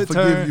the hood, I'll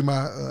forgive you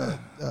my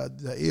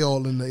the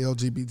L in the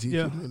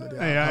LGBT community.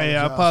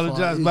 I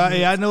apologize, but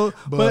I know,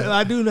 but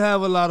I do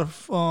have a lot of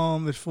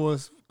as far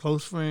as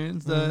close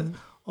friends that.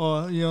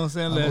 Or, you know what I'm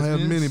saying? I don't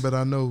have many, but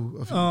I know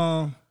a few.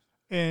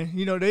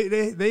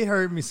 And, they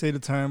heard me say the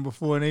term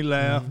before and they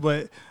laughed,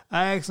 but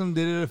I asked them,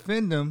 did it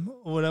offend them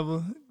or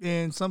whatever?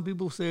 And some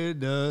people say it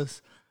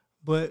does.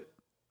 But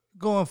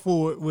going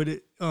forward with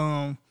it,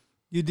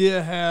 you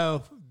did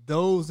have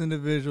those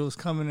individuals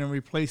coming and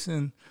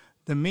replacing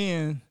the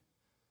men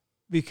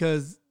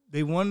because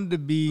they wanted to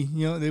be,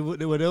 they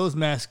were those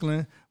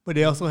masculine, but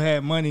they also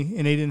had money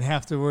and they didn't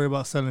have to worry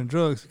about selling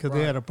drugs because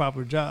they had a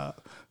proper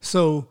job.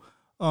 So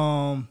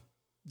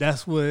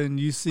that's when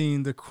you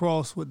seen the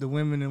cross with the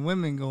women and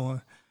women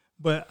going.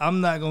 But I'm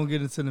not gonna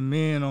get into the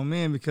men on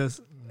men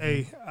because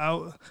hey,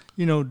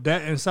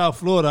 that in South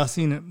Florida I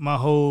seen it my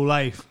whole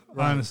life,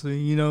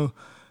 honestly,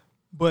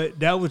 But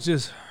that was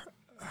just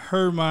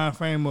her mind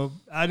frame of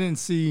I didn't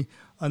see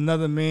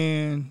another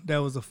man that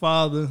was a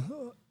father,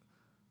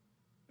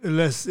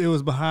 unless it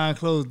was behind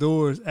closed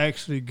doors,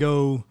 actually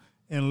go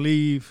and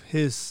leave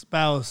his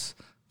spouse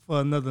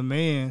for another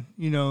man.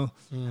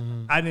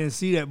 I didn't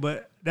see that,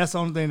 but that's the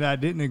only thing that I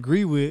didn't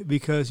agree with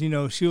because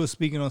she was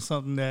speaking on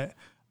something that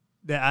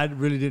I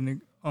really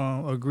didn't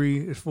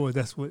agree as far as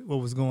that's what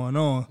was going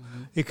on.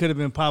 Mm-hmm. It could have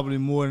been probably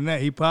more than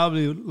that. He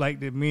probably liked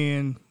the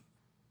men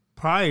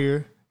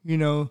prior,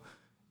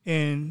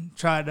 and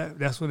tried that.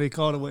 That's what they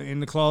called it, in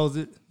the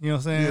closet. You know what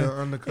I'm saying? Yeah,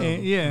 undercover.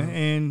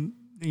 And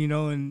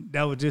and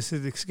that was just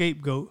his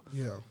scapegoat.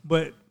 Yeah.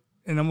 But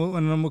I'm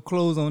gonna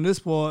close on this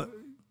part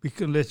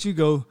because let you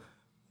go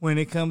when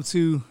it comes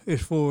to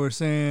as far as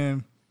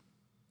saying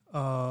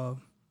the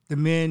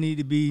men need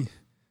to be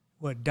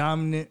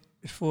dominant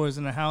as far as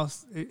in the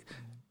house.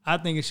 I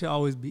think it should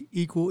always be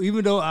equal,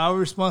 even though our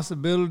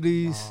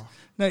responsibilities.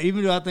 Now,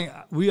 even though I think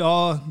we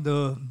are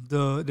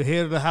the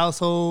head of the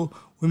household,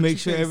 we make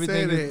sure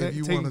everything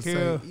is taken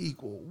care of.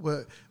 Equal,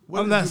 but what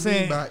I'm do not you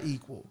saying mean by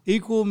equal?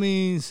 Equal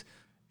means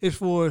it's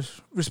for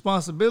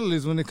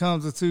responsibilities when it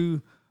comes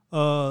to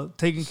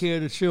taking care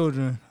of the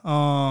children.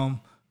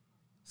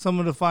 Some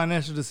of the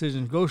financial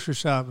decisions, grocery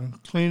shopping,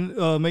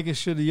 making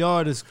sure the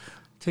yard is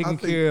taken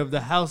care of,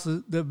 the house,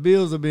 the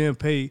bills are being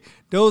paid.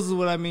 Those is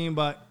what I mean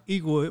by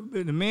equal.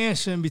 The man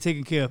shouldn't be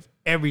taking care of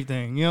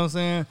everything. You know what I'm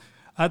saying?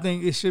 I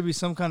think it should be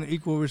some kind of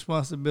equal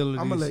responsibility.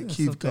 I'm gonna let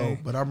Keith go,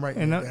 but I'm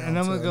writing it down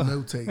to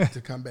notate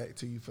to come back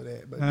to you for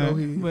that. But go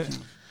ahead,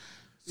 Keith.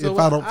 So if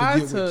I don't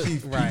forget what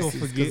Keith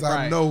pieces, because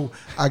I know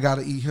I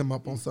gotta eat him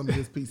up on some of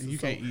his pieces. You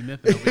can't eat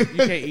nothing of it. You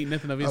can't eat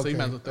nothing of it, so you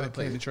might as well throw the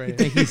plate in the trash. You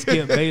think he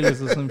skipped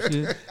Bayless or some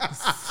shit?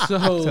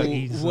 So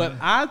what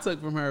I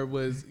took from her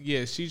was,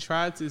 she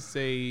tried to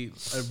say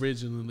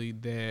originally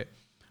that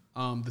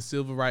the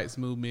civil rights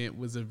movement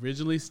was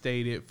originally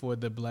stated for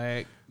the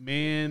black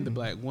man, the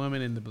black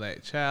woman, and the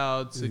black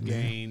child to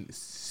gain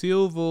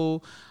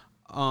civil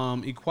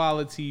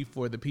equality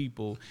for the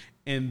people,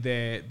 and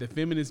that the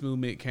feminist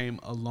movement came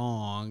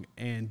along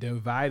and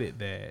divided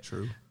that.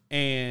 True.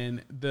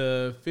 And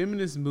the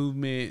feminist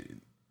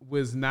movement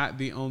was not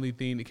the only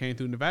thing that came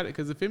through and divided,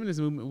 because the feminist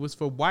movement was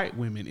for white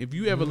women. If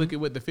you ever look at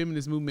what the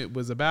feminist movement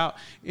was about,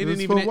 it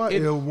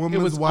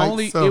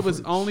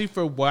was only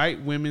for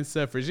white women's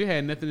suffrage. It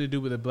had nothing to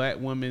do with the black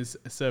women's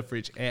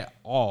suffrage at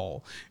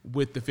all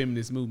with the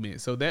feminist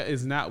movement. So that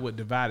is not what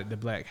divided the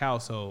black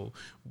household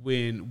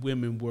when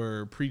women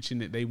were preaching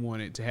that they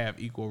wanted to have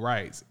equal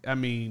rights. I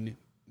mean,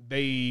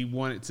 they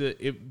wanted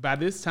to, by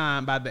this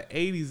time, by the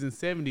 80s and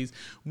 70s,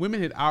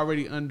 women had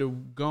already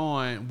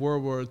undergone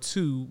World War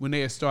II when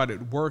they had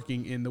started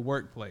working in the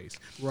workplace.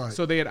 Right.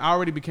 So they had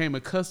already became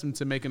accustomed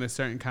to making a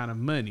certain kind of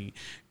money.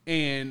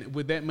 And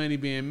with that money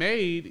being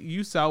made,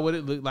 you saw what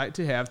it looked like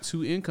to have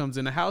two incomes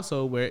in a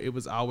household, where it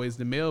was always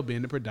the male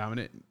being the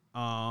predominant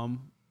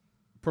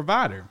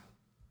provider.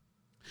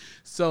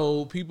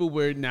 So people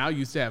were now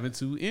used to having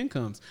two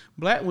incomes.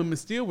 Black women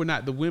still were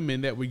not the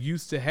women that were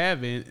used to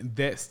having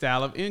that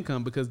style of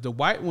income, because the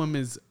white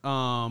woman's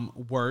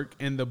work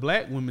and the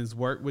black woman's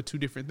work were two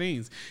different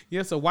things.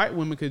 Yes, a white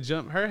woman could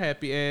jump her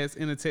happy ass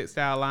in a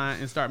textile line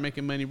and start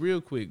making money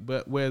real quick,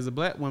 but whereas a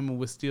black woman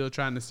was still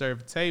trying to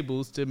serve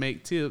tables, to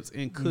make tips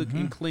and cook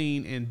and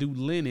clean and do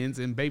linens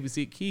and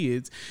babysit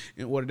kids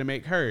in order to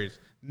make hers.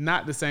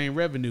 Not the same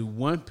revenue.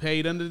 One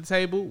paid under the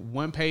table,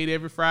 one paid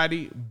every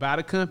Friday by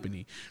the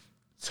company.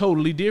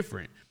 Totally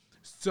different.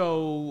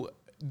 So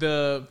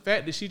the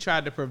fact that she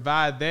tried to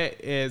provide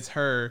that as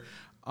her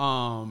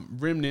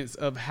remnants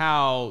of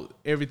how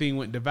everything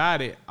went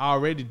divided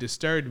already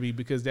disturbed me,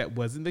 because that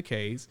wasn't the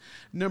case.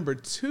 Number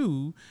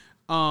two,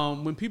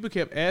 when people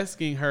kept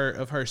asking her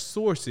of her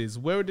sources,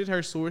 where did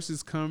her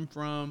sources come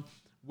from?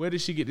 Where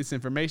did she get this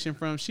information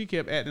from? She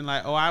kept acting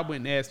like, oh, I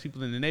went and asked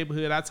people in the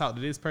neighborhood. I talked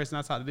to this person.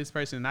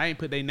 And I ain't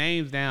put their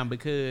names down,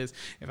 because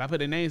if I put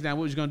their names down,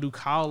 what was you going to do?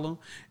 Call them?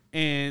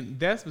 And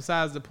that's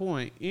besides the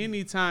point.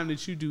 Anytime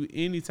that you do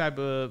any type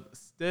of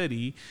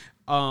study,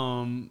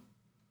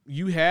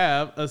 you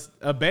have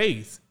a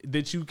base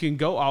that you can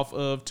go off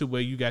of to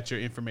where you got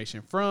your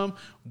information from,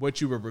 what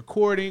you were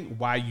recording,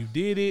 why you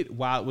did it,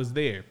 why it was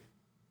there.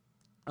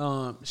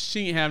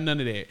 She didn't have none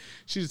of that.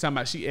 She was talking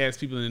about she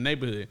asked people in the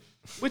neighborhood,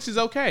 which is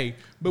okay.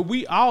 But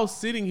we all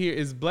sitting here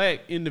as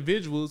black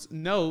individuals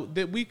know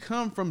that we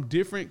come from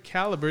different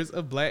calibers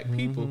of black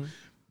people.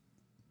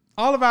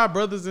 All of our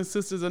brothers and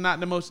sisters are not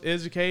the most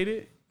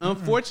educated.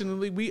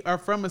 Unfortunately, we are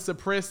from a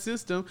suppressed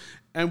system,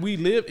 and we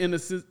live in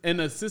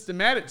a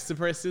systematic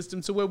suppressed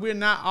system, to where we're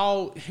not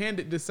all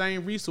handed the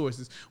same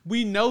resources.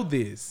 We know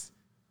this.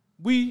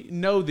 We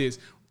know this.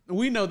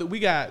 We know that we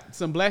got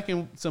some black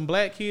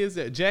kids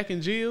that Jack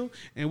and Jill,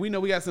 and we know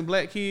we got some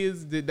black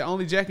kids that the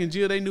only Jack and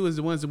Jill they knew is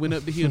the ones that went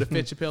up the hill to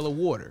fetch a pail of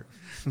water.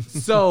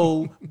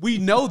 So we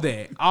know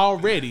that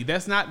already.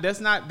 That's not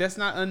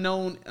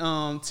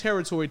unknown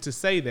territory to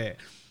say that.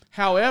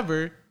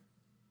 However,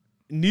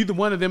 neither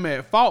one of them are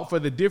at fault for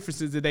the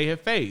differences that they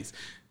have faced.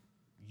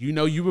 You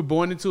know, you were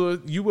born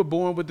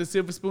with the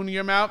silver spoon in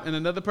your mouth, and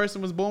another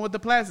person was born with the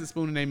plastic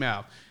spoon in their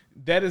mouth.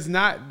 That's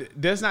not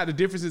the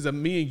differences of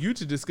me and you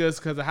to discuss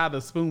because of how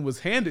the spoon was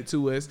handed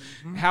to us.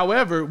 Mm-hmm.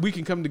 However, we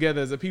can come together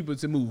as a people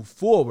to move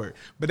forward.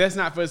 But that's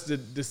not for us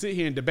to sit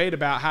here and debate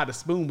about how the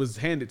spoon was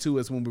handed to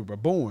us when we were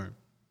born.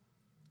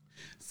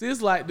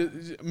 Sis,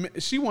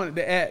 she wanted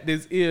to act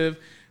as if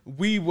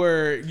we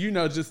were,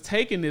 just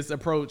taking this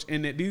approach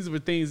and that these were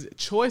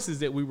choices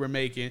that we were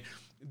making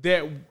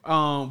that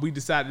we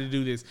decided to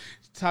do this.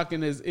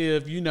 Talking as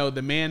if,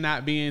 the man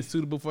not being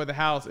suitable for the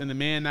house and the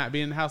man not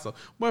being in the household.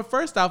 Well,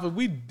 first off,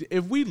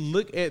 if we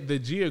look at the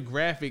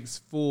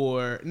geographics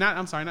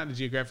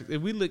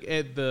if we look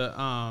at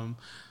the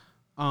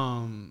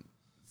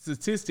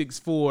statistics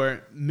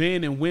for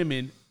men and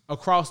women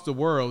across the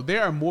world,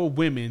 there are more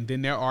women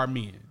than there are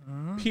men.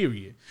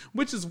 Period.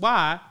 Which is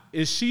why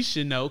she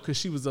should know, because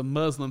she was a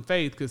Muslim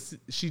faith, because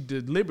she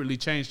deliberately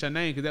changed her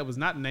name because that was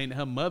not the name that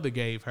her mother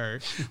gave her,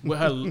 with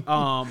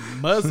her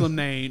Muslim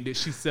name that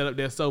she set up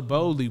there so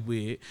boldly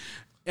with.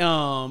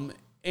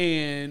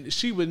 And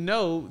she would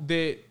know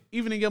that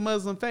even in your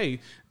Muslim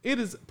faith, it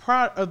is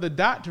part of the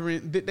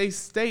doctrine that they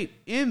state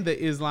in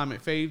the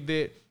Islamic faith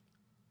that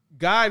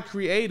God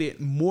created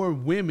more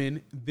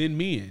women than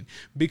men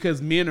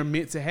because men are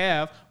meant to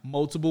have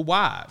multiple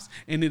wives.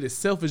 And it is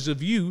selfish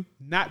of you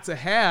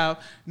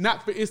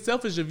it's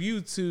selfish of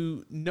you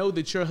to know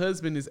that your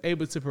husband is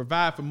able to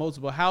provide for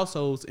multiple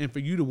households and for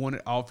you to want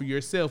it all for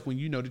yourself when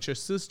you know that your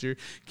sister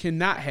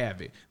cannot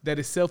have it. That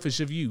is selfish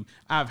of you.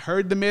 I've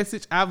heard the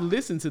message. I've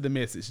listened to the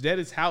message. That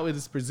is how it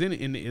is presented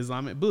in the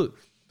Islamic book.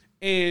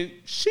 And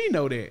she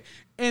know that.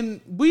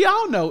 And we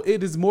all know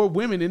it is more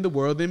women in the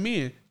world than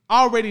men.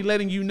 Already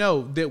letting you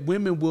know that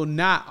women will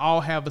not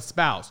all have a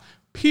spouse.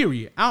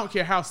 Period. I don't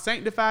care how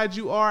sanctified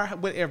you are,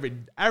 whatever,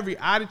 every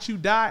I that you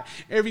dot,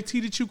 every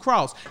T that you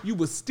cross, you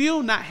will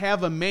still not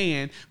have a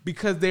man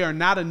because there are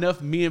not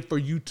enough men for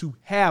you to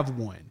have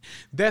one.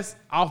 That's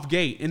off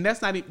gate. And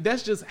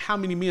that's just how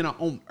many men are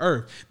on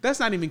earth. That's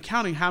not even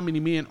counting how many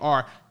men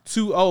are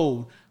too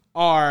old,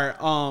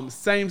 are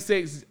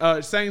same-sex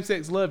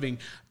loving,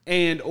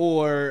 and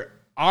or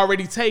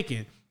already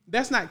taken.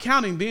 That's not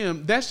counting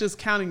them. That's just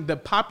counting the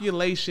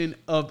population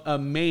of a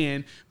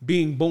man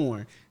being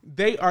born.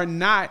 They are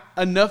not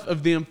enough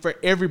of them for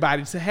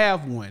everybody to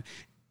have one.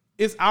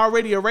 It's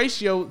already a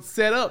ratio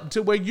set up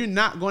to where you're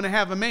not going to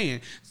have a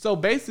man. So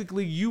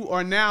basically, you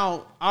are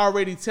now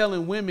already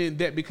telling women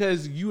that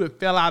because you have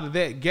fell out of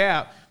that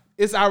gap,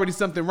 it's already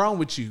something wrong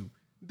with you.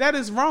 That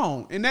is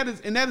wrong. And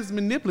that is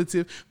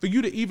manipulative for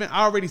you to even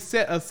already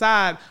set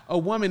aside a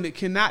woman that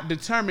cannot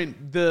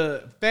determine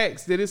the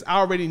facts that it's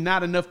already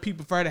not enough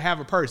people for her to have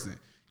a person.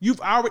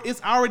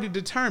 It's already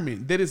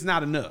determined that it's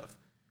not enough.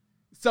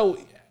 So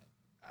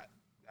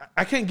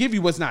I can't give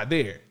you what's not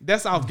there.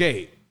 That's off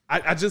gate.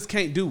 I just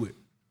can't do it.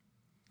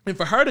 And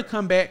for her to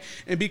come back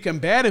and be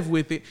combative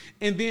with it,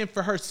 and then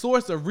for her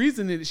source of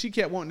reasoning that she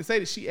kept wanting to say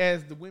that she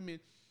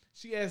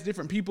asked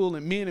different people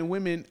and men and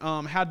women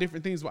how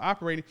different things were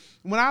operating.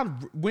 When I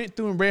went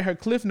through and read her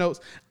Cliff Notes,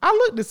 I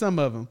looked at some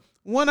of them.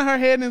 One of her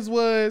headings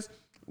was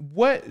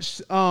what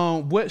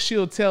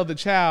she'll tell the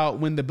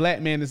child when the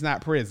black man is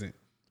not present.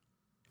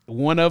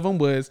 One of them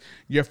was,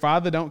 your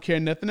father don't care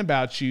nothing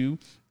about you.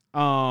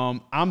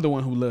 I'm the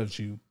one who loves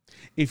you.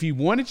 If he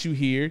wanted you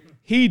here,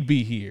 he'd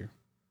be here.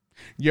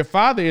 Your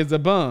father is a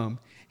bum.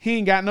 He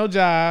ain't got no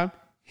job.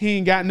 He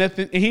ain't got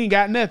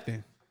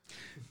nothing.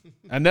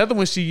 Another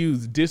one she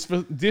used,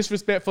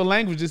 disrespectful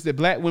languages that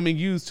black women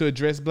use to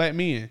address black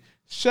men.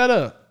 Shut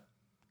up.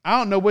 I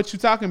don't know what you're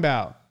talking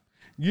about.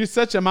 You're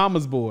such a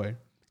mama's boy.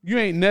 You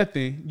ain't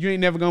nothing. You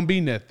ain't never gonna be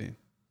nothing.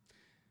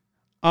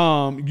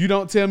 You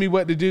don't tell me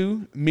what to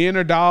do. Men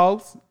are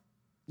dogs.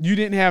 You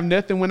didn't have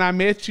nothing when I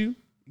met you.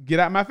 Get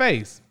out my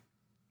face.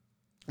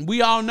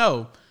 We all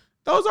know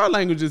those are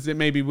languages that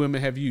maybe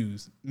women have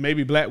used.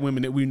 Maybe black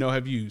women that we know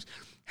have used.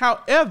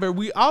 However,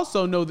 we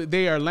also know that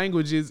they are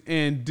languages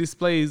and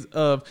displays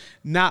of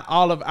not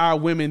all of our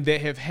women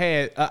that have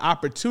had an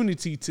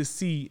opportunity to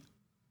see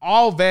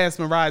all vast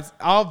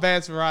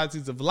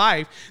varieties of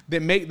life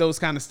that make those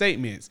kind of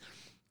statements.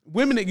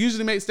 Women that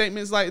usually make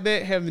statements like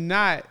that have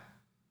not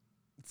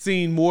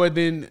seen more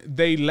than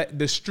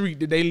the street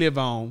that they live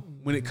on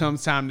when it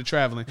comes time to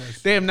traveling.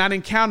 They have not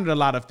encountered a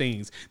lot of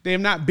things. They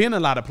have not been a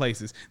lot of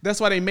places. That's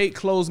why they make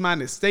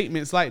closed-minded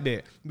statements like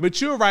that. But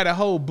you'll write a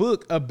whole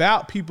book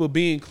about people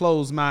being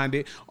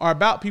closed-minded or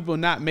about people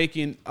not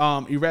making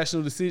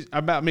irrational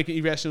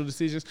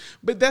decisions.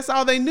 But that's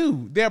all they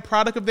knew. They're a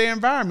product of their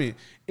environment.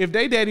 If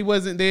they daddy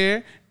wasn't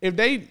there, if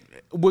they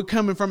were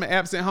coming from an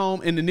absent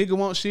home and the nigga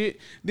won't shit,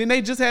 then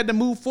they just had to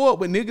move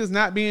forward with niggas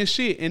not being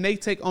shit. And they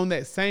take on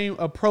that same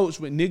approach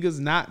with niggas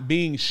not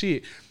being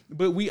shit.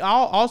 But we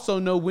all also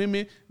know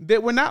women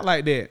that were not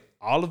like that.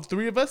 All of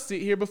three of us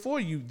sit here before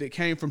you that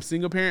came from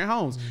single parent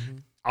homes. Mm-hmm.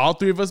 All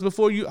three of us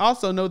before you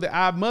also know that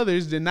our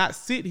mothers did not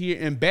sit here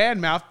and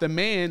badmouth the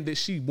man that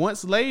she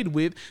once laid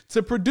with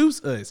to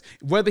produce us,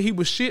 whether he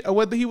was shit or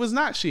whether he was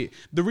not shit.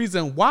 The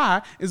reason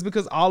why is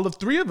because all of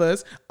three of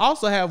us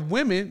also have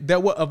women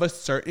that were of a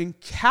certain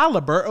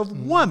caliber of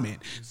woman.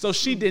 So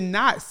she did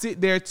not sit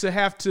there to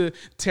have to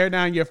tear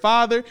down your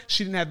father.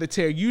 She didn't have to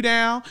tear you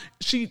down.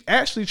 She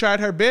actually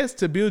tried her best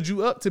to build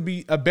you up to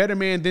be a better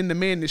man than the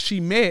man that she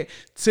met,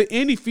 to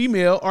any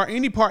female or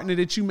any partner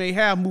that you may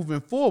have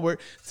moving forward,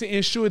 to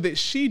ensure that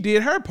she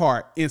did her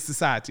part in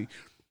society.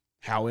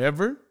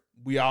 However,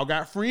 we all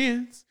got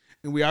friends,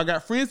 and we all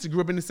got friends that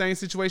grew up in the same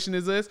situation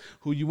as us,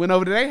 who you went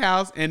over to their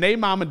house and they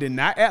mama did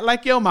not act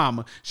like your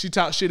mama. She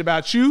talked shit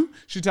about you,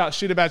 she talked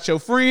shit about your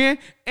friend,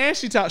 and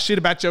she talked shit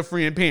about your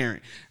friend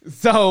parent.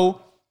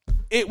 So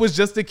it was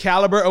just the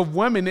caliber of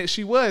woman that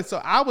she was.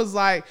 So I was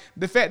like,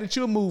 the fact that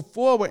you'll move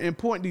forward and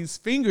point these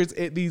fingers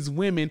at these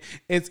women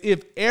as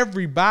if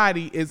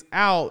everybody is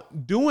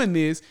out doing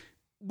this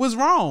was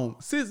wrong.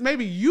 Since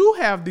maybe you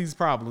have these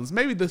problems,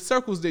 maybe the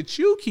circles that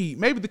you keep,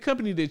 maybe the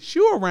company that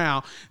you're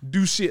around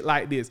do shit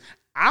like this.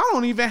 I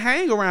don't even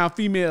hang around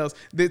females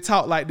that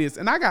talk like this.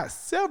 And I got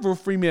several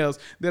females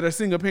that are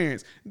single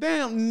parents. They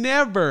don't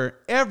never,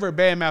 ever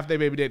badmouth their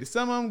baby daddy.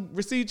 Some of them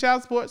receive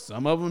child support.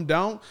 Some of them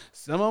don't.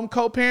 Some of them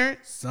co-parent.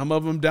 Some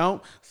of them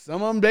don't.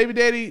 Some of them baby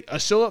daddy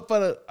show up for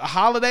the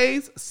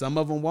holidays. Some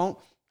of them won't.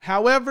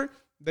 However,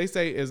 they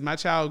say as my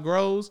child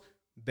grows,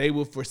 they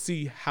will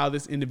foresee how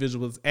this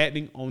individual is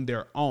acting on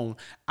their own.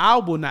 I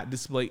will not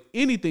display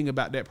anything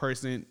about that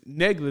person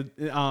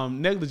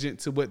negligent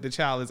to what the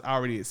child is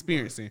already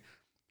experiencing.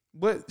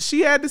 What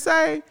she had to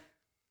say,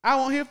 I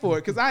won't hear for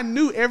it, because I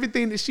knew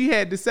everything that she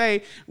had to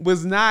say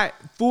was not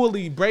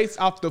fully based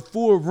off the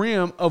full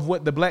rim of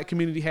what the black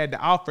community had to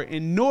offer,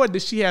 and nor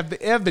did she have the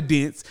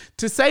evidence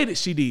to say that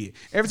she did.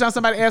 Every time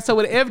somebody asked her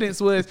what the evidence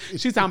was,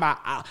 she's talking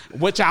about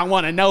what y'all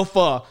want to know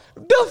for.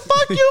 The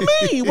fuck you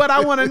mean what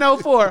I want to know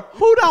for?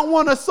 Who don't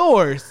want a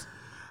source?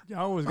 You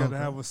always got to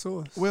have a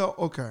source. Well,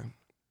 okay.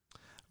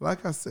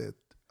 Like I said,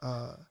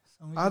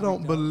 I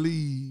don't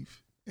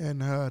believe in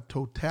her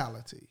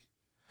totality,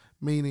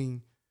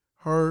 meaning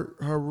her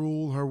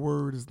rule, her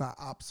word is not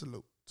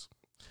absolute.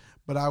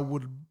 But I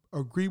would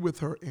agree with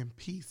her in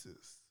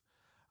pieces.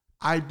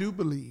 I do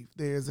believe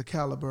there is a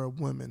caliber of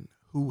women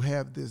who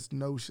have this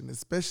notion,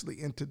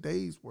 especially in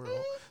today's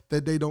world,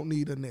 that they don't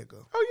need a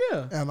nigga. Oh,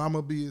 yeah. And I'm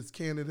going to be as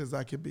candid as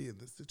I can be in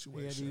this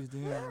situation.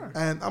 Yeah.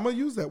 And I'm going to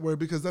use that word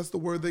because that's the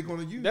word they're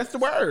going to use. That's the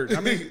word.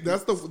 I mean,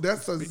 that's the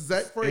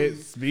exact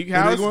phrase. Speak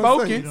how it's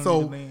spoken.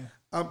 So,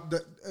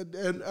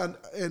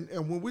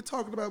 and when we're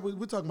talking about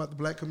the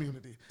black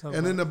community,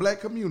 and in the black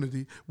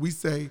community,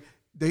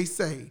 they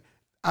say,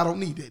 I don't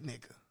need that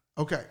nigga.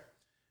 Okay.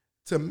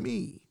 To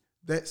me,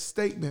 that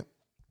statement,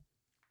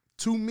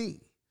 to me,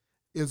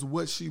 is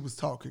what she was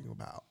talking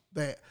about.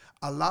 That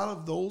a lot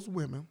of those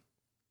women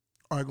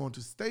are going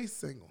to stay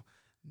single,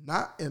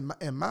 not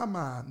in my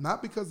mind,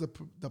 not because of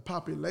the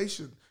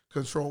population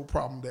control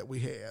problem that we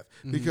have,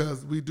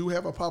 because we do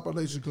have a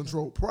population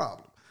control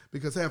problem,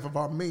 because half of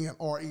our men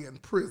are in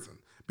prison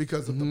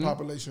because of the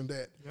population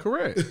that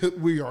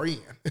we are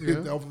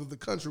in, of the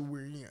country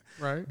we're in.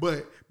 Right.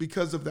 But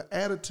because of the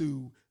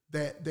attitude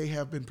that they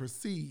have been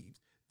perceived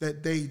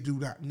that they do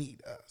not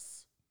need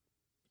us.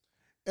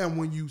 And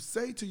when you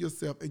say to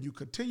yourself and you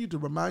continue to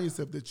remind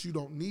yourself that you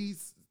don't need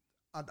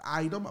an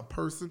item, a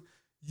person,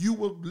 you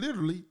will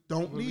literally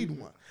don't need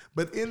one.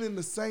 But in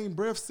the same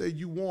breath say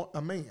you want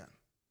a man.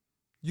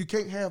 You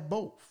can't have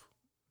both.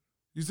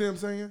 You see what I'm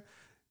saying?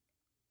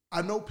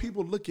 I know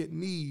people look at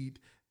need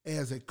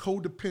as a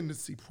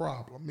codependency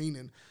problem,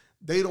 meaning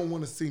they don't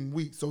want to seem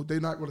weak, so they're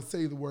not going to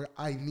say the word,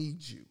 I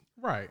need you.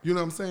 Right. You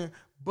know what I'm saying?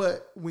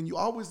 But when you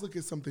always look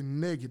at something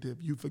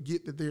negative, you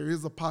forget that there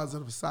is a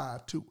positive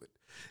side to it.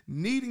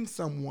 Needing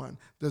someone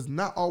does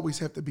not always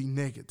have to be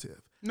negative.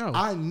 No.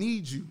 I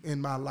need you in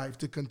my life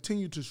to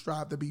continue to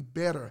strive to be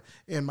better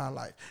in my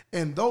life.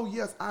 And though,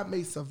 yes, I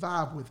may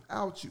survive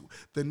without you,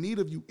 the need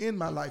of you in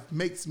my life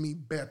makes me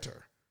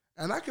better.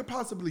 And I could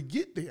possibly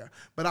get there,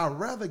 but I'd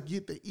rather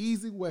get the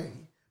easy way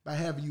by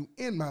having you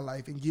in my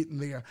life and getting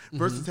there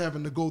versus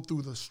having to go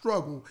through the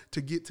struggle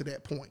to get to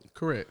that point.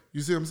 Correct.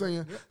 You see what I'm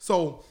saying? Yep.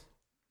 So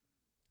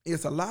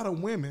it's a lot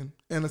of women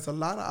and it's a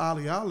lot of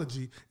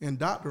ideology and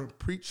doctrine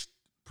preached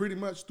pretty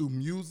much through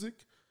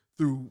music,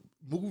 through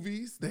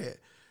movies, that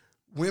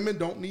women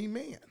don't need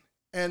men.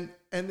 And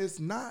it's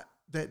not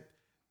that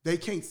they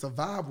can't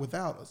survive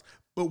without us,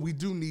 but we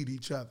do need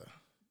each other.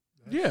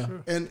 Yeah.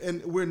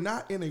 And we're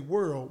not in a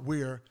world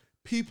where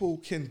people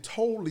can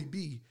totally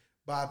be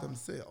by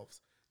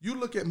themselves. You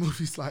look at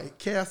movies like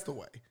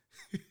Castaway,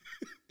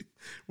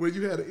 where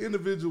you had an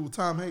individual,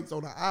 Tom Hanks,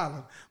 on an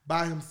island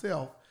by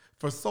himself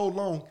for so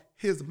long,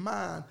 his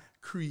mind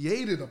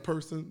created a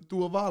person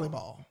through a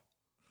volleyball.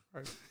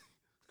 Right.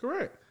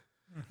 Correct.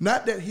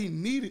 Not that he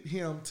needed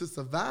him to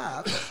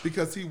survive,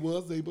 because he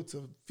was able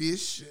to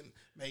fish and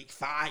make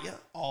fire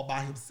all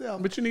by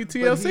himself. But you need But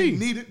TLC. he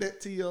needed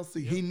that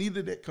TLC. He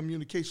needed that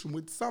communication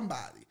with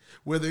somebody,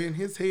 whether in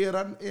his head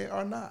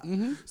or not.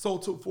 So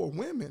for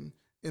women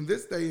in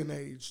this day and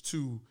age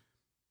to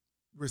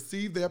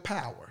receive their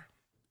power,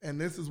 and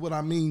this is what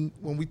I mean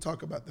when we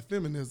talk about the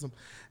feminism,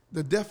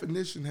 the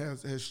definition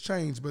has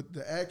changed, but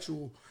the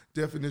actual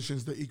definition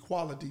is the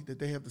equality, that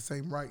they have the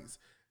same rights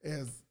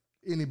as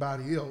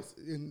anybody else.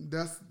 And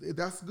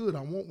that's good.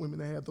 I want women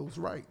to have those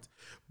rights.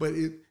 But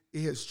it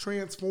has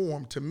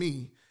transformed to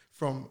me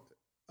from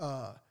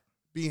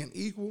being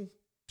equal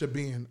to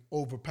being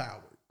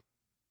overpowered.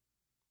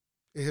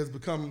 It has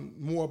become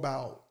more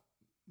about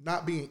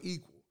not being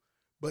equal,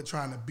 but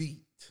trying to beat.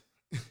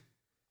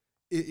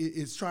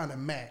 It's trying to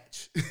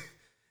match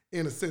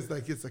in a sense,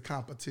 like it's a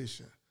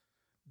competition.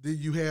 Then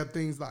you have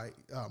things like,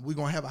 we're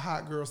going to have a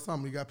hot girl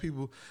summer. You got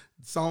people,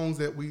 songs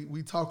that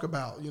we talk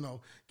about,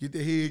 get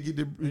the head, get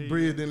the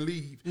bread, and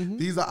leave.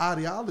 These are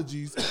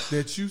ideologies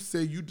that you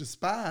say you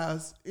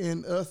despise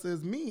in us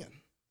as men,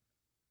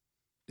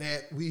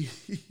 that we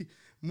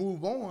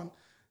move on.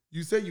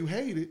 You say you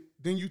hate it,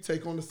 then you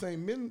take on the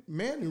same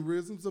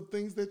mannerisms of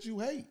things that you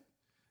hate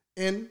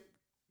and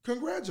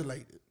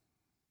congratulate it,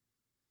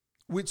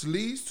 which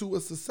leads to a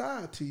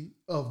society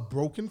of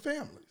broken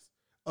families.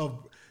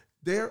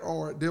 There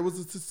was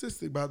a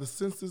statistic by the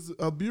Census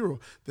Bureau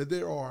that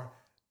there are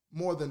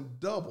more than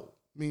double,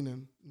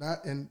 meaning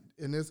not, and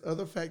there's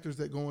other factors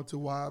that go into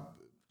why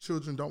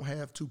children don't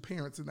have two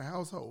parents in the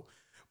household,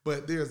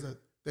 but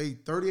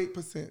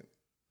 38%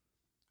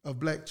 of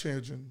black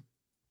children,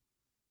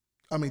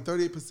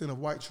 38% of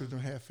white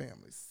children have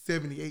families.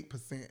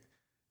 78%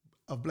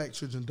 of black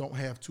children don't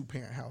have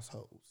two-parent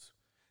households.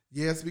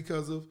 Yes,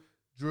 because of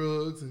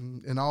drugs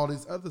and all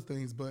these other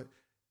things, but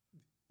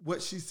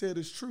what she said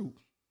is true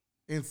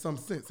in some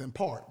sense, in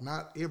part,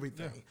 not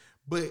everything. Yeah.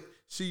 But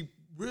she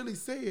really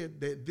said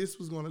that this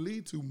was going to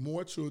lead to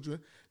more children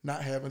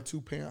not having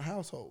two-parent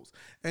households.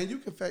 And you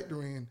can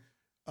factor in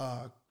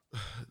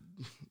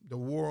the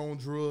war on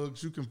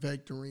drugs. You can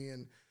factor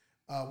in,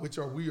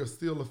 we are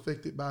still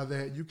affected by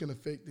that. You can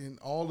affect in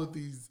all of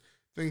these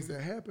things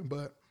that happen.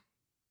 But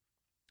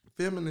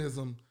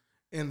feminism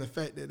and the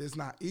fact that it's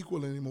not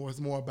equal anymore, it's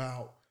more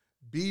about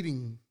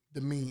beating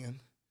the men.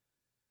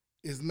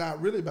 It's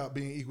not really about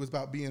being equal. It's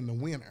about being the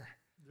winner.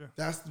 Yeah.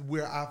 That's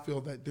where I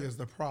feel that there's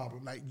the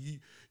problem. Like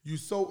you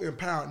so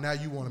empowered, now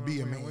you want to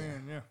be a man.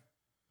 Win, yeah.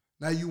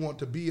 Now you want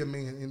to be a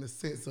man in the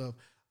sense of,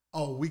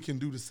 oh, we can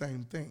do the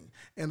same thing.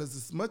 And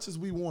as much as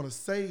we want to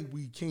say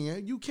we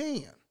can, you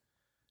can.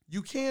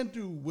 You can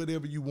do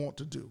whatever you want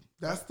to do.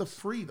 That's the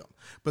freedom.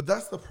 But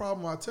that's the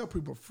problem I tell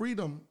people.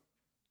 Freedom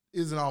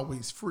isn't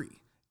always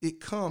free. It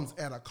comes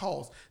at a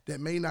cost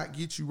that may not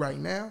get you right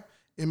now.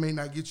 It may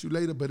not get you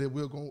later, but it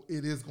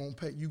is going to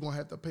pay. You're going to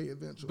have to pay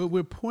eventually. But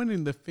we're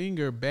pointing the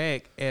finger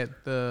back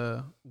at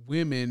the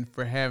women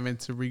for having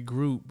to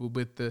regroup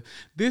with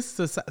this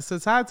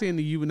society in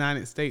the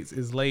United States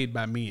is laid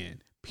by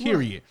men.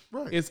 Period.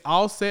 Right. It's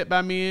all set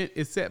by men.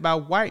 It's set by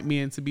white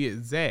men, to be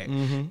exact.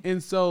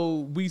 And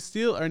so we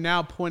still are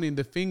now pointing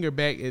the finger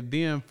back at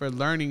them for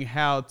learning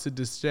how to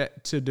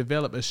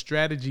develop a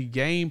strategy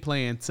game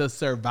plan to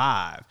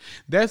survive.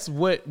 That's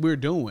what we're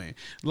doing.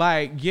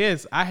 Like,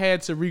 yes, I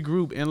had to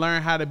regroup and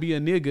learn how to be a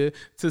nigga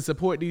to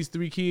support these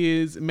 3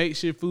 kids, make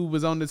sure food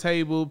was on the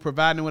table,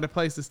 providing with a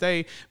place to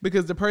stay,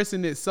 because the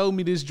person that sold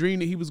me this dream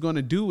that he was going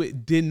to do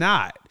it did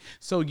not.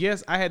 So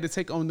yes, I had to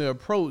take on the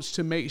approach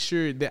to make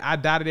sure that I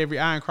dotted every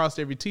I and crossed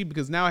every T,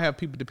 because now I have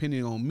people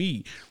depending on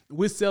me.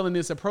 We're selling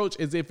this approach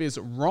as if it's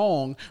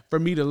wrong for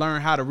me to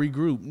learn how to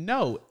regroup.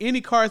 No,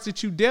 any cards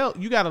that you dealt,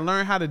 you got to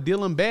learn how to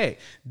deal them back.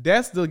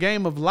 That's the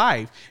game of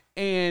life.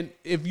 And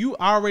if you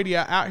already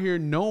are out here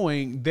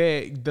knowing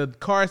that the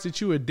cards that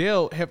you were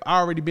dealt have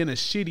already been a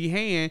shitty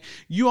hand,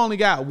 you only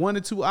got 1 or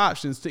 2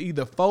 options: to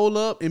either fold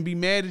up and be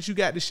mad that you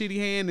got the shitty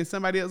hand and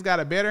somebody else got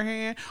a better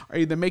hand, or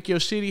either make your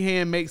shitty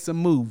hand make some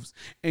moves.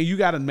 And you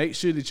got to make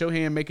sure that your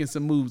hand making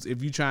some moves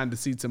if you're trying to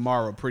see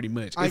tomorrow, pretty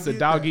much. It's a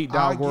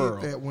dog-eat-dog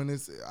world.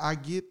 I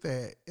get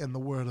that in the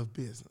world of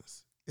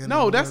business.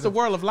 No, that's the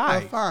world of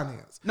life.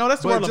 Finance. No,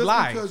 that's the world of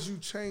life. Because you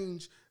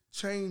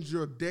change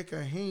your deck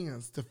of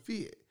hands to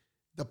fit,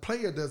 the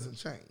player doesn't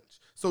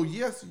change. So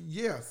yes,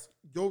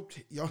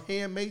 your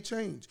hand may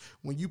change.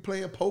 When you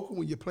playing poker,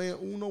 when you're playing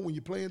Uno, when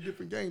you're playing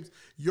different games,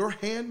 your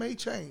hand may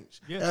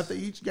change after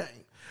each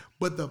game.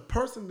 But the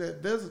person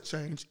that doesn't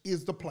change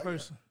is the player.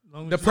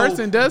 The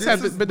person does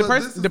have, but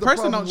the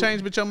person don't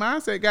change, but your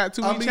mindset got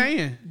to each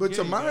hand. But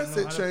your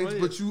mindset changed,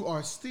 but you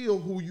are still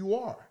who you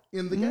are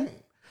in the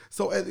game.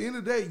 So at the end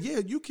of the day, yeah,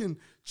 you can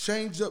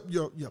change up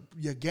your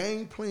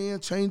game plan,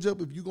 change up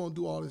if you're going to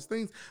do all these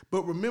things.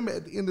 But remember,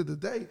 at the end of the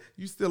day,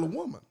 you're still a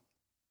woman.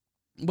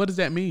 What does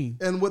that mean?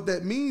 And what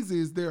that means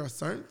is there are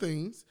certain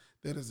things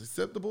that is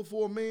acceptable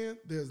for a man,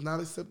 that is not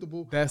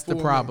acceptable That's for the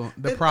a problem. man.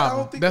 The And I problem.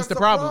 don't think That's the a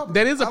problem.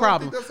 That is a I don't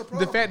problem. think that's a The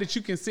problem. fact that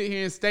you can sit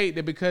here and state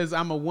that because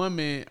I'm a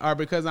woman or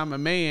because I'm a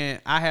man,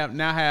 I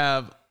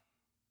have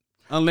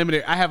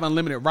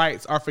unlimited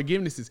rights or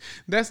forgivenesses.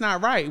 That's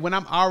not right. When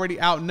I'm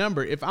already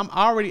outnumbered, if I'm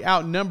already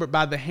outnumbered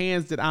by the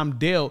hands that I'm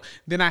dealt,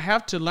 then I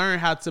have to learn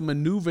how to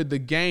maneuver the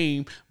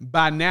game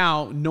by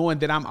now knowing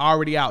that I'm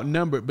already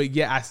outnumbered, but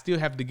yet I still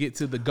have to get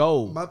to the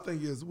goal. My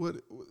thing is,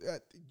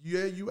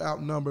 you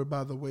outnumbered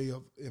by the way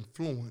of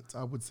influence.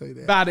 I would say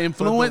that By the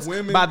influence,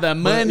 by the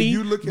money,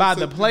 by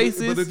the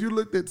places. But if you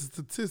looked at the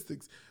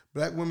statistics,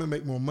 black women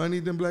make more money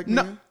than black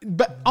men.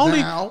 But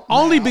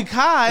only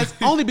because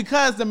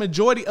the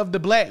majority of the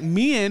black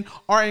men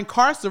are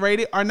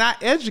incarcerated, are not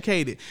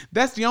educated.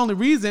 That's the only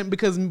reason,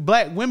 because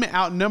black women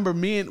outnumber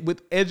men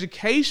with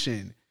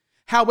education.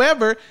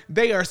 However,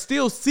 they are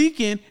still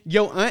seeking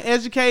your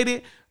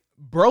uneducated,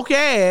 broke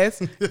ass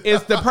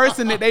is the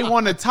person that they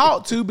want to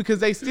talk to,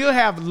 because they still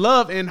have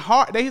love in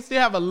heart. They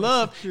still have a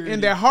love in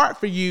their heart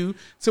for you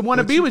to want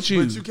to be with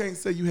you. But you can't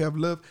say you have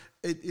love.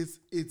 It's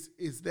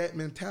that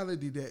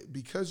mentality that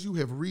because you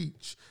have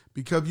reached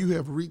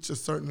a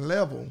certain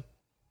level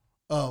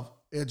of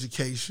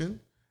education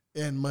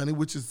and money,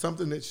 which is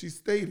something that she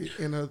stated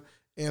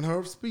in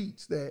her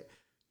speech, that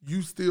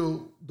you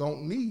still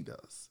don't need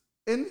us.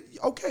 And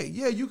okay,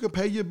 yeah, you can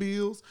pay your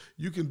bills,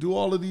 you can do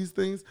all of these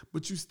things,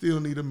 but you still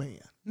need a man.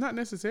 Not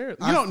necessarily.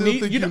 You don't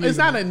need. It's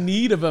not a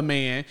need of a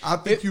man. I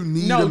think you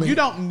need. No, a man. you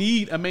don't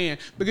need a man,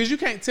 because you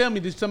can't tell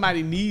me that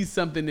somebody needs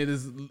something that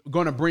is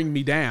going to bring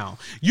me down.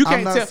 You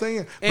can't. I'm not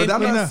saying, but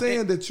I'm not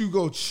saying that you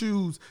go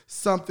choose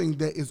something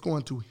that is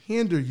going to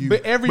hinder you.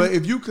 But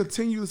if you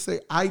continue to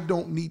say I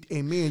don't need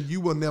a man, you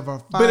will never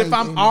find. But if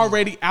I'm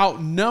already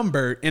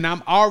outnumbered and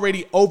I'm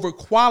already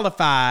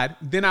overqualified,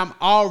 then I'm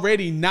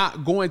already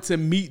not going to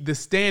meet the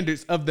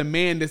standards of the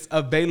man that's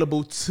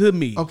available to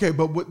me. Okay,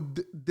 but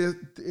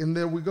and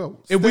there we go.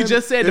 If we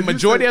just said the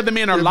majority of the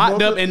men are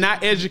locked up and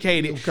not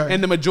educated, okay,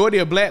 and the majority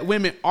of black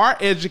women are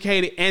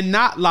educated and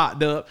not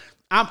locked up,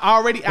 I'm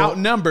already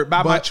outnumbered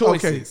by my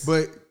choices.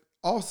 Okay, but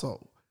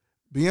also,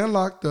 being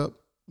locked up,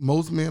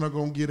 most men are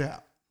going to get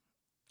out.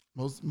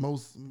 Most.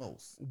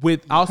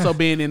 With also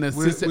being in a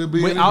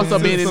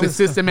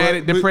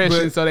systematic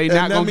depression, so they're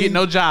not going to get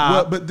no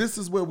job. But this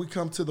is where we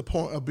come to the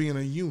point of being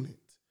a unit.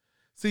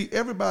 See,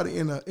 everybody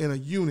in a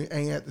unit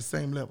ain't at the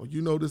same level.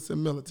 You know this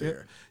in military.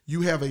 Yeah.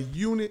 You have a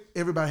unit.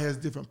 Everybody has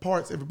different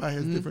parts. Everybody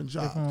has different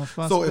jobs.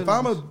 So if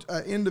I'm an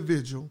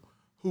individual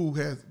who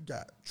has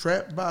got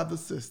trapped by the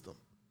system,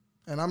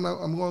 and I'm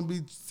going to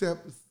be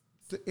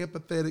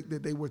empathetic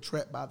that they were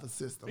trapped by the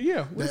system.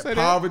 Yeah, that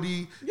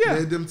poverty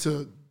led them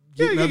to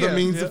get other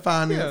means of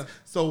finance. Yeah.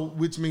 So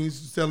which means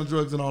selling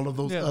drugs and all of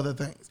those other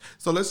things.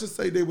 So let's just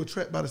say they were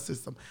trapped by the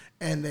system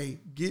and they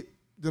get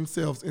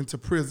themselves into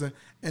prison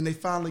and they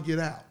finally get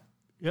out.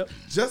 Yep.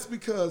 Just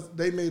because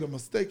they made a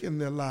mistake in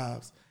their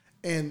lives,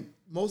 and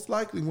most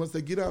likely once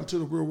they get out into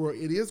the real world,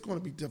 it is going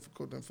to be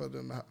difficult for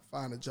them to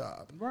find a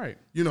job. Right.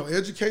 You know,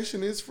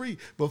 education is free,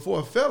 but for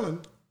a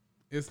felon,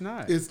 it's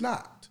not. It's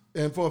not.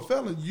 And for a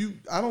felon,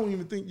 I don't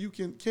even think you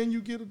can. Can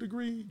you get a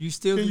degree? You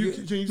still can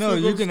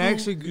you can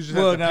actually. You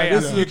well, now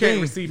this is you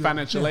can't receive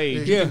financial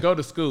aid. You can go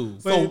to school.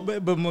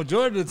 But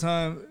majority of the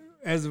time,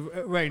 as of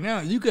right now,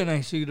 you can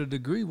actually get a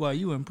degree while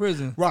you in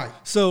prison. Right.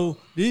 So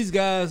these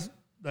guys,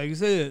 like you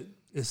said,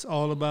 it's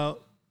all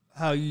about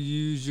how you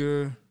use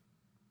your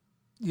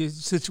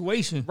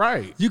situation.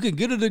 Right. You can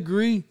get a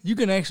degree. You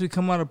can actually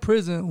come out of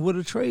prison with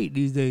a trade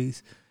these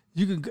days.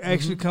 You can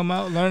actually come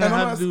out learning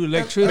how to do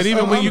electricity. But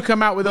even when you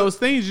come out with those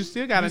things, you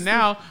still got to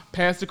now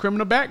pass the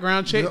criminal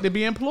background check to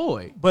be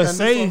employed. But and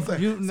say if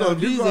you got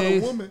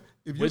a woman,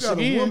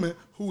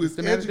 who is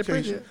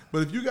educated,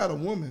 but if you got a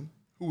woman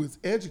who is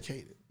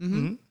educated,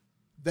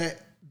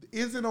 that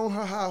isn't on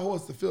her high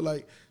horse to feel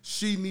like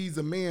she needs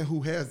a man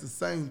who has the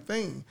same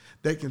thing,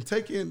 that can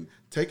take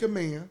a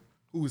man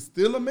who is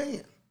still a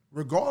man,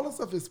 regardless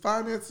of his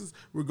finances,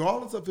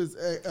 regardless of his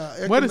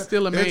what is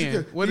still a man? He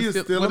is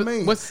still a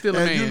man. What's still a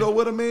man? And you know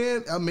what a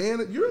man,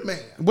 you're a man.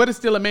 What is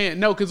still a man?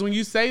 No, because when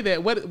you say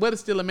that, what is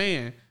still a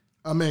man?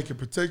 A man can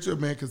protect you. A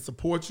man can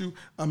support you.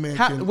 A man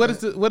can. What is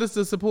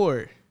the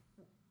support?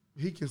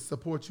 He can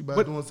support you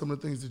by doing some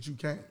of the things that you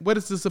can't. What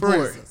is the support?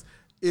 For instance,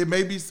 it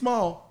may be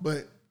small,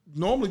 but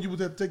normally you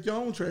would have to take your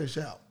own trash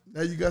out.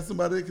 Now you got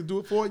somebody that can do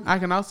it for you. I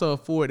can also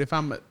afford, if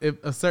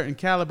a certain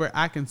caliber,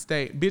 I can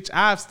stay. Bitch,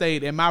 I've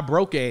stayed in my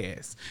broke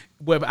ass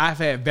where I've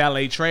had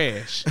valet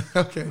trash.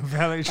 Okay,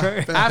 valet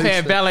trash. I've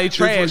had valet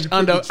trash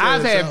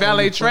I've had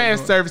valet trash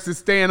services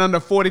staying under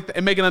 $40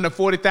 and making under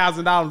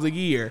 $40,000 a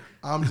year.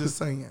 I'm just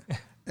saying,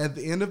 at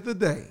the end of the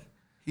day,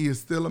 he is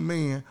still a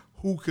man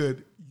who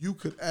you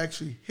could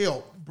actually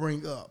help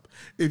bring up.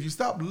 If you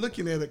stop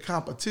looking at a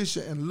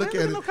competition and look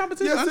There at ain't it, no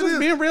competition. I'm it just is.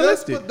 being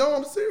realistic. No,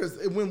 I'm serious.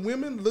 When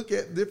women look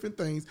at different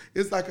things,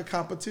 it's like a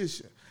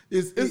competition.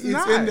 It's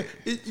not.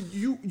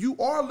 You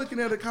are looking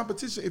at a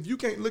competition. If you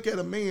can't look at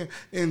a man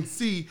and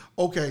see,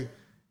 okay,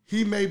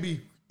 he may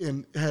be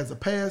and has a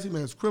past, he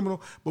may be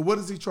criminal, but what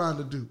is he trying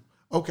to do?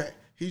 Okay,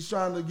 he's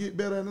trying to get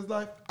better in his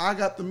life. I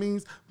got the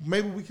means.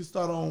 Maybe he can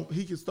start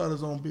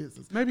his own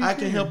business. Maybe I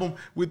can help him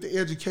with the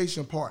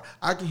education part.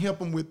 I can help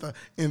him with the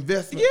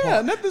investment part.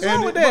 Yeah, nothing's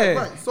wrong with that.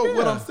 Right. So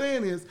what I'm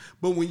saying is,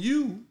 but when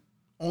you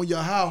on your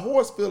high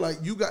horse feel like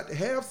you got to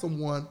have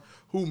someone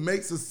who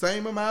makes the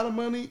same amount of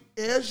money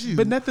as you.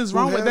 But nothing's who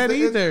wrong with has that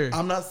either.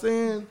 I'm not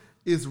saying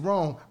it's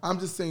wrong. I'm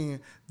just saying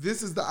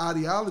this is the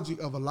ideology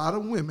of a lot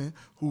of women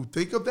who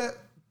think of that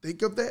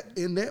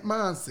in that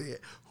mindset,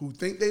 who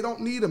think they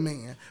don't need a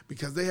man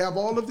because they have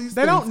all of these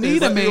They things. don't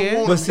need and a they don't man.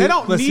 want But a see, they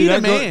don't need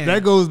a man.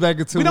 That goes back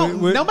into We don't-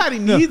 nobody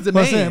needs a but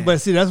I'm saying- man. But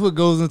see, that's what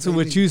goes into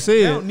what you said.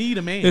 They don't need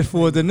a man. It's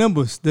for the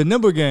numbers, the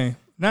number game.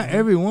 Not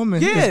every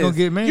woman Yes. is gonna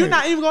get married. You're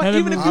not even gonna- Not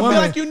even every if you feel woman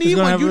like you is need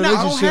gonna one, have a you're not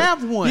gonna relationship.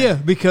 have one. Yeah,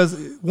 because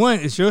one,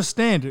 it's your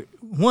standard.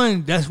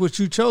 One, that's what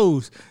you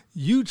chose.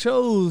 You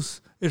chose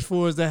as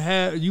far as to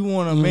have. You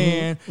want a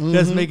man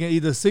that's making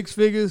either six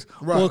figures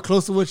or Right.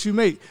 close to what you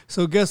make.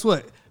 So guess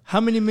what? How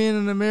many men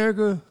in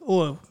America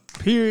or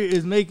period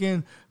is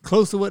making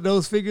close to what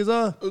those figures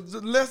are?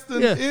 less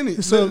than Yeah.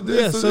 any. So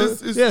It's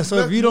so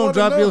if you don't more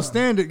than drop your none.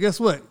 standard, guess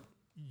what?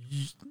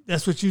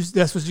 That's what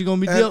you're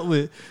gonna be dealt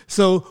with.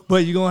 So,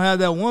 but you're gonna have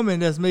that woman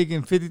that's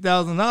making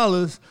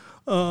 $50,000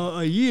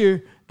 a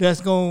year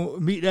that's gonna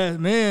meet that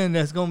man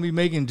that's gonna be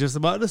making just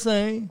about the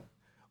same,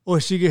 or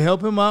she can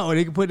help him out, or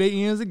they can put their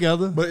ends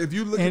together. But if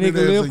you look and at they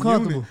it can as live a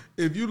comfortable.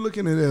 unit, if you're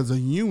looking at it as a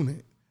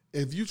unit,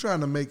 if you're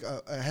trying to make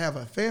have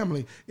a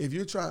family, if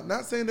you're trying,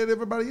 not saying that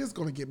everybody is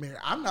going to get married,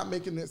 I'm not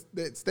making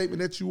that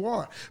statement that you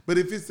are, but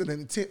if it's an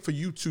intent for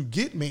you to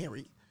get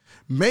married,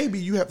 maybe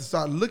you have to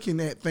start looking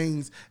at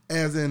things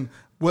as in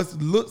what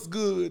looks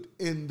good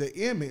in the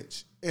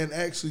image and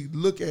actually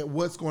look at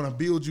what's going to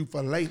build you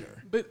for later.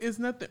 But it's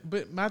nothing.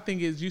 But my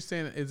thing is, you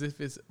saying it as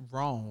if it's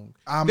wrong.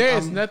 I'm- There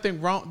is I'm-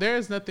 nothing wrong. There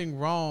is nothing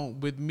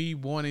wrong with me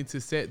wanting to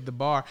set the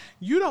bar.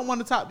 You don't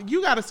want to talk.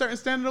 You got a certain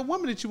standard of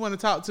woman that you want to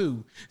talk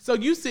to. So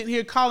you sitting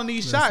here calling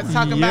these shots,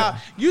 talking about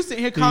you sitting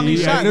here calling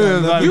these Yeah, I shots. knew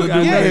everybody- You, I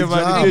knew yes,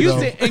 everybody and did,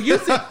 you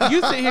though.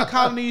 you sitting here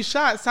calling these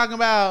shots, talking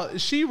about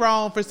she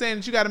wrong for saying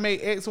that you got to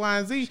make X, Y,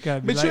 and Z.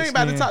 gotta be But you ain't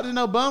about to light-skinned. talk to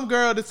no bum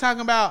girl that's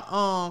talking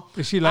about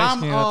If she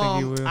light-skinned, I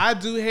think you will. I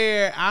do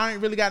hair. I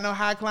ain't really got no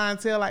high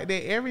clientele like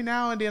that. Every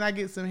now and then I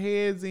get some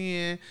heads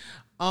in.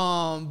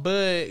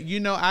 But you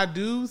know, I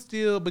do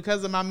still,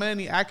 because of my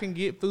money, I can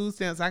get food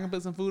stamps. I can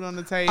put some food on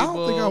the table. I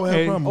don't think I would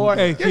have a problem Or with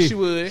that. yes, Keith, you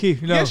would.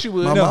 Keith, no. Yes, you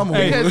would. My mama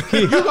would.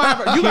 Because you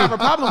gonna have a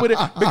problem with it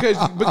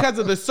because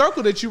of the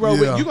circle that you roll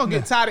Yeah. with. You're gonna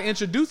get tired of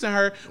introducing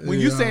her when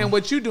you Yeah. saying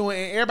what you doing,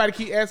 and everybody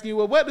keep asking you,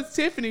 well, what does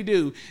Tiffany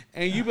do?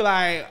 And you be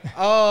like, She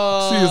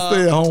a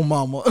stay-at-home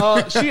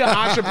mama. she an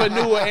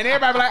entrepreneur, and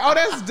everybody be like, "Oh,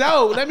 that's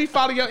dope. Let me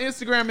follow your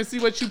Instagram and see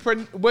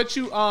what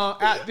you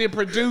out there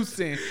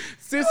producing."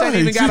 Sis ain't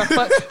even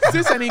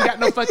got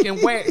no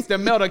fucking wax to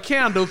melt a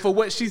candle for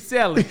what she's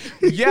selling,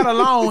 yet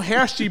alone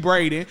hair she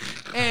braiding,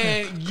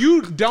 and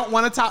you don't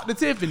want to talk to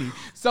Tiffany.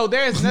 So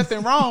there's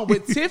nothing wrong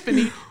with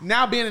Tiffany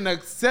now being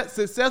a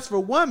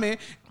successful woman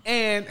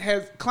and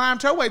has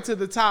climbed her way to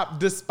the top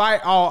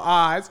despite all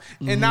odds,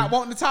 and not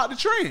wanting to talk to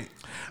Trent.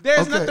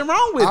 There's nothing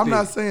wrong with it. I'm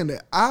not saying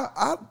that.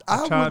 I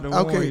tried would, to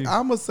warn okay, you.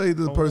 I'm gonna say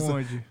to the I person,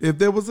 warned you. if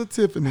there was a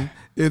Tiffany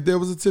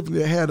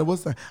that had a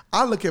what's that?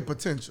 I look at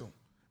potential.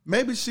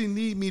 Maybe she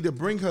need me to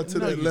bring her to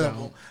No, that you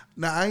level. don't.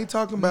 Now I ain't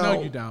talking about.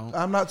 No, you don't.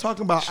 I'm not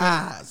talking about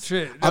eyes.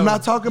 Trent, I'm no.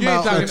 not talking You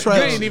ain't about talking-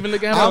 attraction. You ain't even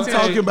looking at her I'm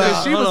potential. talking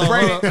about. She was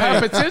braiding her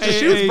potential.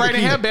 She was Hey,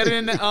 braiding hair Keith. better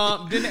than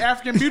the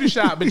African beauty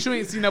shop, but you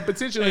ain't seen no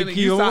potential in it. Keith,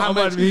 You saw I'm how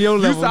about much. to be your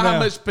You level saw how now.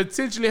 much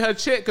potentially her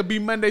check could be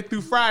Monday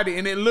through Friday,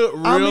 and it looked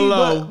real I mean,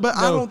 low. but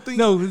I don't think.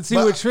 No, see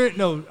but- what Trent.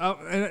 No,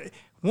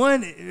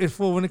 one is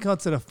for when it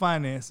comes to the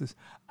finances.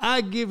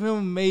 I give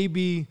him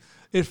maybe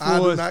as I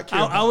do far not as care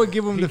I about would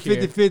give him He the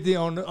cares. 50-50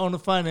 on the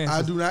finances.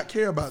 I do not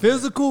care about that.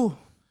 Physical.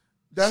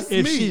 That's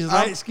if me. she's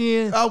I'm- light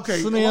skinned,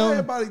 okay. slim, Well,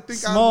 everybody think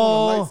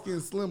small, I'm a light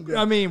skinned slim girl.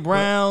 I mean,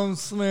 brown,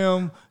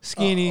 slim,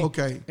 skinny.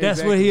 okay.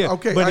 That's what he is.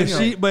 Okay, but I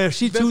if know. if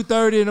she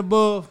 230 and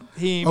above,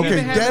 he ain't.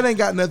 Okay, married. that ain't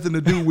got nothing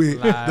to do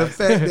with Lies. the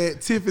fact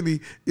that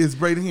Tiffany is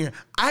braiding hair.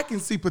 I can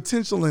see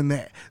potential in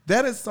that.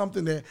 That is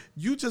something that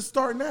you just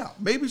starting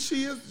out. Maybe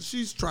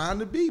she's trying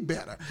to be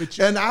better.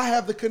 And I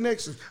have the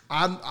connections.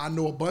 I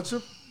know a bunch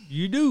of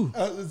You do.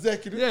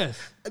 executives. Yes.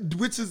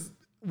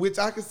 Which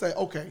I can say,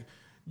 okay,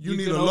 you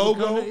need can a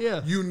overcome logo. it,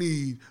 yeah. You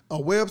need a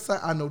website.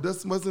 I know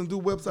Dustin doesn't do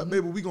website.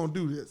 Maybe we gonna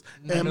do this.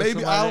 I And know maybe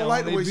somebody I don't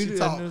like the on way their she beauty-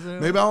 talk. I know somebody-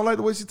 Maybe I don't like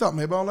the way she talk.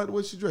 Maybe I don't like the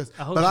way she dress.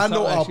 I hope But she I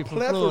know talk like a she from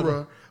plethora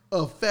Florida.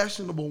 of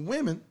fashionable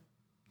women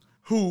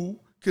who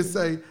could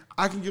say,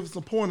 I can give her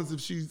some pointers if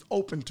she's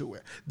open to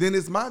it. Then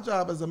it's my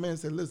job as a man to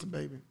say, listen,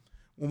 baby,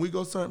 when we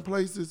go certain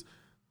places,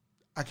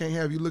 I can't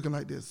have you looking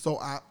like this. So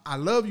I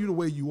love you the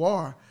way you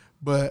are,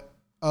 but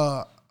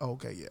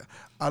Okay, yeah.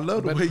 I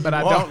love the way you are. But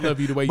I don't love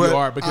you the way you But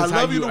are because I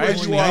how love you you the way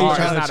actually you are. are is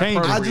Trying to not change it.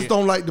 appropriate. I just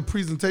don't like the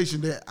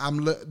presentation that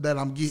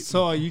I'm getting.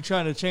 So are you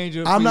trying to change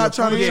her? I'm for not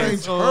your trying to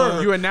friends, change or-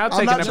 her. You are now I'm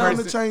taking not a trying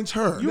to person- change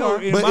her. No,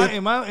 But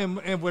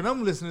and what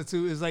I'm listening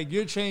to is like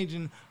you're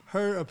changing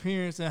her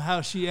appearance and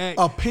how she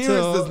acts. appearance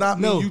does not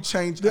mean you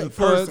change a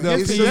person. The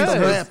It's piece just does.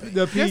 rapping.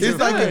 The piece It's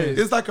like does.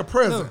 it's like a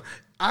present. No.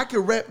 I can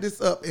wrap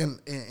this up in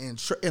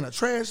a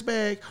trash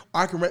bag,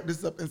 or I can wrap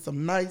this up in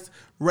some nice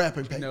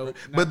wrapping paper. No, not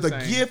but the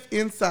the same. gift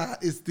inside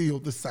is still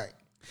the same.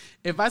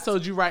 If I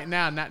told you right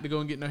now not to go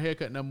and get no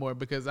haircut no more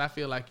because I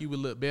feel like you would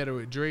look better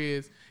with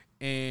dreads,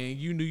 and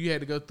you knew you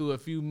had to go through a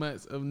few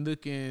months of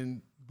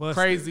looking Busted.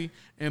 crazy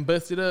and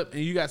busted up,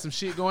 and you got some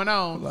shit going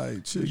on,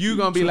 Like, chick, you you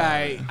gonna be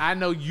trying. like, I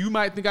know you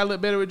might think I look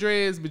better with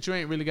dreads, but you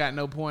ain't really got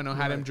no point on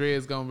how them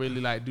dreads gonna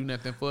really like do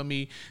nothing for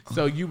me.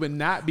 So you would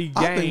not be game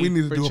I think we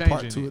need for to do a changing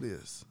part 2 it. of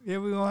this. Yeah,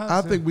 we're gonna have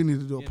I to. think we need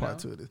to do a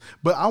part know? 2 of this.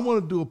 But I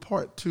want to do a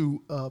part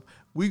 2 of,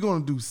 we're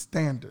going to do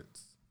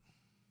standards.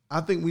 I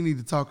think we need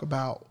to talk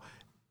about,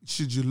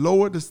 should you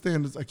lower the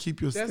standards or keep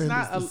your That's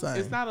standards not the same?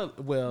 it's not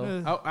a well.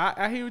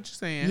 I hear what you're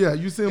saying. Yeah,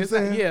 you see what I'm It's not-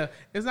 saying? yeah,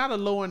 it's not a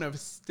lowering of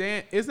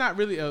stand. It's not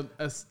really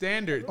a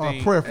standard Or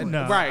thing. preference.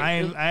 No, right? I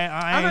ain't, I'm not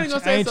I even ain't,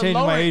 gonna I say ain't it's a changing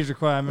my lowering. age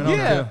requirement. I don't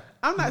Yeah, care.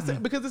 I'm not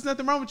saying because there's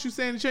nothing wrong with you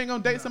saying that you ain't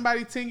gonna date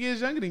somebody 10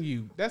 years younger than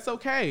you. That's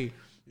okay.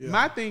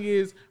 My thing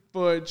is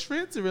for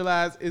Trent to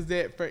realize is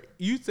that for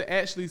you to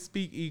actually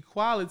speak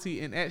equality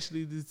and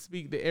actually to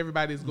speak that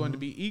everybody is going to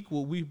be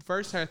equal, we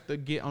first have to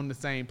get on the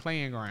same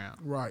playing ground.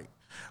 Right.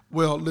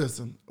 Well,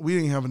 listen, we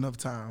didn't have enough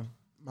time.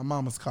 My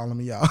mama's calling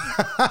me out.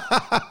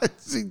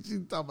 she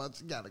talking about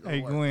she gotta go.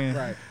 Hey, work. Gwen.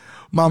 Right.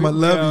 Mama, We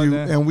love all you,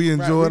 that. and we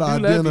enjoyed we our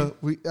do love dinner. you.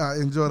 We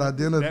enjoyed our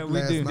dinner That we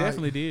last do. night.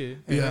 Definitely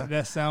did. And Yeah.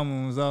 that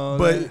salmon was all.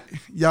 But that.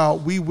 y'all,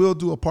 we will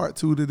do a part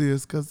 2 to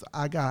this because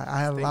I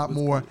had a lot was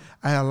more. good.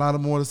 I had a lot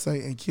more to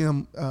say, and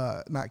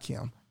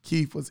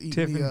Keith was eating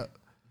Tiffany. me up.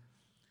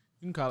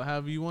 You can call it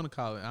however you want to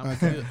call it.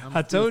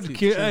 I told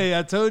you,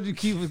 I told you,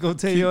 Keith was gonna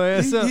tear your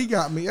ass up. He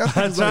got me. I think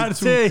I'm it's trying like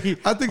to 2. tell you.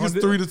 I think it's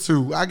On the-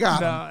 3-2. I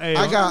got Nah, him. hey,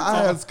 I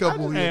had a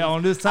couple. Hey, here.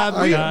 on this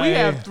topic, We hey,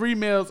 have 3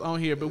 males on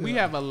here, but we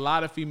have a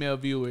lot of female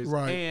viewers,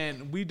 Right.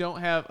 and we don't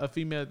have a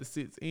female that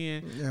sits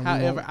in. Yeah, we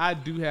However, won't. I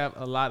do have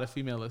a lot of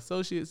female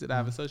associates that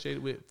I've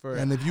associated with for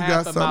And if you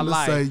half got of my something to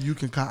life. say, you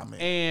can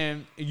comment.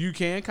 And you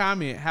can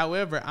comment.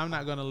 However, I'm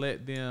not gonna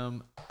let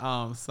them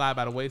slide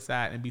by the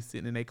wayside and be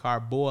sitting in their car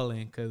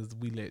boiling because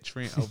we let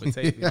Trent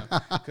overtake them.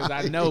 Because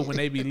I know when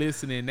they be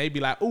listening, they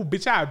be like, "Oh,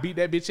 bitch, I beat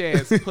that bitch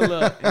ass." Pull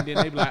up, and then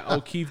they be like, "Oh,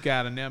 Keith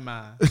got her. Never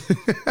mind."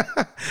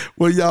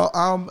 Well, y'all,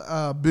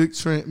 I'm Big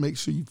Trent. Make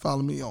sure you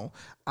follow me on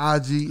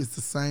IG. It's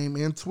the same,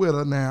 and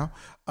Twitter now.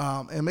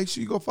 And make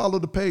sure you go follow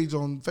the page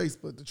on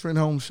Facebook, The Trent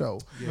Holmes Show.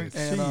 Make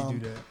And, sure you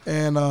do that.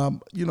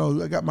 And, you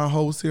know, I got my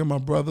hosts here, my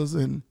brothers,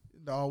 and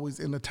they're always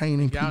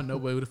entertaining Y'all people. know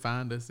where to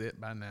find us at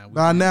by now.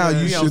 By now,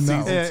 you we on should know.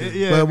 season Yeah, 2.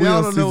 yeah. But If we y'all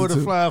on don't know where to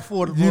season 2. find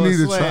 40 You boy need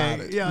to swag,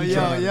 try it. Y'all, You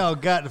try it. y'all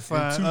got to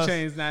find Two us.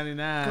 chains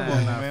 99. Come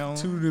on, man.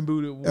 Two and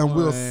booted one. And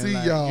we'll see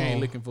Like, y'all. You ain't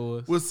looking for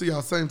us. We'll see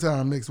y'all same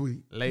time next week.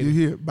 Later. You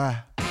hear?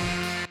 Bye.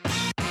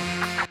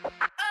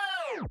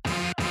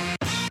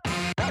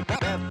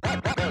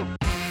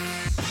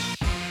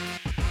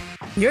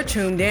 You're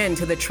tuned in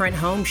to The Trent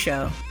Holmes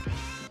Show.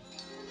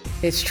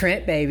 It's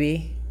Trent,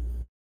 baby.